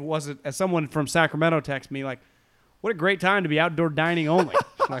if it wasn't, as someone from Sacramento texted me, like, what a great time to be outdoor dining only.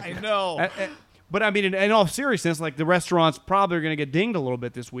 Like, I know. But I mean, in all seriousness, like the restaurants probably are going to get dinged a little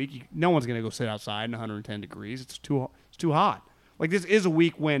bit this week. No one's going to go sit outside in 110 degrees. It's too hot. Like this is a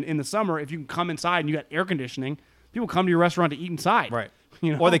week when in the summer, if you can come inside and you got air conditioning, people come to your restaurant to eat inside. Right.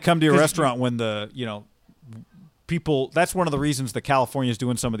 You know? Or they come to your restaurant when people. That's one of the reasons that California is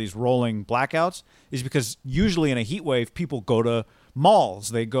doing some of these rolling blackouts is because usually in a heat wave, people go to malls,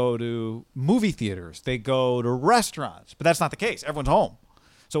 they go to movie theaters, they go to restaurants. But that's not the case. Everyone's home.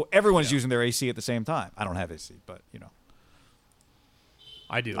 So everyone's using their AC at the same time. I don't have AC, but,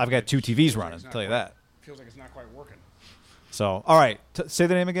 I do. I've got two TVs running, I'll tell you that. Feels like it's not quite working. So, all right. Say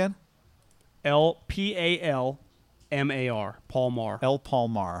the name again. Palmar. Palmar. El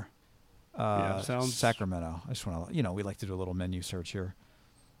Palmar. Sounds Sacramento. I just want to, we like to do a little menu search here.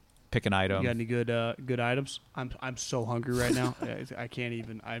 Pick an item. You got any good items? I'm so hungry right now. I can't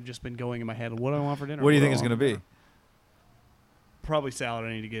even. I've just been going in my head. What do I want for dinner? What do you think it's going to be? Probably salad.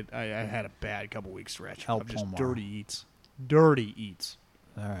 I need to get. I had a bad couple weeks stretch. El of just Palmar. dirty eats. Dirty eats.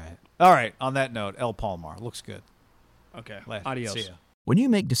 All right. On that note, El Palmar looks good. Okay. Adios. Adios. See ya. When you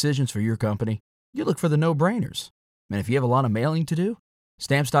make decisions for your company, you look for the no-brainers. And if you have a lot of mailing to do,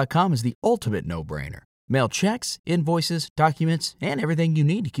 Stamps.com is the ultimate no-brainer. Mail checks, invoices, documents, and everything you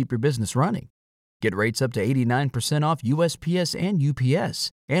need to keep your business running. Get rates up to 89% off USPS and UPS.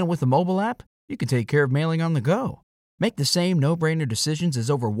 And with the mobile app, you can take care of mailing on the go. Make the same no-brainer decisions as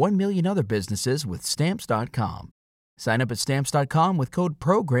over 1 million other businesses with Stamps.com. Sign up at Stamps.com with code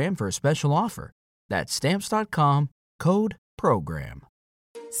PROGRAM for a special offer. That's Stamps.com, code PROGRAM.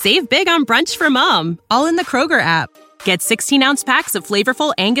 Save big on brunch for mom, all in the Kroger app. Get 16-ounce packs of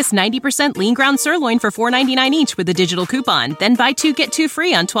flavorful Angus 90% lean ground sirloin for $4.99 each with a digital coupon. Then buy 2, get 2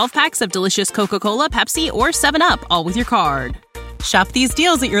 free on 12 packs of delicious Coca-Cola, Pepsi, or 7-Up, all with your card. Shop these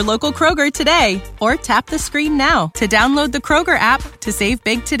deals at your local Kroger today, or tap the screen now to download the Kroger app to save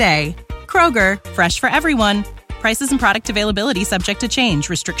big today. Kroger, fresh for everyone. Prices and product availability subject to change.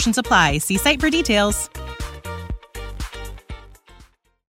 Restrictions apply. See site for details.